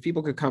 probably if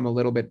people could come a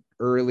little bit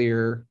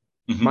earlier.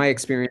 Hmm. My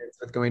experience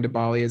with going to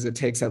Bali is it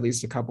takes at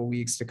least a couple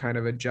weeks to kind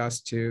of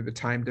adjust to the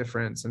time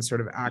difference and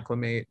sort of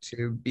acclimate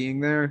to being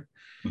there.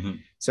 Hmm.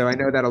 So I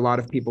know that a lot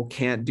of people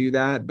can't do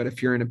that, but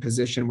if you're in a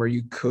position where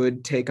you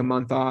could take a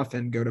month off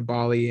and go to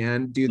Bali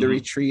and do the Hmm.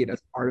 retreat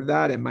as part of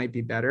that, it might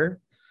be better.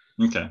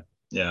 Okay.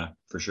 Yeah,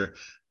 for sure.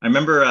 I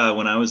remember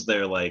when I was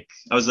there, like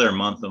I was there a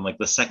month, and like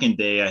the second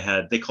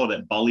day they called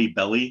it Bali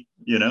Belly.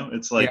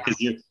 It's like Yeah.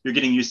 because you're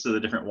getting used to the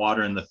different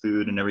water and the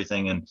food and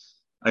everything, and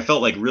I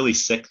felt like really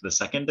sick the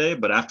second day,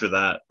 but after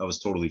that I was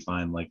totally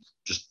fine, like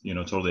just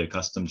totally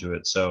accustomed to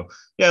it. So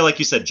yeah, like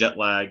you said, jet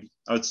lag.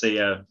 I would say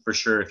yeah, for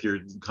sure. If you're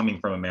coming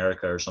from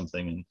America or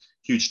something, and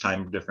huge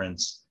time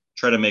difference,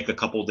 try to make a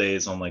couple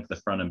days on like the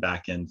front and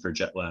back end for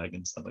jet lag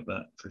and stuff like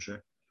that, for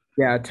sure.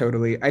 Yeah,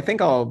 totally. I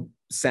think I'll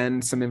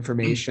send some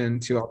information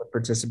to all the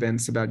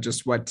participants about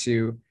just what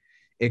to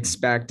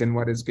expect and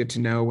what is good to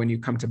know when you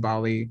come to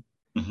Bali.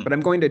 Mhm. But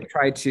I'm going to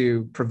try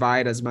to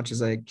provide as much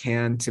as I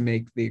can to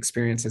make the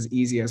experience as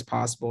easy as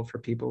possible for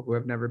people who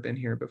have never been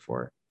here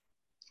before.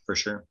 For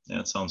sure.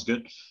 Yeah, it sounds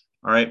good.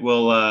 All right.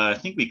 Well, I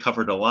think we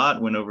covered a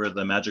lot, went over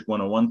the Magic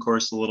 101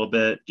 course a little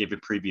bit, gave a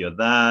preview of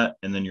that,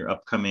 and then your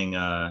upcoming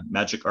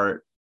Magic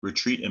Art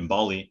retreat in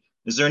Bali.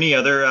 Is there any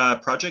other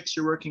projects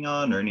you're working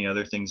on or any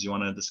other things you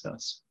want to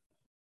discuss?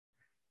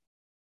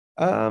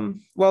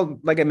 Well,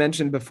 like I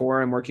mentioned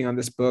before, I'm working on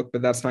this book,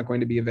 but that's not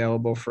going to be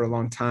available for a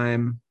long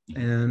time. Mhm.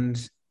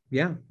 And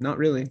yeah, not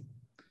really.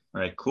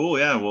 All right, cool.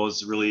 Yeah, well, it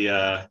was really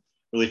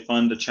really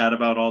fun to chat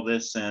about all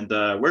this. And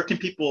where can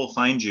people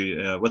find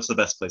you? What's the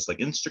best place? Like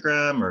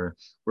Instagram, or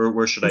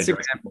where should I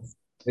direct Instagram people?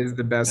 is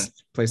the Yeah,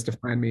 best place to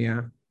find me.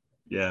 Yeah.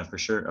 yeah, for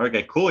sure.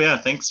 Okay, cool. Yeah,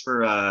 thanks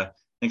for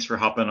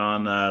hopping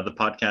on the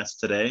podcast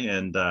today.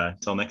 And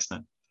until next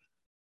time.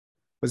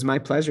 It was my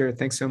pleasure.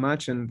 Thanks so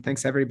much. And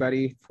thanks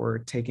everybody for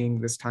taking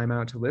this time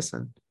out to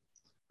listen.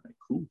 All right,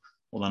 cool.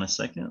 Hold on a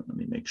second. Let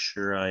me make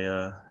sure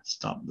I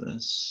stop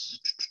this.